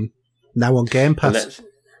Cause. Now on Game Pass.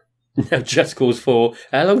 Now Just Cause 4.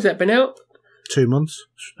 How long has that been out? 2 months,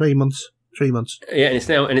 3 months, 3 months. Yeah, and it's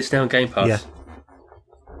now on Game Pass. Yeah.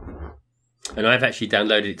 And I've actually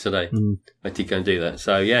downloaded it today. I did go and do that.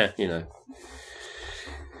 So yeah,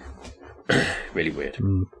 really weird.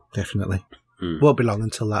 Definitely. Won't be long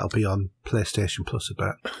until that'll be on PlayStation Plus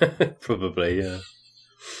about. Probably, yeah.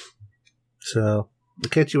 So.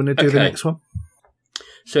 Okay, do you want to do the next one?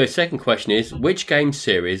 So the second question is, which game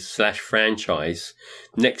series / franchise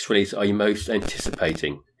next release are you most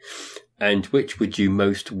anticipating? And which would you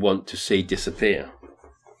most want to see disappear?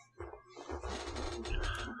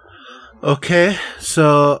 Okay,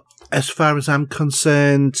 so as far as I'm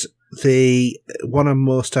concerned, the one I'm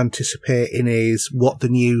most anticipating is what the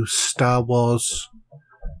new Star Wars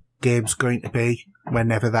game's going to be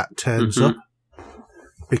whenever that turns up.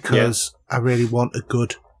 Because I really want a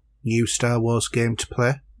good new Star Wars game to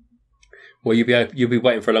play. Well, you'll be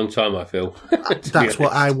waiting for a long time, I feel. That's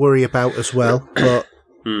what I worry about as well. But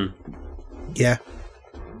yeah,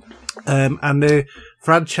 and the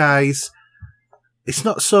franchise, it's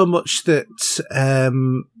not so much that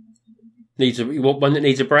one that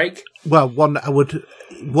needs a break. Well, one that would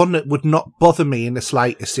not bother me in the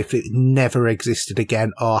slightest if it never existed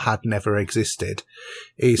again or had never existed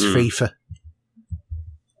is FIFA.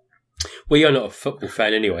 Well, you're not a football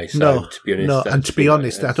fan anyway, so no, to be honest... No, and to be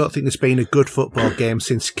honest, I don't think there's been a good football game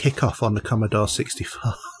since Kickoff on the Commodore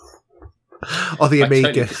 64. Or the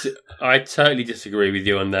Amiga. I totally disagree with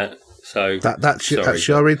you on that. So that's your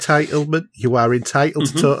entitlement. You are entitled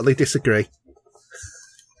to totally disagree.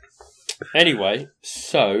 Anyway,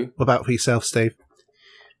 so... What about for yourself, Steve?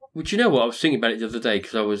 Well, do you know what? I was thinking about it the other day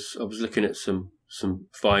because I was looking at some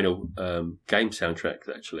final game soundtracks,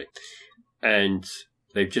 actually. And...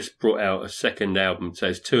 they've just brought out a second album, so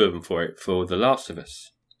there's 2 of them for The Last of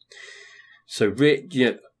Us. So,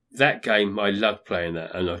 that game, I loved playing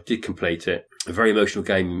that, and I did complete it. A very emotional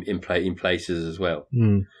game in places as well.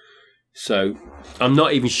 So, I'm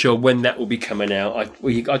not even sure when that will be coming out. I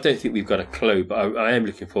don't think we've got a clue, but I am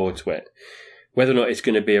looking forward to it. Whether or not it's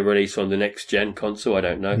going to be a release on the next gen console, I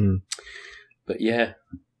don't know. But yeah,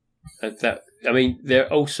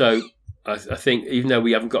 they're also... I think even though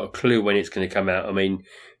we haven't got a clue when it's going to come out, I mean,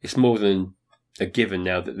 it's more than a given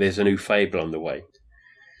now that there's a new Fable on the way.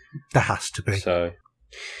 There has to be. So,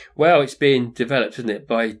 well, it's being developed, isn't it?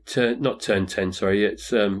 By not Turn 10, sorry.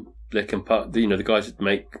 It's the guys that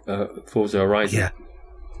make Forza Horizon. Yeah.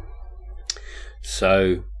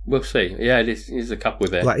 So we'll see. Yeah, there's a couple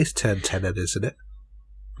there. That is Turn 10, isn't it?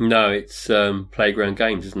 No, it's Playground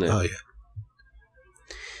Games, isn't it? Oh yeah.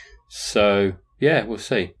 So yeah, we'll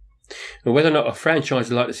see. And whether or not a franchise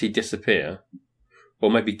would like to see disappear, or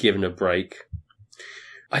maybe given a break,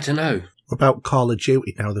 I don't know. What about Call of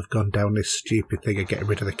Duty now they've gone down this stupid thing of getting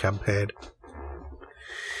rid of the campaign?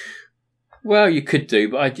 Well, you could do,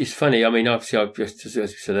 but it's funny. I mean, obviously, as we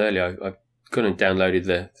said earlier, I've gone and downloaded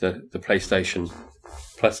the PlayStation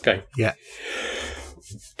Plus game. Yeah.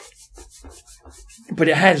 But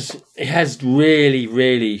it has really,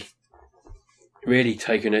 really... really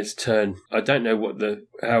taken its turn. I don't know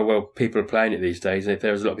how well people are playing it these days. If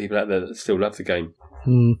there's a lot of people out there that still love the game.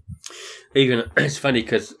 Even it's funny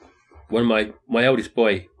because one of my oldest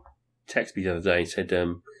boy texted me the other day and said,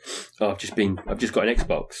 I've just got an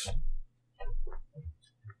Xbox,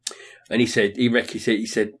 and he said,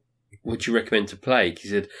 what do you recommend to play? He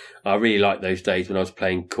said, I really like those days when I was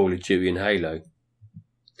playing Call of Duty and Halo.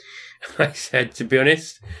 I said, to be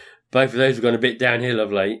honest, both of those have gone a bit downhill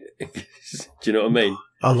of late. Do you know what I mean?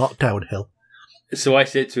 A lot downhill. So I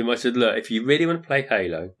said to him, look, if you really want to play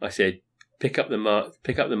Halo, I said, pick up the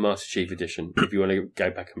Master Chief Edition if you want to go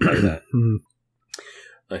back and play that.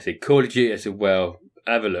 I said, Call of Duty, I said, well,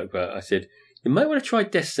 have a look. But I said, you might want to try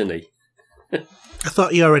Destiny. I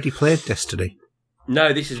thought you already played Destiny.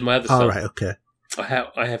 No, this is my other son. All right, okay.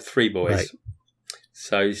 I have 3 boys. Right.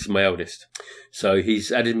 So this is my eldest. So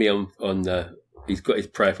he's added me on the. He's got his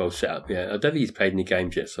profile set up. Yeah, I don't think he's played any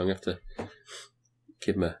games yet, so I'm going to have to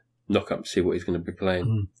give him a knock up and see what he's going to be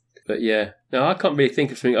playing. But yeah, no, I can't really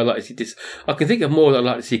think of something I'd like to see. This, I can think of more that I'd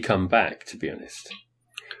like to see come back. To be honest,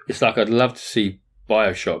 it's like I'd love to see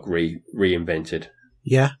BioShock reinvented.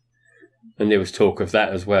 Yeah, and there was talk of that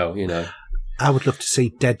as well. You know, I would love to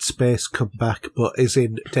see Dead Space come back, but is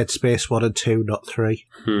in Dead Space 1 and 2, not 3.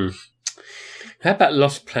 How about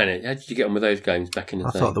Lost Planet? How did you get on with those games back in the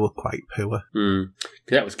day? I thought they were quite poor. Because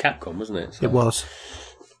that was Capcom, wasn't it? So. It was.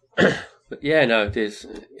 But yeah, no, there's.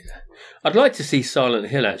 I'd like to see Silent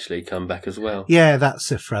Hill actually come back as well. Yeah,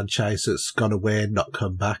 that's a franchise that's gone away and not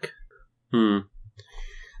come back.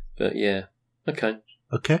 But yeah, okay.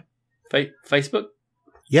 Okay. Facebook?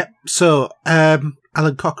 Yep. So,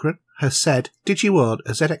 Alan Cochrane has said, did you own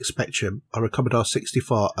a ZX Spectrum or a Commodore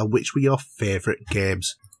 64, and which were your favourite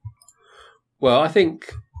games? Well, I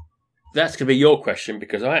think that's going to be your question,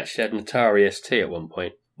 because I actually had an Atari ST at one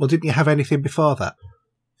point. Well, didn't you have anything before that?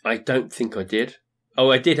 I don't think I did.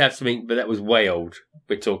 Oh, I did have something, but that was way old.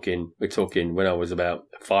 We're talking when I was about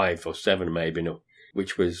 5 or 7 maybe,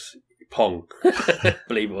 which was Pong,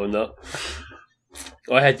 believe it or not.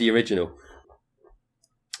 I had the original.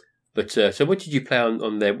 But, so what did you play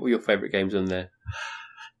on there? What were your favourite games on there?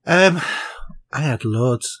 I had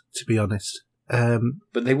loads, to be honest.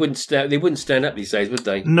 But they wouldn't stand up these days, would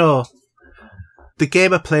they? No. The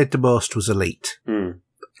game I played the most was Elite. Of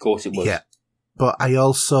course it was. Yeah. But I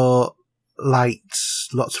also liked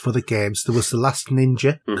lots of other games. There was The Last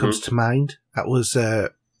Ninja, comes to mind. That was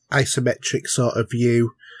a isometric sort of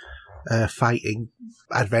view fighting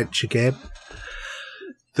adventure game.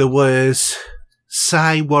 There was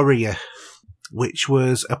Psy Warrior, which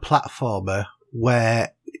was a platformer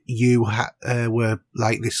where you were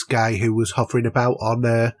like this guy who was hovering about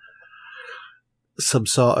on some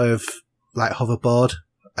sort of like hoverboard.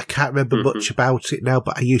 I can't remember much about it now,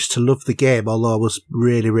 but I used to love the game, although I was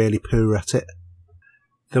really, really poor at it.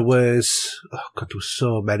 There was, there were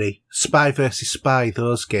so many. Spy vs. Spy,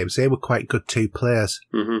 those games, they were quite good 2 players.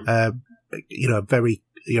 Very,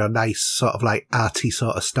 nice sort of like arty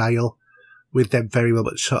sort of style, with them very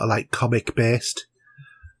much sort of like comic based.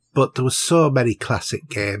 But there were so many classic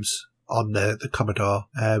games on the Commodore.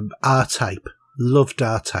 R-Type. Loved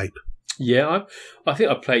R-Type. Yeah, I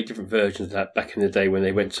think I played different versions of that back in the day when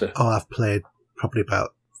they went to... Oh, I've played probably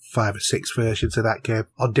about 5 or 6 versions of that game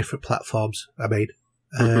on different platforms, I mean.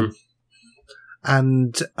 And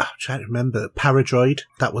I'm trying to remember, Paradroid,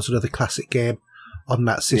 that was another classic game on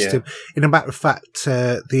that system. Yeah. In a matter of fact,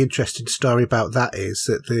 the interesting story about that is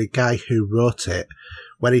that the guy who wrote it,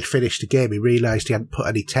 when he'd finished the game, he realised he hadn't put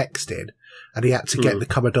any text in, and he had to get the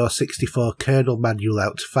Commodore 64 kernel manual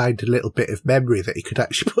out to find a little bit of memory that he could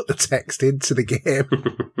actually put the text into the game.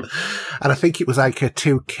 And I think it was like a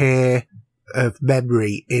 2K of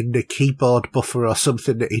memory in the keyboard buffer or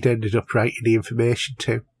something that he'd ended up writing the information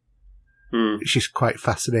to. Which is quite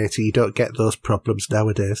fascinating. You don't get those problems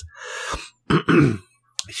nowadays.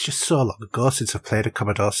 It's just so long ago since I've played a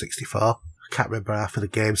Commodore 64. I can't remember half of the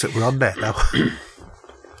games that were on there now.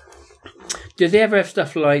 Did they ever have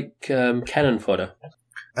stuff like Cannon Fodder?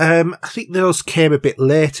 I think those came a bit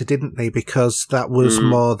later, didn't they? Because that was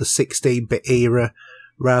more the 16-bit era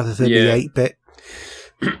rather than the 8-bit.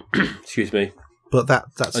 Excuse me. But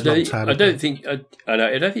that's a long time ago. I don't think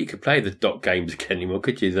you could play the dot games again anymore,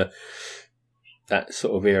 could you? That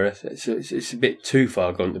sort of era. It's a bit too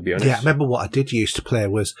far gone, to be honest. Yeah, I remember what I did used to play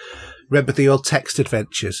was, remember the old text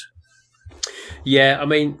adventures? Yeah, I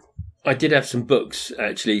mean, I did have some books,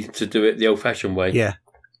 actually, to do it the old-fashioned way. Yeah.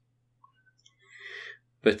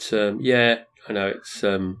 But, yeah, I know, it's...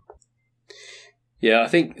 I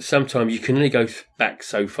think sometimes you can only go back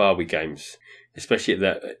so far with games, especially at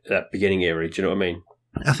that beginning era, do you know what I mean?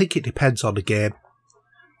 I think it depends on the game,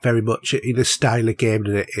 very much, in the style of game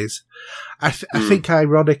that it is. I think,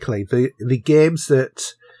 ironically, the games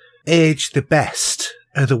that age the best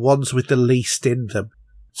are the ones with the least in them.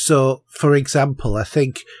 So, for example, I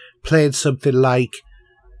think playing something like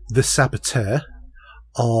The Saboteur,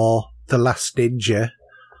 or The Last Ninja,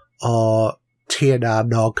 or TNR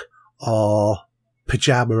Nog, or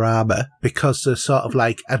Pyjama Armor, because they're sort of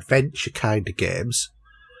like adventure kind of games,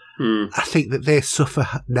 I think that they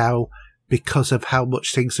suffer now because of how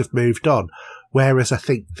much things have moved on. Whereas I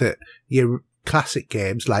think that your classic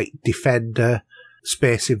games like Defender,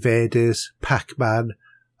 Space Invaders, Pac-Man,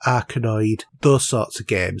 Arkanoid, those sorts of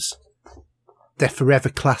games, they're forever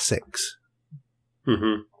classics.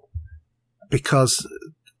 Because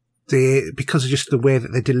because of just the way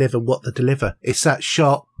that they deliver what they deliver. It's that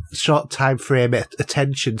short time frame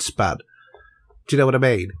attention span. Do you know what I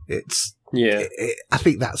mean? It's I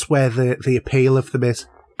think that's where the appeal of them is.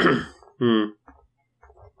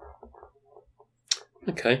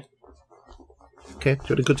 Okay. Do you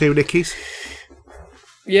want to go do Nicky's?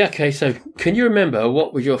 Yeah, okay, so can you remember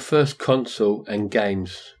what was your first console and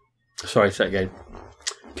games? Sorry, say that again.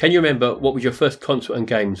 Can you remember what was your first console and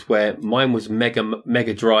games where mine was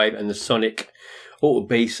Mega Drive and the Sonic, Auto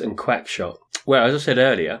Beast and Quackshot? Well, as I said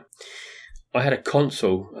earlier, I had a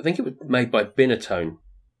console, I think it was made by Binatone,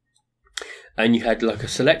 and you had like a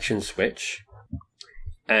selection switch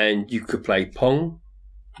and you could play Pong,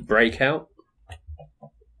 Breakout,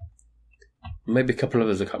 maybe a couple of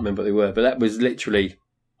others, I can't remember what they were, but that was literally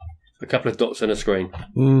a couple of dots on a screen.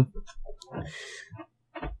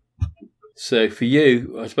 So for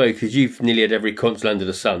you, I suppose, because you've nearly had every console under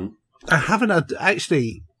the sun. I haven't.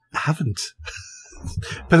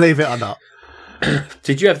 Believe it or not.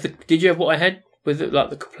 Did you have what I had with it, like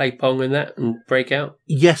the play Pong and that and Breakout?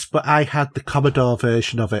 Yes, but I had the Commodore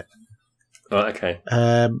version of it. Oh, okay.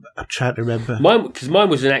 I'm trying to remember. Mine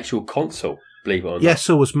was an actual console. Believe it or not. Yes,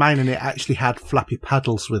 so was mine, and it actually had flappy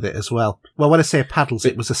paddles with it as well. Well, when I say paddles,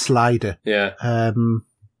 it was a slider. Yeah. I'm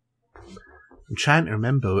trying to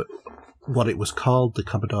remember what it was called, the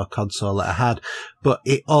Commodore console that I had, but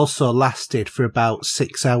it also lasted for about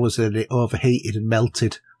 6 hours and it overheated and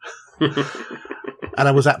melted. And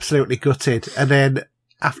I was absolutely gutted. And then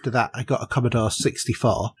after that, I got a Commodore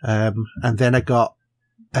 64, and then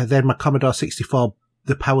my Commodore 64,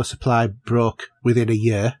 the power supply broke within a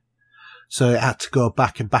year. So it had to go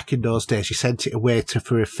back, and back in those days, you sent it away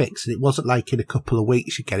for a fix, and it wasn't like in a couple of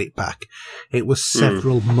weeks you get it back. It was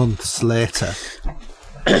several months later.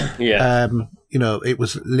 Yeah. It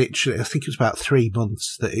was literally, I think it was about 3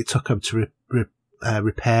 months that it took them to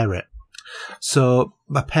repair it. So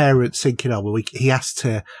my parents thinking, he has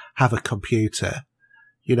to have a computer.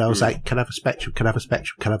 I was like, can I have a Spectrum? Can I have a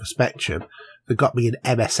Spectrum? Can I have a Spectrum? They got me an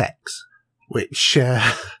MSX, which...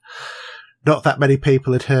 not that many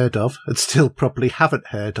people had heard of, and still probably haven't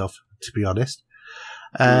heard of, to be honest.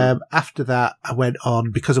 After that, I went on,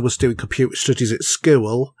 because I was doing computer studies at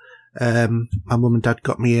school, my mum and dad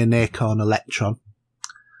got me an Acorn Electron.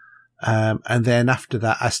 And then after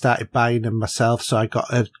that, I started buying them myself, so I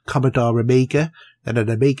got a Commodore Amiga, then an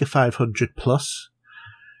Amiga 500 Plus,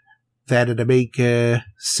 then an Amiga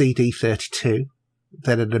CD32,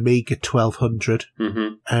 then an Amiga 1200,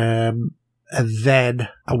 and then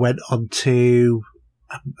I went on to,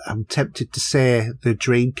 I'm tempted to say the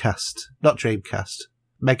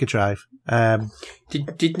Mega Drive.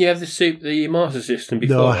 Didn't you have the Master System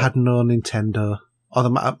before? No, I had no Nintendo or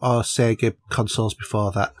Sega consoles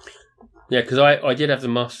before that. Yeah, because I did have the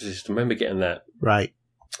Master System. I remember getting that. Right.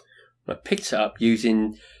 I picked it up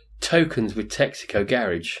using tokens with Texaco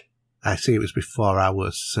Garage. I see. It was before I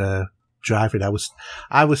was driving. I was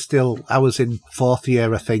in fourth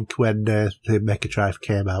year, I think, when the Mega Drive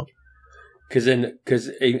came out. Because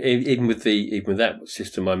even with that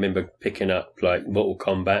system, I remember picking up like Mortal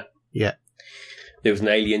Kombat. Yeah. There was an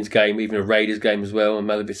Aliens game, even a Raiders game as well,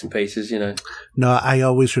 and other bits and pieces. No, I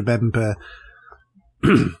always remember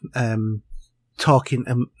talking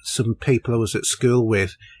to some people I was at school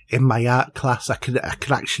with in my art class. I can't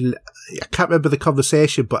remember the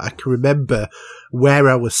conversation, but I can remember where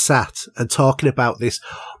I was sat and talking about this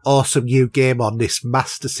awesome new game on this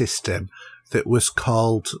Master System that was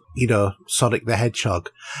called, Sonic the Hedgehog,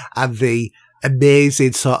 and the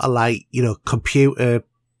amazing sort of computer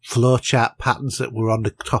flowchart patterns that were on the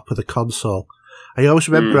top of the console. I always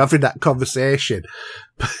remember having that conversation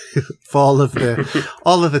for all of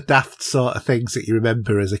the daft sort of things that you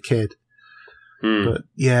remember as a kid. But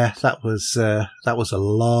yeah, that was a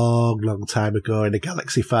long, long time ago in a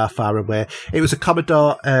galaxy far, far away. It was a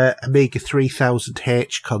Commodore Amiga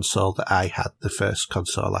 3000H console that I had, the first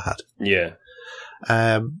console I had. Yeah.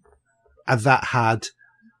 And that had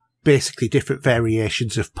basically different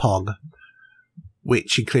variations of Pong,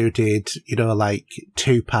 which included,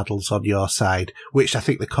 two paddles on your side, which I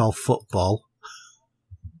think they call football.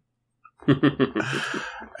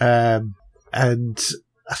 And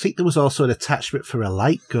I think there was also an attachment for a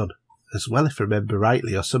light gun as well, if I remember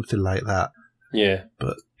rightly, or something like that. Yeah.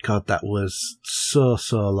 But God, that was so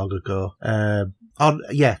long ago. There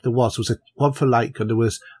was one for light gun. There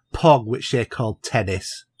was Pong, which they called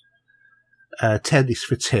tennis. Tennis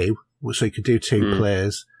for two, so you could do two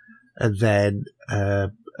players. And then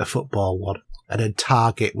a football one. And then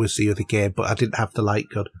Target was the other game, but I didn't have the light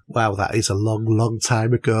gun. Wow, that is a long, long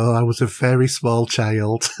time ago. I was a very small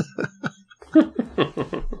child.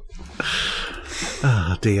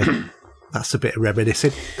 Oh, dear. That's a bit of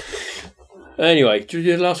reminiscing. Anyway, do you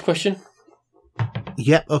do the last question?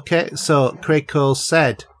 Yep, okay. So, Craig Cole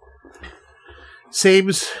said,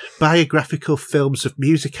 seems biographical films of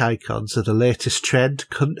music icons are the latest trend.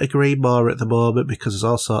 Couldn't agree more at the moment because there's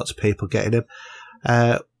all sorts of people getting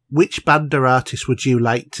them. Which band or artist would you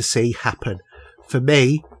like to see happen? For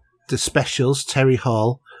me, the Specials, Terry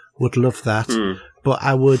Hall, would love that. But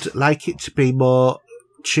I would like it to be more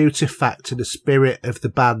true to fact and the spirit of the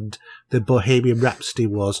band than Bohemian Rhapsody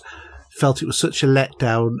was. Felt it was such a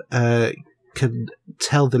letdown. Can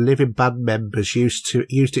tell the living band members used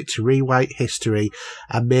it to rewrite history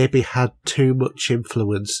and maybe had too much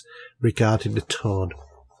influence regarding the tone.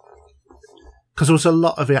 Because there was a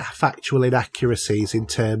lot of factual inaccuracies in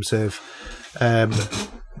terms of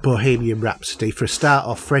Bohemian Rhapsody. For a start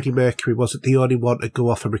off, Freddie Mercury wasn't the only one to go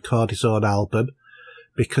off and record his own album,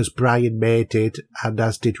 because Brian May did, and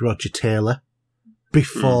as did Roger Taylor,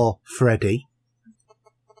 before Freddie.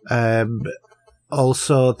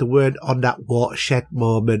 Also, they weren't on that watershed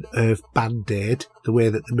moment of Band-Aid, the way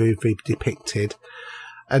that the movie depicted.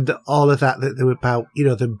 And all of that they were about,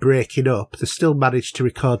 them breaking up, they still managed to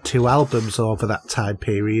record 2 albums over that time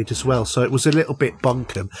period as well. So it was a little bit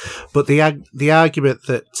bonkum. But the argument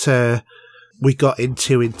that we got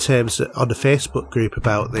into in terms of, on the Facebook group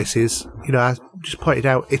about this is, I just pointed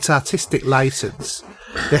out, it's artistic license.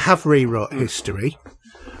 They have rewrote history.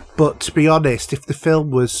 But to be honest, if the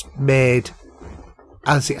film was made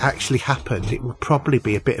as it actually happened, it would probably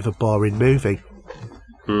be a bit of a boring movie.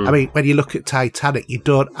 I mean, when you look at Titanic, you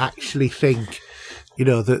don't actually think,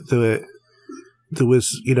 that there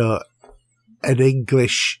was, an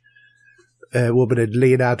English woman and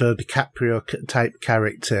Leonardo DiCaprio type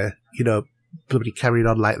character, bloody carrying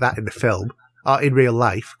on like that in the film, or in real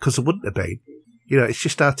life, because there wouldn't have been. It's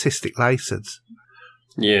just artistic license.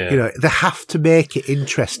 Yeah. They have to make it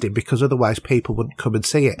interesting because otherwise people wouldn't come and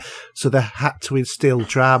see it. So they had to instill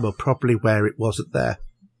drama probably where it wasn't there.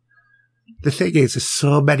 The thing is, there's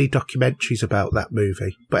so many documentaries about that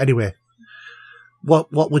movie. But anyway,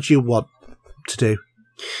 what would you want to do?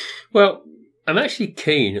 Well, I'm actually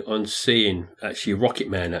keen on seeing Rocket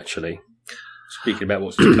Man, actually. Speaking about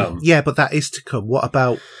what's to come. Yeah, but that is to come. What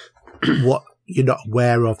about what you're not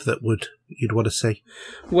aware of that you'd want to see?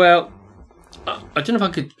 Well, I don't know if I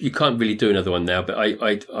could. You can't really do another one now, but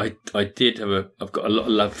I did have I've got a lot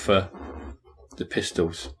of love for the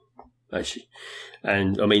Pistols, actually,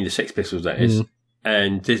 and I mean the Sex Pistols, that is.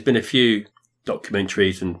 And there's been a few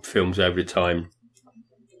documentaries and films over the time,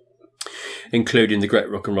 including the Great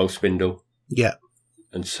Rock and Roll Spindle, yeah,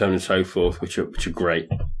 and so on and so forth, which are great.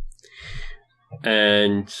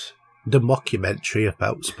 And the mockumentary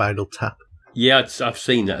about Spinal Tap. Yeah, I've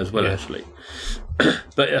seen that as well, actually.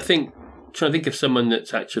 But I think, trying to think of someone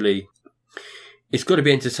that's actually, it's got to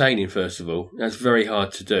be entertaining, first of all. That's very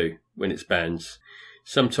hard to do when it's bands.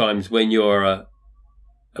 Sometimes when you're a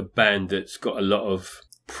band that's got a lot of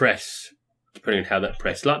press, depending on how that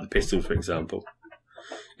press, like the Pistols, for example,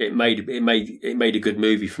 it made a good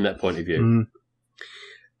movie from that point of view.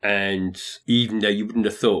 And even though you wouldn't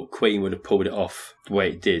have thought Queen would have pulled it off the way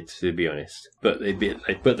it did, to be honest, but they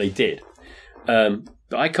did.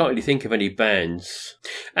 But I can't really think of any bands.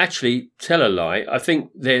 Actually, tell a lie. I think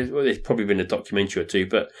there's probably been a documentary or two,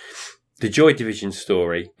 but the Joy Division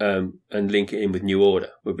story and link it in with New Order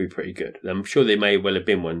would be pretty good. I'm sure there may well have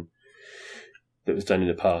been one that was done in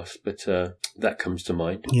the past, but that comes to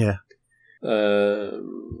mind. Yeah. But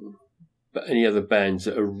any other bands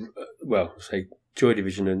that are, well, say Joy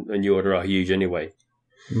Division and New Order are huge anyway.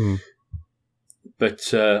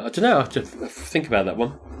 But I don't know. I have to think about that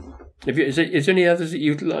one. Is there any others that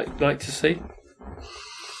you'd like to see?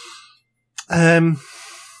 It's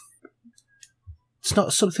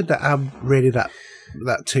not something that I'm really that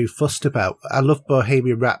too fussed about. I love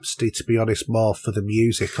Bohemian Rhapsody, to be honest, more for the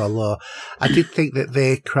music, although I did think that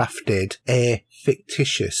they crafted a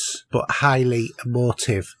fictitious but highly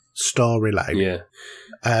emotive storyline. Yeah.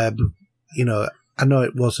 I know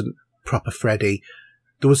it wasn't proper Freddie.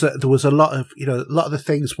 There was a lot of the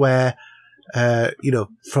things where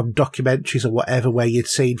from documentaries or whatever, where you'd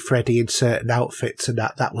seen Freddie in certain outfits and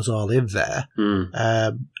that was all in there.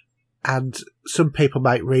 And some people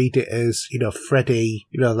might read it as, Freddie,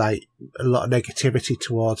 like a lot of negativity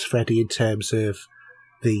towards Freddie in terms of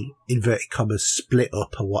the inverted commas split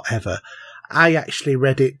up or whatever. I actually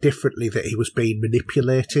read it differently, that he was being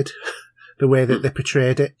manipulated, the way that they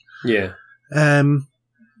portrayed it. Yeah.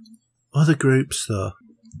 Other groups, though.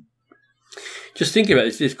 Just thinking about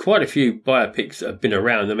this, there's quite a few biopics that have been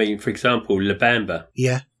around. I mean, for example, La Bamba.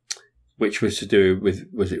 Yeah. Which was to do with,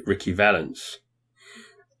 was it Ricky Valance?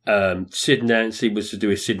 Sid and Nancy was to do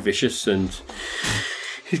with Sid Vicious and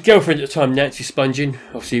his girlfriend at the time, Nancy Spungen.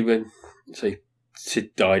 Obviously, when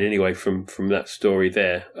Sid died anyway from that story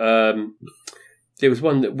there. There was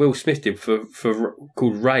one that Will Smith did for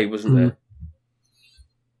called Ray, wasn't there?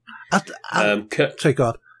 Take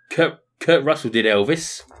on. Kurt Russell did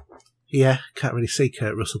Elvis. Yeah, can't really see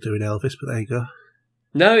Kurt Russell doing Elvis, but there you go.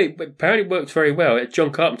 No, it apparently worked very well.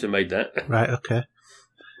 John Carpenter made that. Right, okay.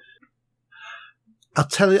 I'll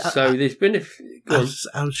tell you. So there's been I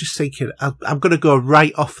was just thinking, I'm going to go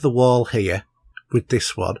right off the wall here with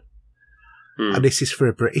this one. And this is for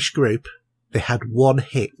a British group. They had one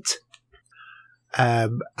hit.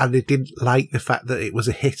 And they didn't like the fact that it was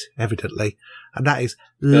a hit, evidently. And that is,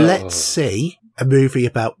 let's see a movie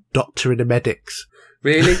about Doctor and the Medics.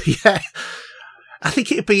 Really? Yeah. I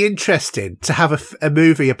think it'd be interesting to have a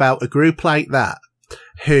movie about a group like that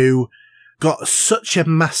who got such a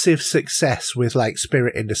massive success with, like,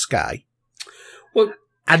 Spirit in the Sky. Well,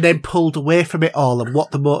 and then pulled away from it all and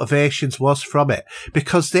what the motivations was from it.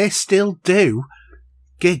 Because they still do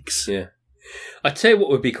gigs. Yeah. I tell you what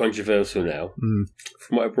would be controversial now,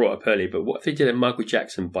 from what I brought up earlier, but what if they did a Michael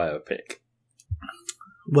Jackson biopic?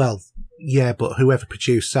 Well, yeah, but whoever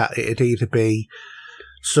produced that, it'd either be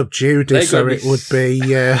Subjudice or it would be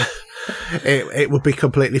it would be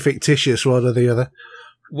completely fictitious, one or the other.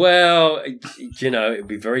 Well, it'd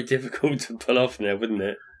be very difficult to pull off now, wouldn't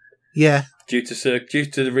it? Yeah. Due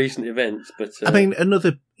to the recent events, but I mean,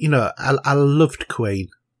 another, I loved Queen.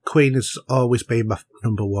 Queen has always been my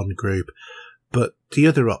number one group, but the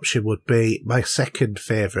other option would be my second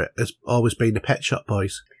favourite has always been the Pet Shop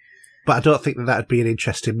Boys. But I don't think that would be an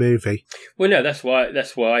interesting movie. Well, no, that's why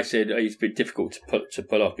I said it's a bit difficult to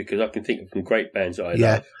pull off because I can think of some great bands that I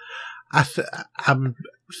love. I'm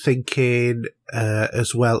thinking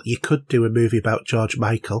as well, you could do a movie about George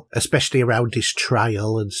Michael, especially around his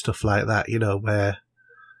trial and stuff like that, where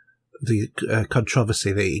the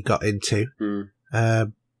controversy that he got into.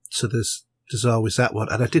 So there's always that one.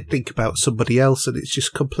 And I did think about somebody else and it's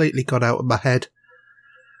just completely gone out of my head.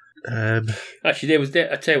 Actually,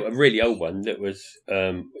 I tell you what, a really old one that was,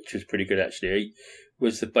 which was pretty good actually,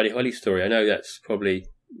 was the Buddy Holly story. I know that's probably,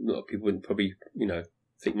 a lot of people wouldn't probably,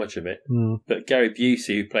 think much of it. But Gary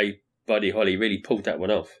Busey, who played Buddy Holly, really pulled that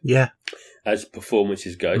one off. Yeah. As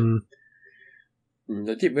performances go.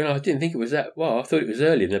 I didn't think it was that, well, I thought it was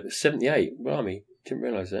earlier than that, but 78. Blimey, didn't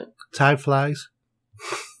realise that. Time flies.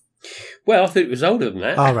 Well, I thought it was older than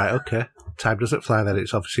that. Oh, right, okay. Time doesn't fly then,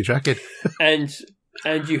 it's obviously dragging.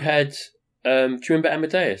 And you had, do you remember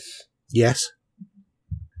Amadeus? Yes.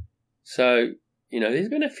 So, there's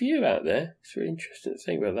been a few out there. It's really interesting to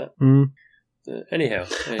think about that. Anyhow.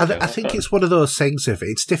 I think it's one of those things of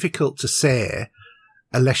it's difficult to say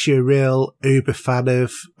unless you're a real uber fan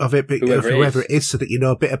of it, whoever it is, so that you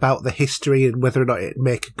know a bit about the history and whether or not it'd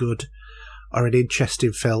make a good or an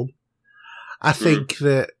interesting film. I think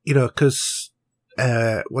that, because,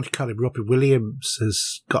 what do you call him, Robin Williams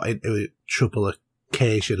has got into trouble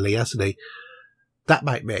occasionally, hasn't he? That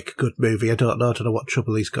might make a good movie. I don't know what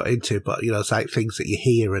trouble he's got into, but, it's like things that you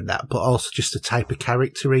hear and that, but also just the type of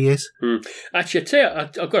character he is. Actually, I tell you,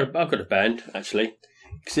 I've got a band, actually,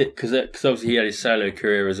 because obviously he had his solo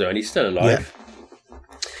career as well, and he's still alive. Yeah.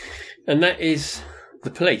 And that is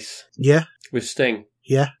The Police. Yeah. With Sting.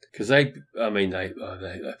 Yeah. Because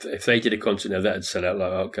if they did a concert now, that'd sell out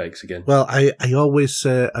like hotcakes again. Well, I always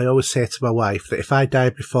say to my wife that if I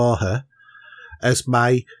die before her, as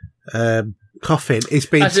my coffin is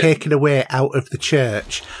being taken away out of the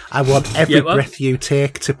church, I want Every Breath You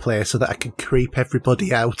Take to play so that I can creep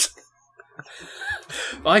everybody out.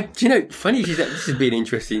 Funny this has been an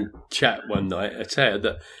interesting chat one night. I tell you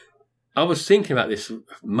that I was thinking about this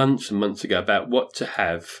months and months ago about what to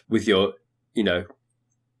have with your,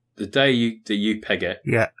 the day that you peg it.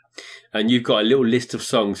 Yeah. And you've got a little list of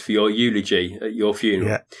songs for your eulogy at your funeral.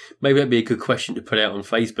 Yeah. Maybe that'd be a good question to put out on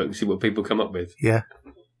Facebook and see what people come up with. Yeah.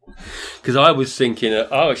 Because I was thinking of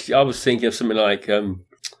something like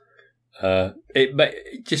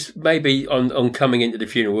just maybe on coming into the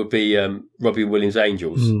funeral would be Robbie Williams'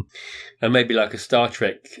 Angels, and maybe like the Star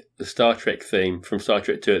Trek theme from Star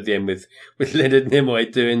Trek 2 at the end with Leonard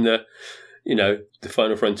Nimoy doing the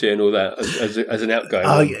Final Frontier and all that as an outgoing.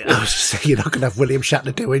 Oh yeah, I was just saying you're not going to have William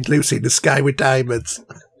Shatner doing Lucy in the Sky with Diamonds.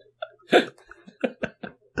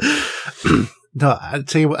 No, I'll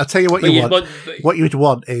tell you what you want. What you'd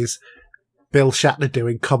want is Bill Shatner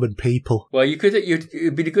doing Common People. Well,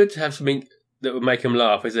 it'd be good to have something that would make them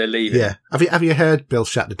laugh as they're leaving. Yeah. Have you heard Bill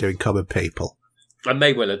Shatner doing Common People? I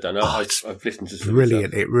may well have done. I've listened to some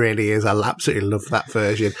brilliant. It really is. I absolutely love that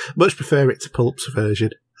version. Much prefer it to Pulp's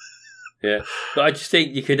version. Yeah, but I just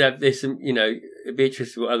think you could have this. You know, it'd be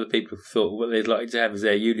interesting what other people thought, what they'd like to have as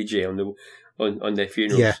their eulogy on their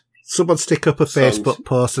funerals. Yeah, someone stick up a Songs. Facebook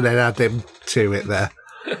post and then add him to it there.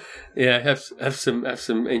 Yeah, have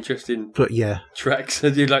some interesting But yeah, tracks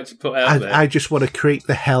that you'd like to put out there. I just want to creep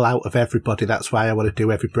the hell out of everybody. That's why I want to do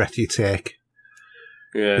Every Breath You Take.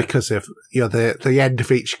 Yeah, Because of the end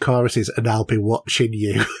of each chorus is, and I'll be watching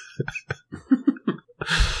you.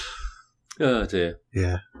 oh dear.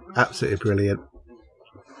 Yeah, absolutely brilliant.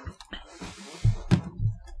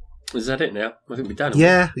 Is that it now? I think we're done.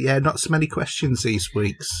 Yeah, not so many questions these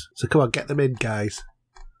weeks. So come on, get them in, guys.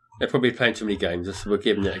 They're probably playing too many games, so we're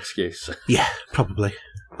giving that excuse. Yeah, probably.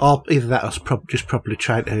 Or either that or just probably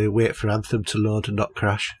trying to wait for Anthem to load and not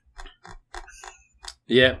crash.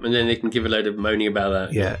 Yeah, and then they can give a load of moaning about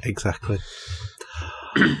that. Yeah, exactly.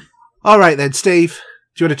 All right then, Steve.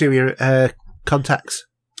 Do you want to do your contacts?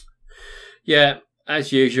 Yeah,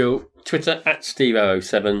 as usual, Twitter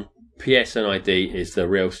 @Steve007, PSN ID is the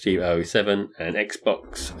real Steve007, and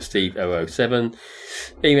Xbox Steve007.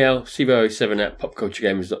 Email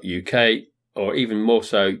Steve007@popculturegamers.uk, or even more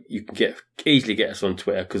so, you can easily get us on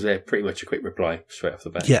Twitter because they're pretty much a quick reply straight off the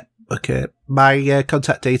bat. Yeah, okay. My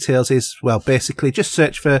contact details is, well, basically just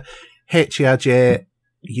search for HERJ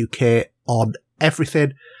UK on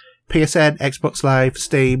everything. PSN, Xbox Live,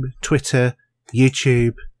 Steam, Twitter,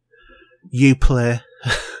 YouTube, Uplay,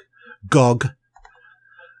 GOG,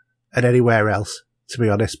 and anywhere else, to be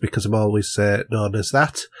honest, because I'm always known as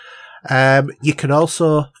that. You can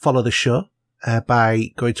also follow the show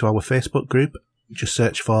by going to our Facebook group. Just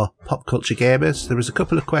search for Pop Culture Gamers. There is a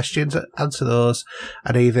couple of questions, answer those,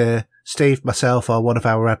 and either Steve, myself, or one of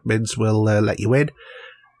our admins will let you in.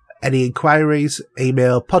 Any inquiries,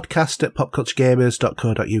 email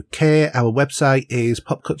podcast@popculturegamers.co.uk. Our website is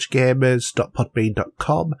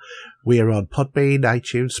popculturegamers.podbean.com. We are on Podbean,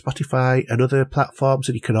 iTunes, Spotify, and other platforms,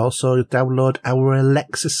 and you can also download our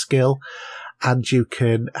Alexa skill, and you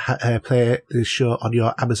can play the show on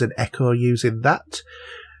your Amazon Echo using that.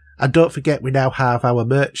 And don't forget, we now have our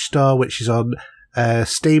merch store, which is on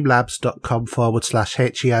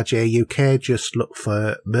steamlabs.com/HERJ UK. Just look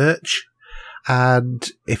for merch. And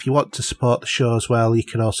if you want to support the show as well, you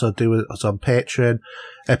can also do it on Patreon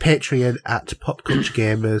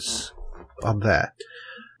 @PopCultureGamers on there.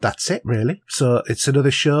 That's it, really. So it's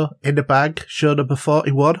another show in the bag, show number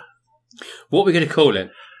 41. What are we going to call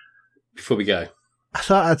it before we go? I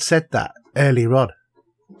thought I'd said that earlier on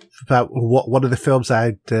about what one of the films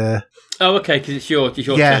I'd. Oh, okay, because it's your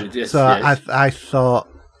yeah. turn. Yes, So yes. I thought,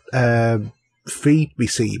 Feed Me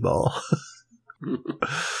Seymour.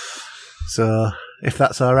 So if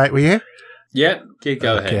that's all right with you, Yeah, go okay,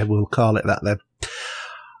 ahead. we'll call it that then.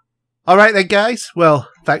 All right then, guys. Well,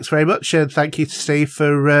 thanks very much, and thank you to Steve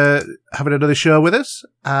for having another show with us.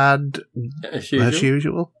 And As as usual.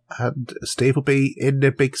 usual, and Steve will be in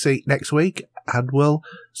the big seat next week, and we'll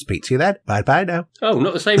speak to you then. Bye bye now. Oh,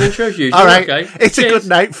 not the same intro as usual. All right, Okay. it's a Cheers. good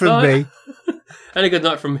night from Bye. me. And a good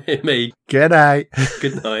night from me. Good night.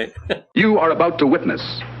 Good night. You are about to witness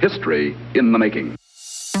history in the making.